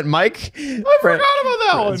find that Mike. I forgot about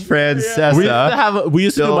that one. Francesa. We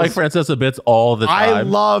used to do Mike Francesa bits all the time. I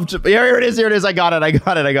loved. Here it is. I got it.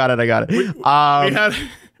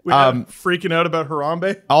 We had freaking out about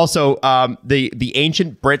Harambe. Also, the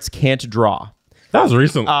ancient Brits can't draw. That was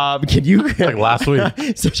recent. Can you like last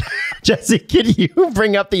week? So, Jesse, can you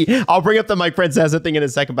bring up I'll bring up the Mike Francesa thing in a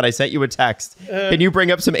second, but I sent you a text. Can you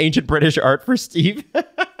bring up some ancient British art for Steve?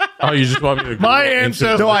 Oh, you just want me to My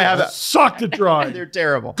ancestors No, I have sucked at drawing. They're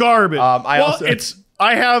terrible. Garbage.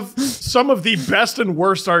 I have some of the best and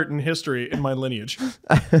worst art in history in my lineage.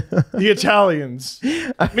 The Italians,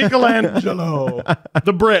 Michelangelo,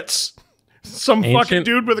 the Brits, some fucking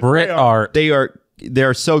dude with a Brit crayon. art.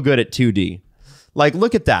 They're so good at 2D. Like,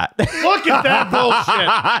 look at that. Look at that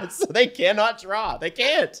bullshit. So they cannot draw. They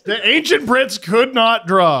can't. The ancient Brits could not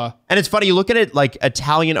draw. And it's funny, you look at it like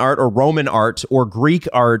Italian art or Roman art or Greek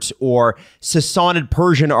art or Sassanid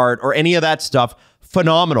Persian art or any of that stuff,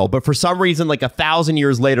 phenomenal. But for some reason, like 1,000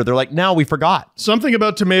 years later, they're like, no, we forgot. Something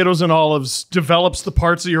about tomatoes and olives develops the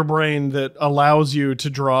parts of your brain that allows you to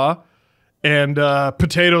draw. And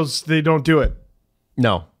potatoes, they don't do it.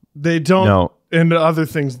 No. They don't. No. And other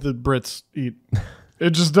things the Brits eat.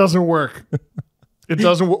 It just doesn't work. It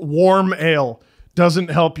doesn't warm ale doesn't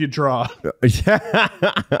help you draw. Jesse,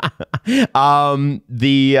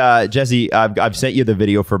 I've sent you the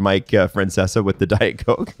video for Mike Francesa with the Diet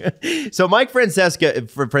Coke. So Mike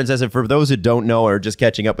Francesa, for those who don't know or just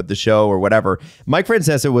catching up with the show or whatever, Mike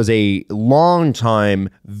Francesa was a long time,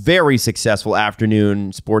 very successful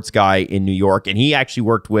afternoon sports guy in New York, and he actually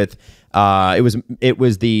worked with it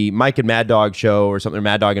was the Mike and Mad Dog show or something,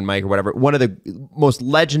 Mad Dog and Mike or whatever, one of the most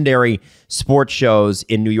legendary sports shows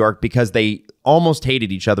in New York because they almost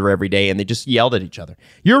hated each other every day and they just yelled at each other.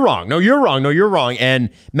 You're wrong. No, you're wrong. No, you're wrong. And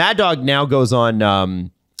Mad Dog now goes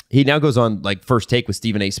on he now goes on like First Take with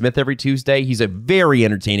Stephen A. Smith every Tuesday. He's a very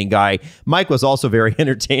entertaining guy. Mike was also very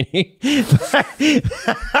entertaining.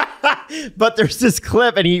 But there's this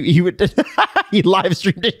clip and he would he live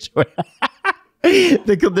streamed into it.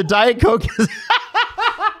 The Diet Coke is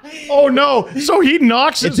oh no. So he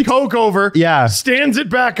knocks his Coke over, stands it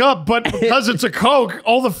back up, but because it's a Coke,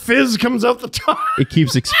 all the fizz comes out the top. It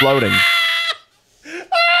keeps exploding.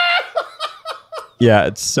 Yeah,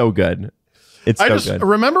 it's so good. It's so good.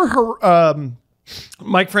 Remember her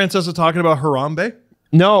Mike Francesa talking about Harambe?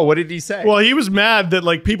 No, what did he say? Well, he was mad that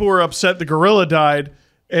like people were upset the gorilla died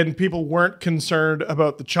and people weren't concerned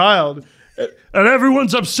about the child. And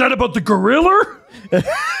everyone's upset about the gorilla? The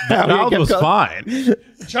child was fine.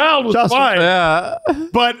 The child was fine. Yeah.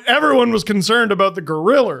 But everyone was concerned about the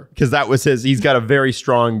gorilla. Because that was he's got a very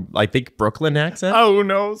strong, I think, Brooklyn accent. Oh, who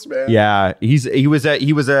knows, man? Yeah. He's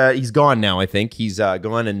gone now, I think. He's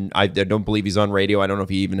gone and I don't believe he's on radio. I don't know if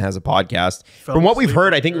he even has a podcast. From what we've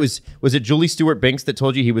heard, I think was it Julie Stewart-Binks that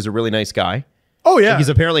told you he was a really nice guy? Oh, yeah. He's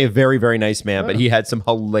apparently a very, very nice man, but he had some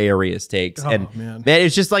hilarious takes. Man,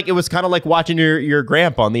 it's just like, it was kind of like watching your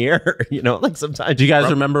grandpa on the air, like sometimes. Do you guys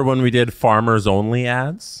remember when we did Farmers Only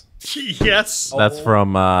ads? Yes. That's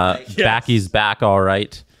from Backy's Back, all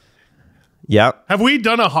right. Yeah. Have we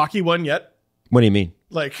done a hockey one yet? What do you mean?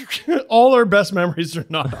 Like, all our best memories are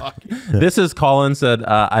not hockey. This is Colin said,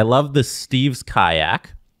 I love the Steve's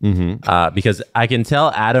kayak. Because I can tell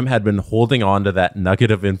Adam had been holding on to that nugget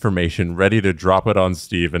of information, ready to drop it on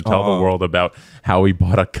Steve and tell the world about how he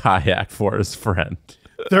bought a kayak for his friend.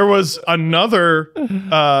 There was another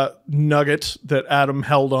nugget that Adam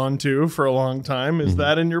held on to for a long time. Is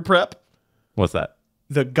that in your prep? What's that?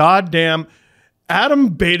 The goddamn Adam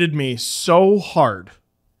baited me so hard.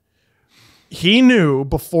 He knew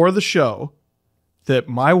before the show that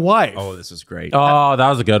my wife this is great. Oh, that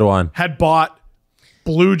was a good one. Had bought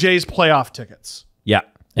Blue Jays playoff tickets. Yeah.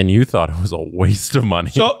 And you thought it was a waste of money.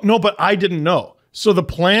 So no, but I didn't know. So the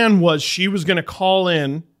plan was she was going to call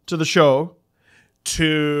in to the show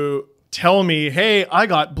to tell me, hey, I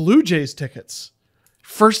got Blue Jays tickets.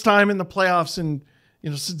 First time in the playoffs since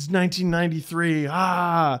 1993.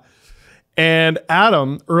 And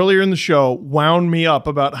Adam, earlier in the show, wound me up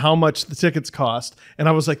about how much the tickets cost. And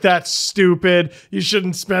I was like, that's stupid. You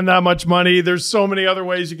shouldn't spend that much money. There's so many other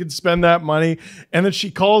ways you can spend that money. And then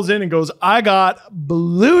she calls in and goes, I got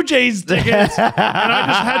Blue Jays tickets. And I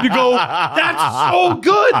just had to go, that's so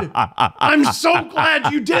good. I'm so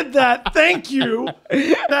glad you did that. Thank you.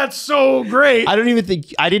 That's so great. I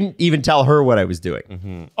didn't even tell her what I was doing.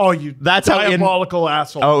 Mm-hmm. Oh, you That's diabolical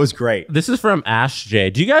asshole. Oh, it was great. This is from Ash J.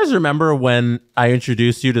 Do you guys remember when I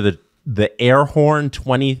introduced you to the air horn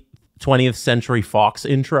 20th Century Fox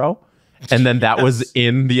intro? And then that was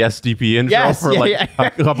in the SDP intro for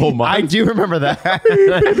a couple months. I do remember that.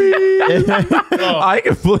 I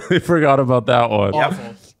completely forgot about that one.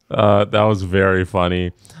 Awful. That was very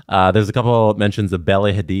funny. There's a couple mentions of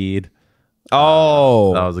Bella Hadid.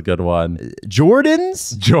 Oh, That was a good one.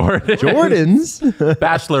 Jordans? Jordans?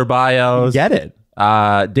 Bachelor bios. Get it.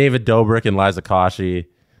 David Dobrik and Liza Koshy.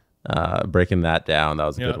 Breaking that down. That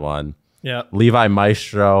was a good one. Yeah. Levi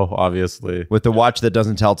Maestro, obviously. With the watch that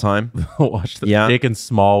doesn't tell time. Watch the Jake and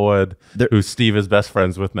Smallwood, who Steve is best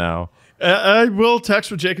friends with now. I will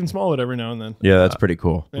text with Jake and Smallwood every now and then. Yeah, that's pretty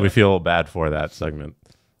cool. We feel bad for that segment.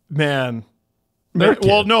 Man.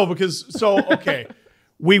 Well, no, because okay.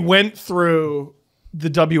 We went through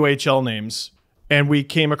the WHL names and we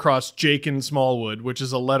came across Jake and Smallwood, which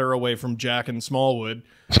is a letter away from Jack and Smallwood.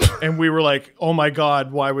 And we were like, oh my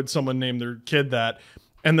God, why would someone name their kid that?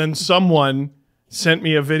 And then someone sent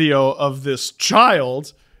me a video of this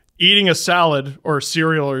child eating a salad or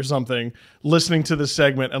cereal or something, listening to this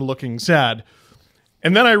segment and looking sad.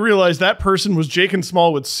 And then I realized that person was Jake and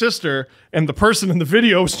Smallwood's sister, and the person in the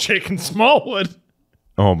video was Jake and Smallwood.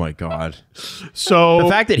 Oh my God. So the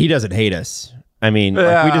fact that he doesn't hate us. I mean,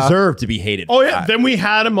 we deserve to be hated. Oh, yeah. Then we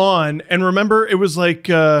had him on. And remember, it was like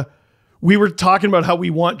we were talking about how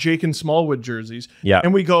we want Jake and Smallwood jerseys. Yeah.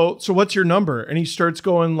 And we go, so what's your number? And he starts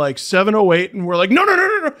going like 708. And we're like, no. He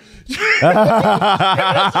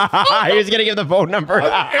was going to give the phone number.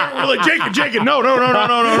 And we're like, Jake, no.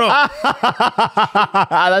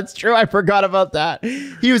 That's true. I forgot about that.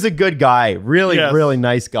 He was a good guy. Really, really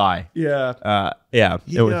nice guy. Yeah.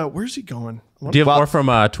 Where's he going? Do you have more from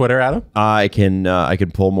Twitter, Adam? I can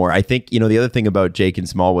pull more. I think, the other thing about Jake and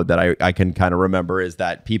Smallwood that I can kind of remember is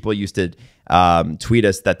that people used to tweet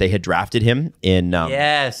us that they had drafted him in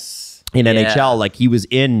NHL. Like he was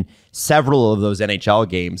in several of those NHL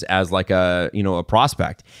games as like a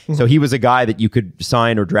prospect. So he was a guy that you could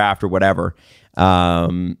sign or draft or whatever.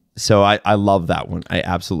 So I love that one. I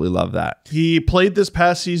absolutely love that. He played this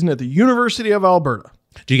past season at the University of Alberta.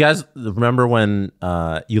 Do you guys remember when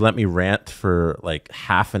you let me rant for like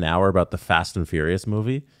half an hour about the Fast and Furious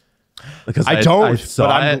movie? Because I saw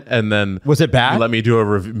it, and then was it bad? You let me do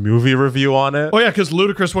a movie review on it. Oh yeah, because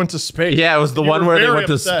Ludacris went to space. Yeah, it was the one where they went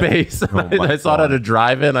to space. I saw it at a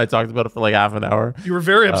drive-in. I talked about it for like half an hour. You were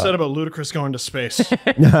very upset about Ludacris going to space.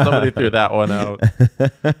 Somebody threw that one out.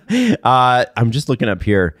 I'm just looking up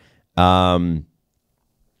here. Okay,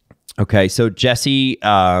 so Jesse.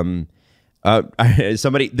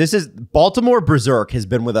 This is Baltimore Berserk has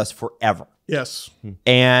been with us forever. Yes.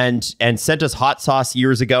 And sent us hot sauce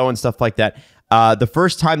years ago and stuff like that. The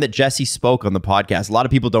first time that Jesse spoke on the podcast, a lot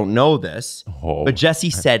of people don't know this, but Jesse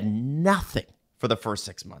said nothing for the first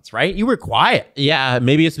 6 months, right? You were quiet. Yeah,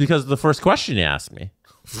 maybe it's because of the first question you asked me.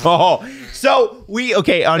 Oh, so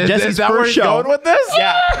on Jesse's first show. Going with this?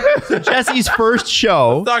 Yeah. So Jesse's first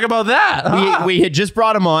show. Let's talk about that. We had just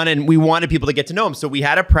brought him on and we wanted people to get to know him. So we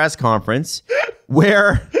had a press conference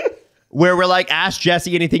where we're like, ask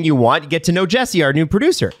Jesse anything you want. Get to know Jesse, our new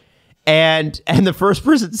producer. And the first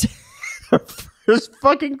person said, the first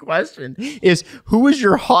fucking question is, who is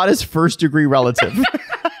your hottest first degree relative?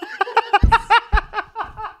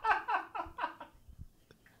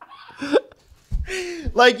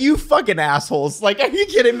 Like, you fucking assholes. Like, are you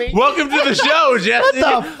kidding me? Welcome to the show, Jesse. What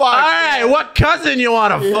the fuck? All right, what cousin you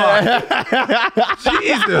want to fuck?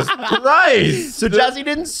 Jesus Christ. So Jesse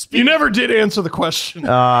didn't speak. You never did answer the question.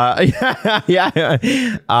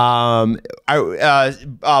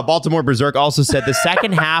 Baltimore Berserk also said the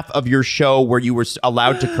second half of your show where you were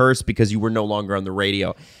allowed to curse because you were no longer on the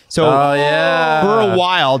radio. So for a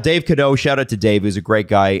while, Dave Cadeau, shout out to Dave, who's a great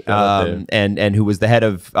guy, and who was the head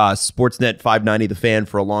of Sportsnet 590 The Fan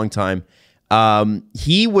for a long time.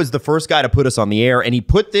 He was the first guy to put us on the air, and he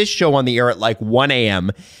put this show on the air at like 1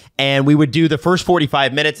 a.m. And we would do the first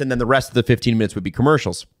 45 minutes, and then the rest of the 15 minutes would be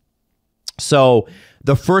commercials. So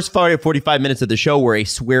the first 45 minutes of the show were a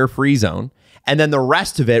swear-free zone. And then the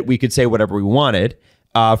rest of it, we could say whatever we wanted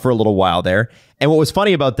for a little while there. And what was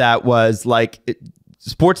funny about that was like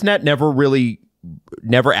Sportsnet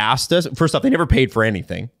never asked us. First off, they never paid for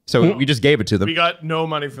anything. So we just gave it to them. We got no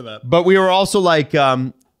money for that. But we were also like,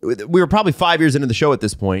 we were probably 5 years into the show at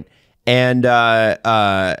this point. And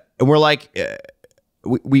we're like...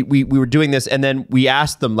 We were doing this, and then we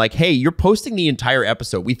asked them like, hey, you're posting the entire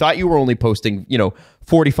episode. We thought you were only posting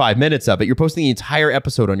 45 minutes of it. You're posting the entire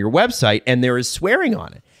episode on your website, and there is swearing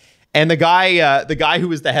on it. And the guy who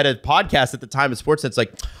was the head of podcast at the time of Sportsnet's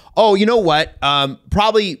like, oh, you know what?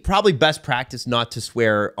 Probably best practice not to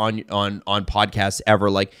swear on podcasts ever.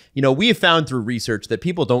 Like, we have found through research that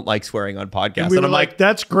people don't like swearing on podcasts. And we were like,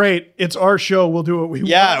 that's great. It's our show. We'll do what we want.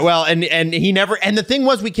 Yeah, well, and he never. And the thing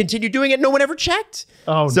was, we continued doing it. No one ever checked.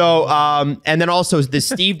 Oh, so and then also the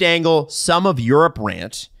Steve Dangle Some of Europe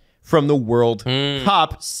rant from the World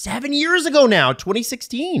Cup 7 years ago now,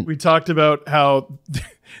 2016. We talked about how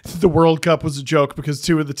the World Cup was a joke because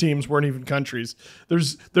two of the teams weren't even countries.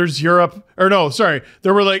 There's Europe, or no, sorry.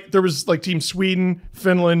 There was Team Sweden,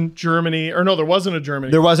 Finland, Germany, or no, there wasn't a Germany.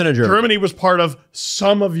 There wasn't a Germany. Germany was part of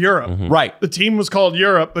some of Europe. Right. The team was called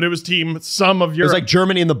Europe, but it was team some of It Europe. was like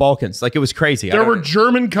Germany and the Balkans. Like, it was crazy. There were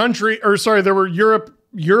there were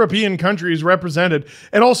European countries represented,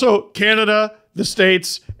 and also Canada, the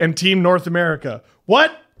States, and Team North America.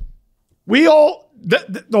 What?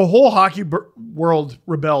 The whole hockey world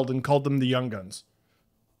rebelled and called them the Young Guns.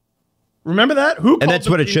 Remember that? And that's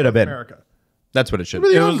what it should have been. America? That's what it should The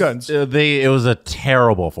have Young been. Guns. It was a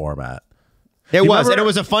terrible format. It was, remember- and it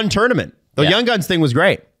was a fun tournament. The Young Guns thing was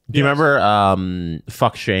great. Do you remember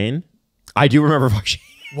Fuck Shane? I do remember Fuck Shane.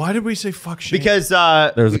 Why did we say fuck Shane? Because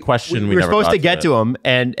There was a question we were never supposed got to get to him,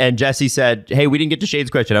 and Jesse said, hey, we didn't get to Shane's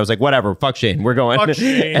question. I was like, whatever, fuck Shane. We're going. Fuck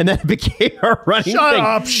Shane. And then it became our running Shut thing.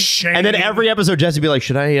 up, Shane. And then every episode, Jesse would be like,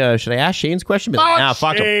 should I ask Shane's question? Be like, nah,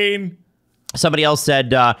 fuck him. Shane. Somebody else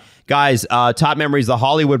said, guys, top memories, the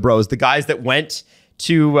Hollywood Bros, the guys that went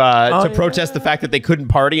to protest the fact that they couldn't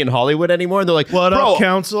party in Hollywood anymore. And they're like, What "Bro, up,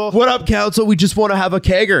 council? What up, council? We just want to have a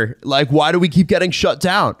kegger. Like, why do we keep getting shut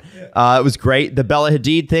down?" It was great. The Bella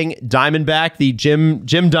Hadid thing, Diamondback, the Jim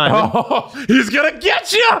Diamond. Oh, he's gonna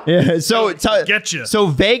get you. Yeah, so Get ya. So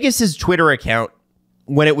Vegas's Twitter account,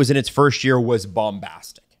 when it was in its first year, was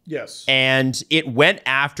bombastic. Yes. And it went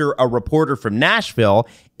after a reporter from Nashville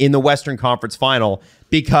in the Western Conference Final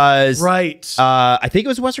because Right. I think it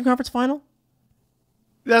was the Western Conference Final.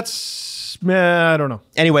 That's, I don't know.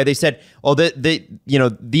 Anyway, they said, "Oh,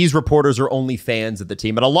 these reporters are only fans of the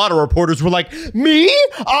team," and a lot of reporters were like, "Me?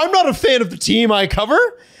 I'm not a fan of the team I cover.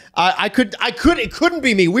 It couldn't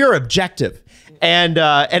be me. We're objective." And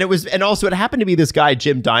also it happened to be this guy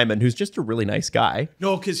Jim Diamond, who's just a really nice guy.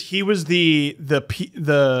 No, because he was the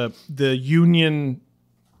union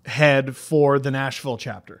head for the Nashville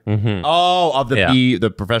chapter. Oh, of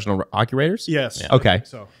the professional hockey writers. Yes. Okay.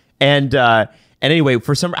 So And anyway,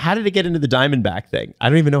 how did it get into the Diamondback thing? I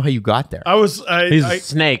don't even know how you got there. He's a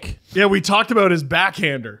snake. Yeah, we talked about his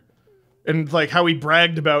backhander and like how he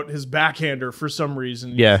bragged about his backhander for some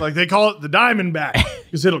reason. Yeah. Like they call it the Diamondback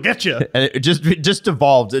because it'll get you. And it just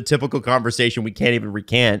evolved, a typical conversation we can't even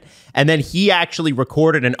recant. And then he actually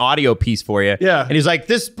recorded an audio piece for you. Yeah. And he's like,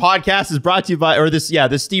 "This podcast is brought to you by," this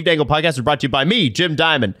Steve Dangle podcast is brought to you by me, Jim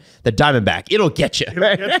Diamond, the Diamondback. It'll get you.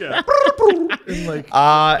 It'll get you. And like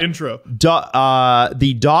intro.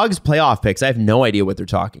 The Dogs playoff picks. I have no idea what they're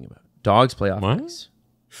talking about. Dogs playoff picks.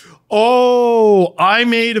 Oh, I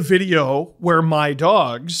made a video where my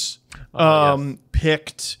dogs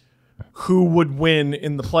picked who would win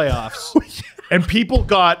in the playoffs. And people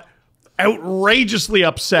got outrageously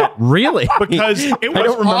upset. Really? Because it I don't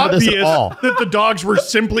was remember this at obvious all. that the dogs were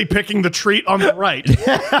simply picking the treat on the right. You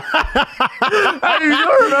don't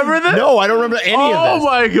remember this? No, I don't remember any of Oh this.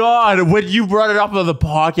 my god! When you brought it up on the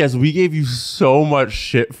podcast, we gave you so much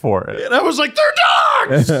shit for it. And I was like, they're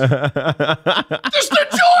dogs! Just the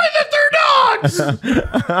joy that they're dogs!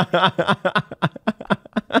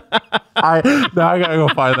 Now I gotta go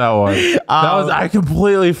find that one. I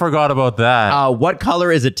completely forgot about that. What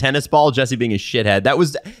color is a tennis ball? Jesse being a shithead. That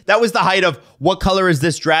was the height of what color is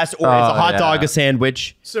this dress, or is a hot dog a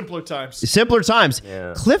sandwich? Simpler times. Simpler times.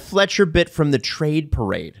 Yeah. Cliff Fletcher bit from the trade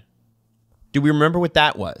parade. Do we remember what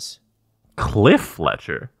that was? Cliff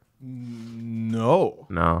Fletcher? No.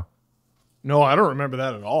 No. No, I don't remember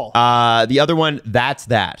that at all. The other one, that's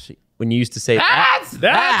that. When you used to say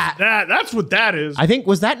That's what that is. I think,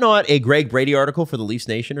 was that not a Greg Brady article for the Leafs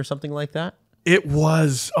Nation or something like that? It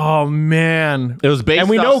was. Oh, man. It was based And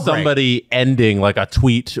we off know Greg. somebody ending like a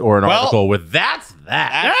tweet or an article with "That's that."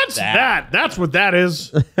 That's that. That's what that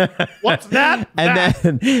is. What's that? And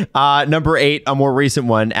then number 8, a more recent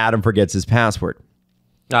one, Adam forgets his password.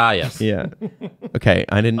 Ah, yes. Yeah. Okay,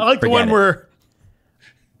 I didn't I like the forget one it. where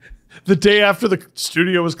the day after the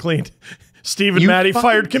studio was cleaned, Steve and You Maddie fucking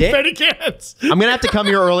fired confetti cans. I'm going to have to come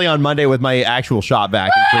here early on Monday with my actual shop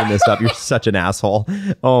vac and clean this up. You're such an asshole.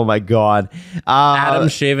 Oh, my God. Adam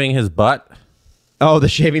shaving his butt. Oh, the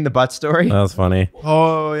shaving the butt story? That was funny.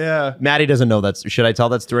 Oh, yeah. Maddie doesn't know that. Should I tell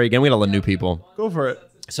that story again? We got to let new people. Go for it.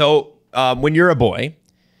 So when you're a boy,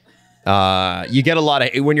 you get a lot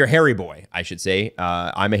of, when you're a hairy boy, I should say,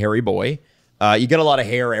 I'm a hairy boy, you get a lot of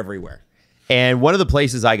hair everywhere. And one of the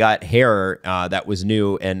places I got hair that was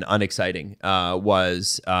new and unexciting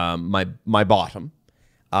was my bottom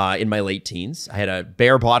in my late teens. I had a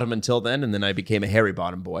bare bottom until then, and then I became a hairy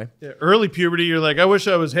bottom boy. Yeah, early puberty, you're like, I wish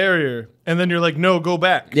I was hairier. And then you're like, no, go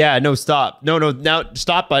back. Yeah, no, stop. No, now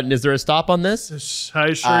stop button. Is there a stop on this? I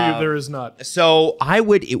assure you there is not. So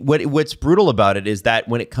what's brutal about it is that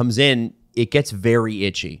when it comes in, it gets very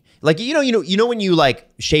itchy. Like, you know when you like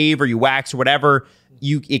shave or you wax or whatever,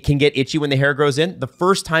 it can get itchy when the hair grows in. The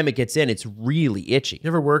first time it gets in, it's really itchy. You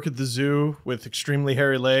ever work at the zoo with extremely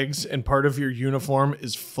hairy legs and part of your uniform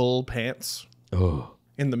is full pants? Oh,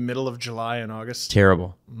 in the middle of July and August?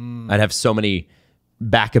 terrible. I'd have so many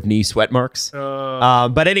back of knee sweat marks.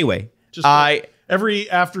 But anyway, every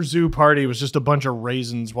after zoo party was just a bunch of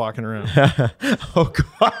raisins walking around. oh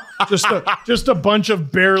God. just a bunch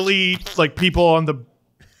of barely like people on the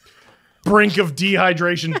brink of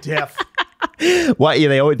dehydration death. Why?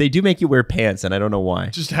 Yeah, they do make you wear pants, and I don't know why.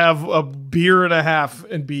 Just have a beer and a half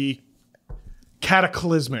and be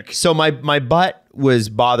cataclysmic. So my butt was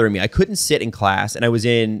bothering me. I couldn't sit in class, and I was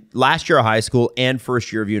in last year of high school and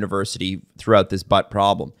first year of university throughout this butt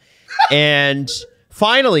problem. And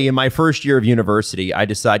finally, in my first year of university, I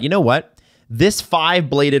decided, you know what? This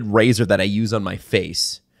 5-bladed razor that I use on my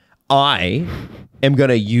face, I am going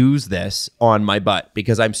to use this on my butt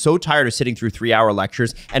because I'm so tired of sitting through 3-hour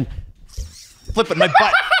lectures and flipping my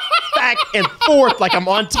butt back and forth like I'm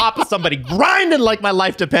on top of somebody, grinding like my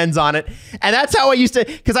life depends on it. And that's how I used to,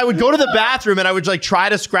 because I would go to the bathroom and I would like try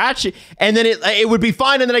to scratch it, and then it would be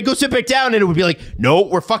fine, and then I'd go sit back down and it would be like, no,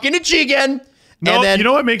 we're fucking itchy again. No, and then, you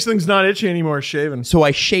know what makes things not itchy anymore? Shaving. so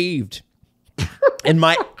I shaved, and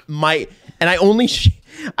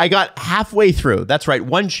I got halfway through. That's right,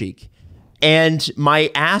 one cheek, and my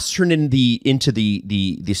ass turned into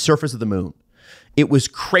the surface of the moon. It was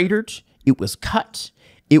cratered. It was cut.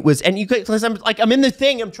 It was, and you could, because I'm in the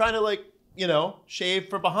thing. I'm trying to shave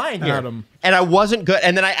from behind here, Adam. and I wasn't good.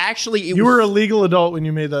 And then You were a legal adult when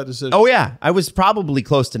you made that decision. Oh yeah, I was probably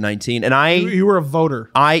close to 19, and You were a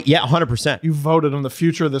voter. 100%. You voted on the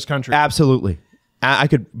future of this country. Absolutely. I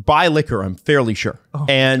could buy liquor, I'm fairly sure. Oh,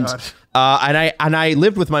 and God. and I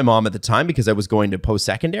lived with my mom at the time because I was going to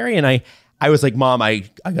post-secondary, and I was like, Mom, I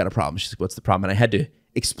got a problem. She's like, what's the problem? And I had to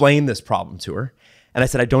explain this problem to her. And I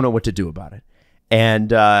said, I don't know what to do about it.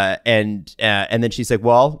 And then she's like,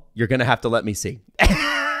 well, you're going to have to let me see.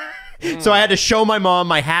 So I had to show my mom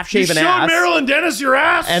my half-shaven You showed ass. Marilyn Dennis your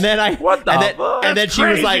ass? And then and then she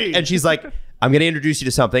was like, crazy. she's like, I'm going to introduce you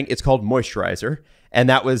to something. It's called moisturizer. And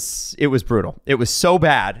it was brutal. It was so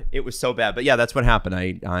bad. But yeah, that's what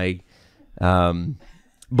happened. I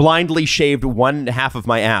blindly shaved one half of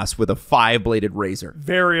my ass with a 5-bladed razor.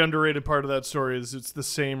 Very underrated part of that story is it's the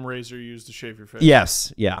same razor you use to shave your face.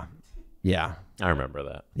 Yes. Yeah. Yeah. I remember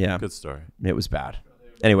that. Yeah. Good story. It was bad.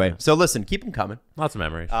 Anyway, so listen, keep them coming. Lots of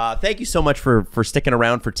memories. Thank you so much for sticking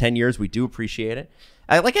around for 10 years. We do appreciate it.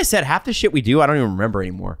 Like I said, half the shit we do, I don't even remember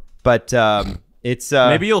anymore. But it's...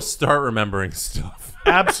 Maybe you'll start remembering stuff.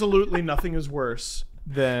 Absolutely nothing is worse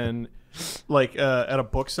than like at a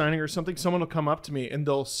book signing or something. Someone will come up to me and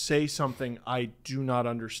they'll say something I do not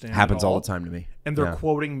understand. Happens at all the time to me. And they're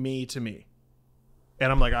quoting me to me.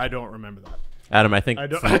 And I'm like, I don't remember that. Adam, I think I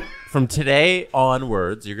don't- from today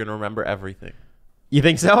onwards, you're going to remember everything. You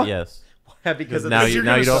think so? Yes. Because now you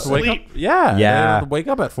gonna don't have to wake up. sleep. Yeah. Yeah. You don't have to wake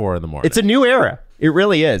up at 4 in the morning. It's a new era. It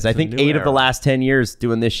really is. I think new 8 of the era. last 10 years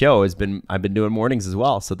doing this show I've been doing mornings as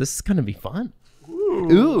well. So this is going to be fun.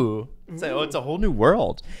 Ooh. It's a whole new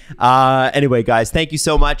world. Anyway, guys, thank you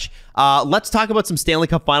so much. Let's talk about some Stanley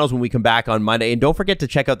Cup finals when we come back on Monday. And don't forget to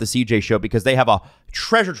check out the CJ show because they have a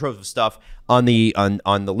treasure trove of stuff on the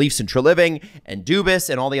Leafs and Treliving and Dubas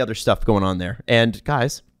and all the other stuff going on there. And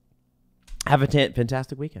guys, have a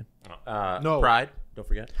fantastic weekend. No. Pride. Don't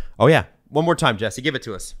forget. Oh, yeah. One more time, Jesse. Give it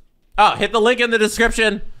to us. Oh, hit the link in the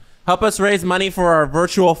description. Help us raise money for our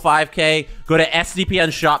virtual 5K. Go to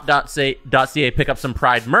sdpnshop.ca, pick up some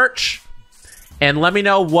Pride merch. And let me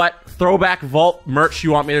know what Throwback Vault merch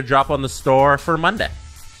you want me to drop on the store for Monday.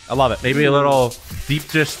 I love it. Maybe a little deep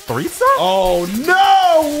dish threesome? Oh,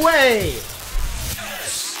 no way!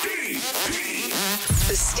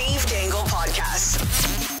 The Steve Dangle Podcast.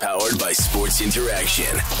 Powered by Sports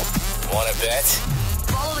Interaction. Want to bet?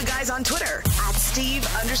 Follow the guys on Twitter at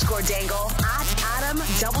Steve_Dangle, at Adam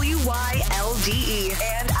WYLDE,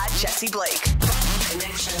 and at Jesse Blake.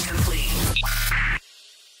 Connection complete.